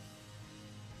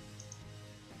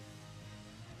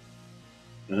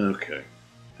 Okay,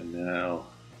 and now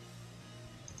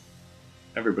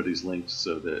everybody's linked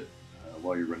so that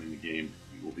while you're running the game,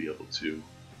 you will be able to,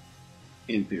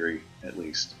 in theory at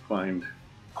least, find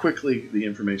quickly the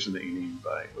information that you need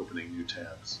by opening new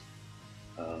tabs.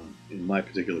 In my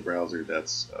particular browser,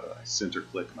 that's I center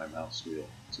click my mouse wheel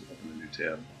to open a new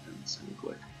tab and single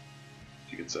click.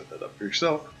 You can set that up for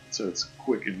yourself, so it's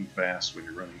quick and fast when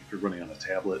you're running. If you're running on a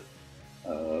tablet,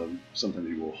 sometimes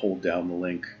you will hold down the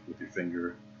link with your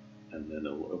finger, and then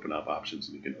it'll open up options,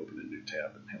 and you can open a new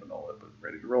tab and have it all open,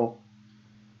 ready to roll.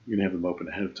 You can have them open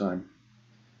ahead of time.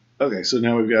 Okay, so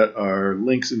now we've got our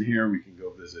links in here. We can go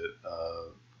visit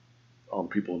all the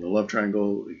people in the love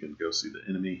triangle. We can go see the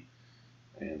enemy,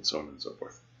 and so on and so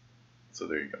forth. So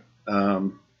there you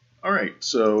go. All right,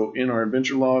 so in our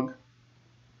adventure log,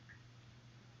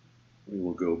 we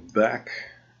will go back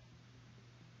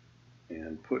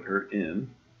and put her in.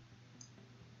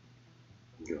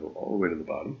 Go all the way to the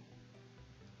bottom.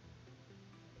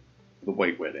 The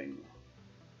White Wedding.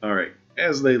 All right,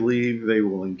 as they leave, they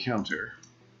will encounter.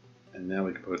 And now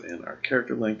we can put in our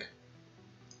character link.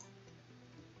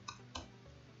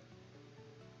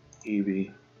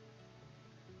 Evie.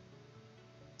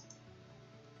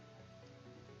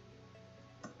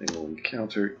 They will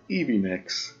encounter Evie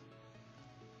Mix.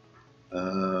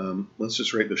 Let's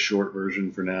just write the short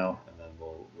version for now, and then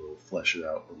we'll flesh it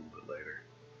out a little bit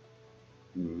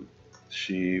later.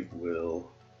 She will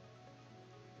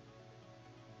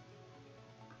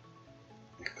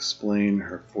explain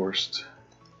her forced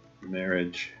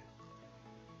marriage,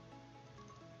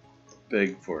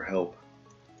 beg for help,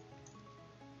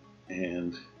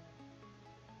 and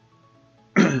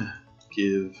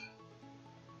give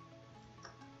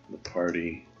the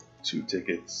party 2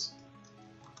 tickets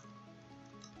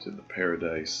to the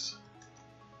Paradise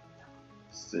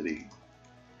City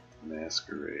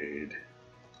Masquerade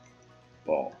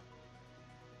Ball.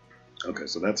 Okay,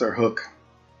 so that's our hook.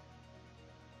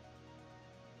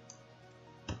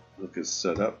 Hook is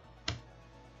set up.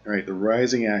 All right, the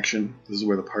rising action. This is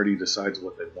where the party decides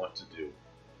what they want to do.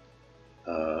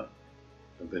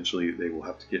 Eventually, they will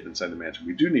have to get inside the mansion.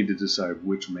 We do need to decide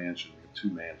which mansion. We have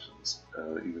 2 mansions,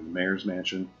 either the Mayor's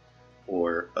Mansion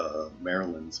or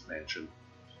Marilyn's Mansion.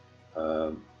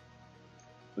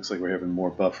 Looks like we're having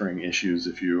more buffering issues.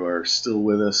 If you are still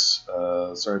with us,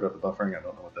 sorry about the buffering. I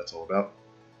don't know what that's all about.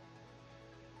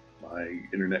 My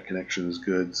internet connection is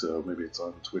good, so maybe it's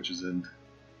on Twitch's end.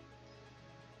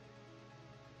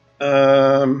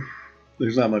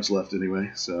 There's not much left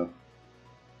anyway, so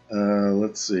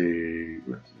let's see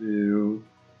what to do.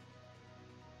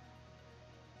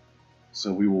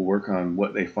 So we will work on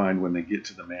what they find when they get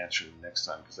to the mansion next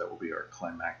time, because that will be our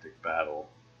climactic battle.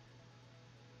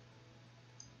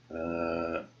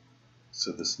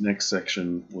 So this next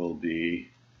section will be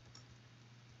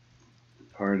the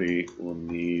party will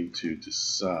need to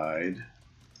decide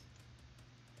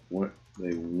what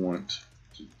they want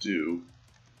to do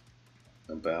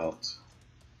about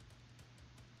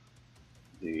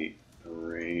the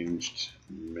arranged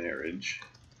marriage,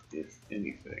 if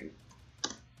anything.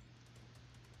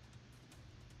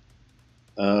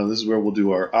 This is where we'll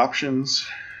do our options.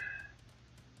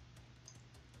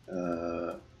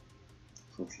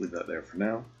 Let's leave that there for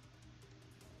now.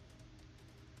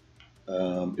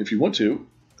 If you want to,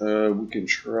 we can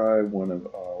try one of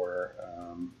our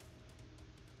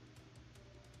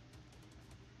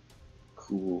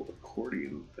cool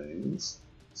accordion things.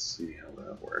 Let's see how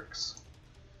that works.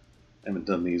 I haven't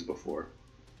done these before,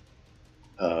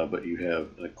 but you have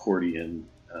an accordion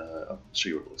I'll show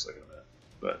you what it looks like in a minute.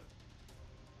 But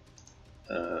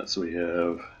so we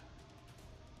have.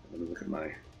 Let me look at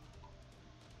my.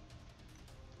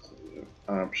 So we have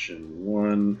option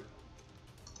 1,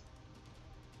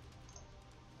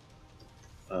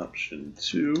 option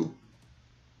 2,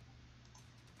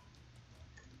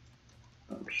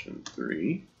 option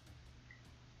 3.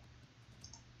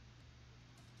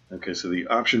 Okay, so the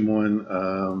option 1,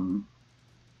 I'm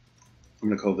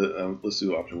going to call the, let's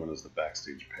do option 1 as the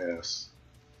backstage pass.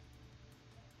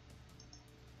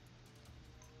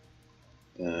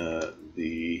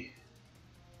 The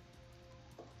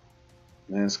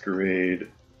masquerade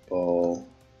ball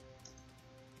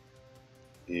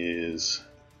is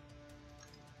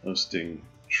hosting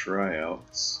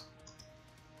tryouts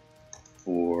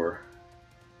for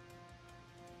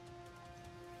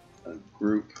a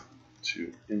group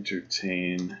to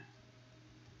entertain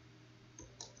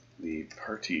the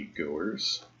party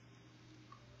goers,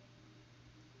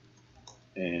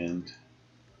 and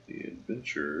the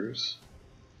adventurers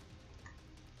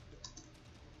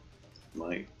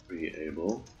might be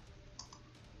able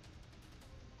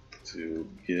to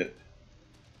get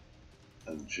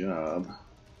a job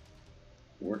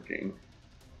working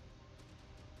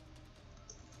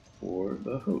for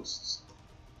the hosts.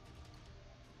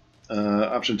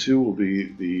 Option 2 will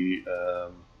be the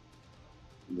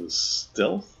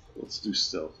stealth. Let's do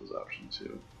stealth as option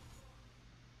 2.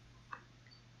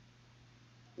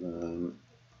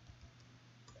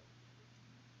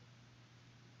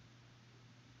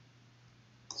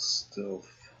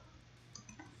 Stealth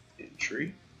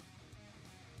entry.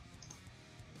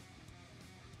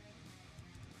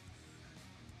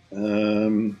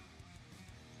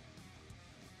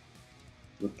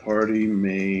 The party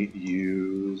may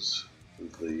use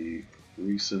the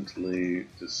recently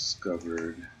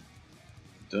discovered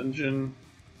dungeon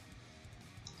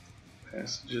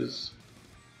passages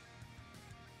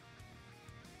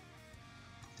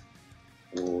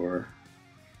or,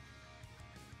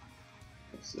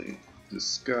 let's see,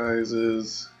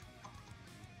 disguises,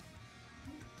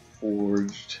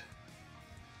 forged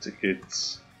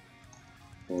tickets,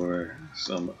 or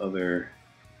some other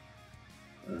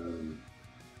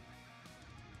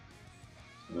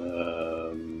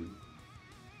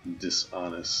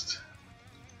dishonest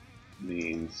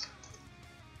means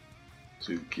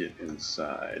to get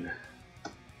inside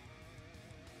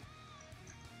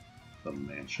the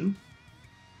mansion.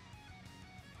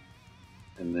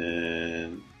 And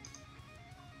then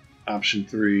option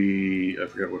 3, I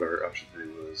forgot what our option 3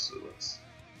 was, so let's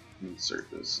insert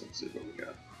this and see what we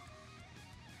got.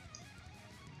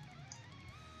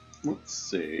 Let's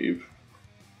save.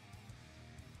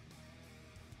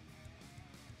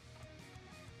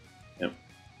 Yep,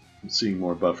 I'm seeing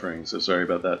more buffering, so sorry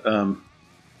about that.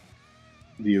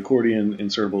 The accordion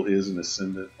insertable is an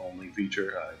ascendant only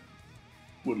feature. I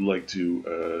would like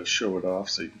to show it off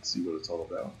so you can see what it's all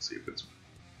about, see if it's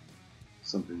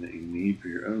something that you need for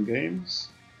your own games.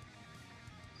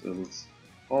 So it's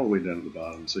all the way down to the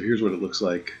bottom. So here's what it looks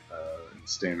like in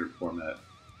standard format.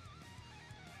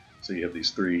 So you have these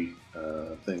 3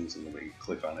 things, and then we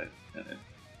click on it, and it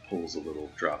pulls a little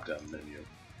drop-down menu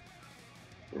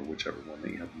for whichever one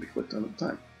that you happen to be clicked on at the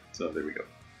time. So there we go.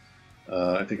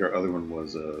 I think our other one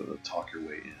was a talk your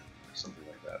way in or something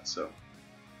like that. So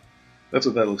that's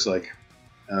what that looks like.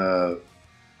 I'll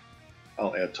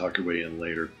add talk your way in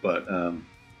later, but I'm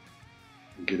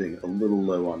getting a little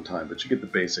low on time, but you get the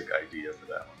basic idea for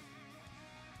that one.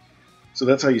 So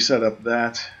that's how you set up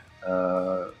that.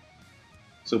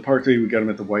 So part 3, we got them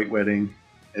at the White Wedding.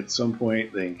 At some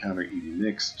point, they encounter Edie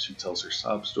Nix. She tells her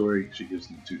sob story. She gives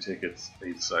them 2 tickets.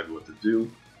 They decide what to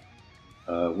do.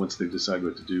 Once they decide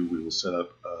what to do, we will set up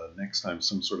next time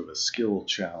some sort of a skill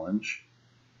challenge.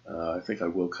 I think I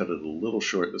will cut it a little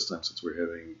short this time since we're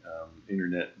having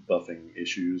internet buffing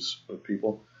issues with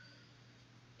people.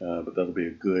 But that'll be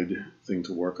a good thing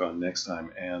to work on next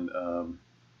time. And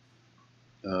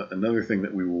another thing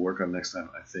that we will work on next time,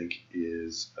 I think,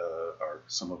 is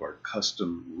some of our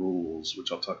custom rules,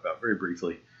 which I'll talk about very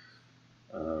briefly,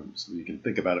 so you can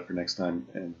think about it for next time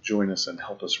and join us and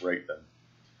help us write them.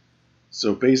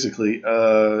 So basically,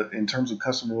 in terms of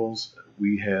custom rules,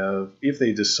 we have, if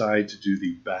they decide to do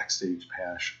the backstage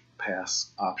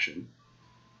pass option,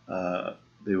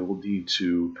 they will need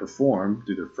to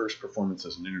do their first performance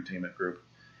as an entertainment group.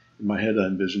 In my head, I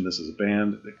envision this as a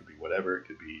band. It could be whatever. It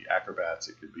could be acrobats.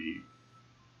 It could be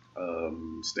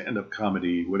stand-up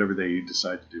comedy, whatever they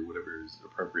decide to do, whatever is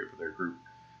appropriate for their group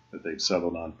that they've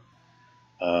settled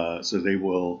on. So they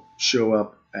will show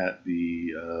up at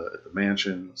the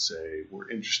mansion, say, we're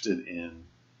interested in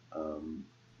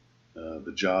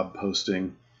the job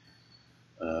posting.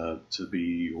 to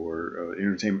be your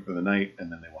entertainment for the night,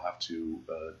 and then they will have to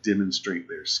demonstrate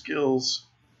their skills,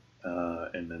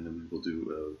 and then we will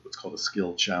do what's called a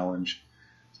skill challenge.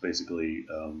 It's basically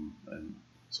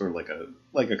sort of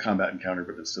like a combat encounter,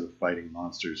 but instead of fighting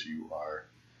monsters, you are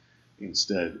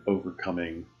instead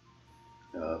overcoming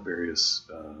various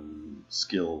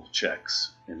skill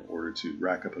checks in order to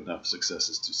rack up enough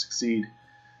successes to succeed,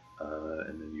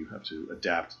 and then you have to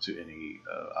adapt to any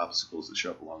obstacles that show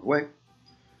up along the way.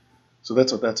 So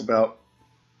that's what that's about,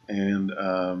 and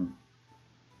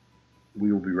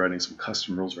we will be writing some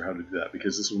custom rules for how to do that,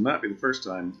 because this will not be the first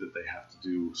time that they have to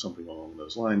do something along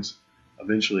those lines.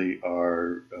 Eventually,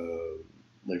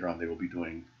 later on, they will be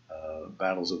doing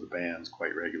battles of the bands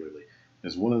quite regularly.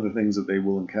 Because one of the things that they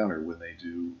will encounter when they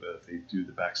do, if they do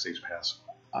the backstage pass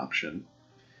option,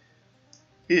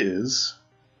 is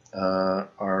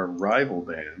our rival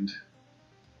band,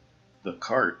 the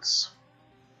Carts,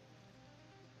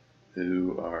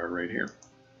 who are right here.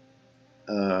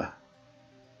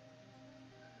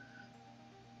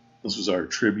 This was our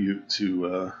tribute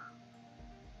to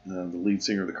the lead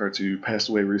singer of the Carts, who passed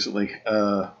away recently.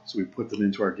 So we put them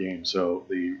into our game. So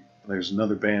there's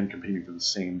another band competing for the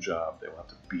same job. They will have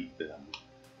to beat them.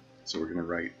 So we're going to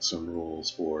write some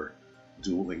rules for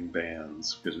dueling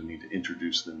bands, because we need to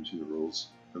introduce them to the rules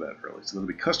for that early. So there'll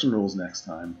be custom rules next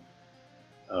time.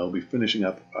 We'll be finishing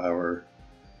up our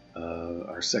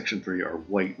section 3, our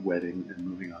White Wedding, and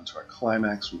moving on to our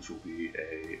climax, which will be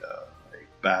a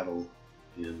battle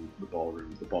in the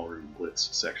ballroom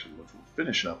blitz section, which will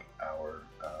finish up our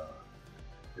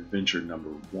adventure number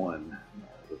 1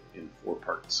 in 4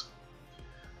 parts.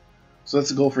 So that's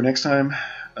the goal for next time.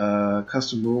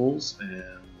 Custom rules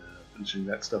and finishing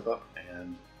that stuff up,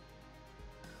 and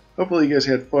hopefully you guys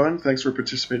had fun. Thanks for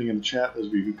participating in the chat, those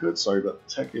of you who could. Sorry about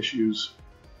the tech issues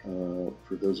for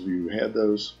those of you who had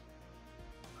those.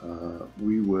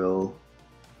 We will,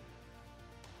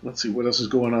 let's see what else is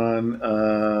going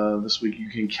on this week. You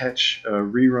can catch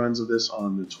reruns of this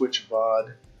on the Twitch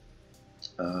VOD.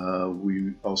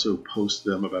 We also post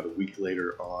them about a week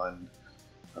later on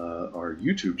our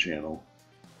YouTube channel,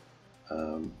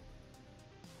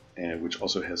 and which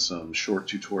also has some short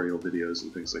tutorial videos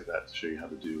and things like that to show you how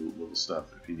to do little stuff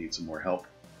if you need some more help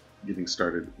getting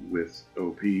started with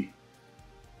OP.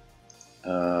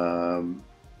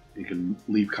 You can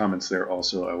leave comments there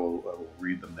also. I will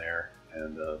read them there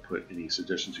and put any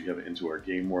suggestions you have into our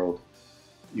game world.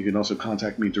 You can also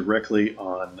contact me directly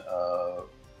on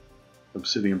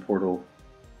Obsidian Portal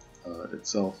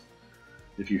itself.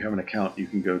 If you have an account, you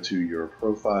can go to your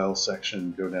profile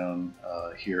section, go down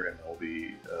here, and there'll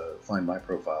be find my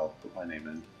profile, put my name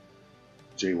in,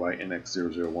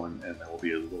 JYNX001, and there will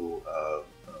be a little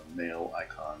mail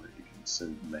icon that you can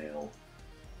send mail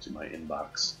to my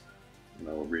inbox, and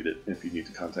I will read it if you need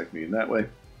to contact me in that way.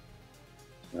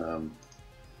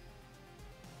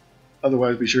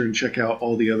 Otherwise, be sure and check out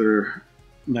all the other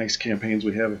nice campaigns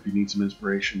we have. If you need some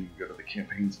inspiration, you can go to the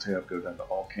campaigns tab, go down to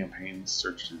all campaigns,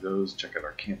 search through those, check out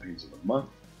our campaigns of the month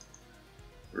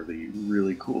for the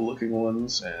really cool looking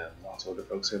ones, and lots of other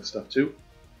folks have stuff too.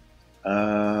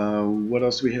 What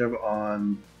else do we have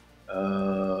on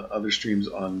other streams?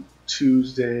 On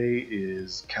Tuesday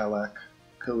is Kalak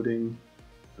coding,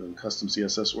 custom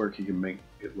CSS work. He can make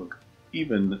it look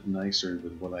even nicer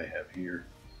than what I have here.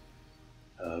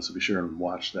 So be sure and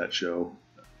watch that show.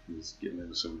 He's getting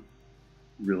into some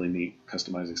really neat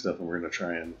customizing stuff, and we're going to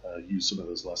try and use some of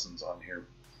those lessons on here.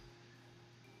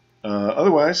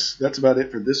 Otherwise, that's about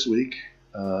it for this week.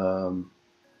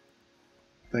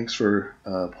 Thanks for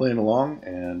playing along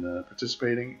and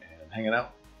participating and hanging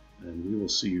out. And we will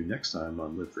see you next time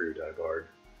on Live Free or Die Barred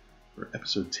for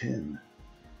episode 10,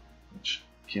 which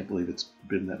I can't believe it's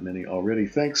been that many already.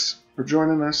 Thanks for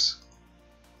joining us.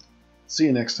 See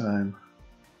you next time.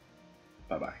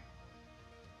 Bye-bye.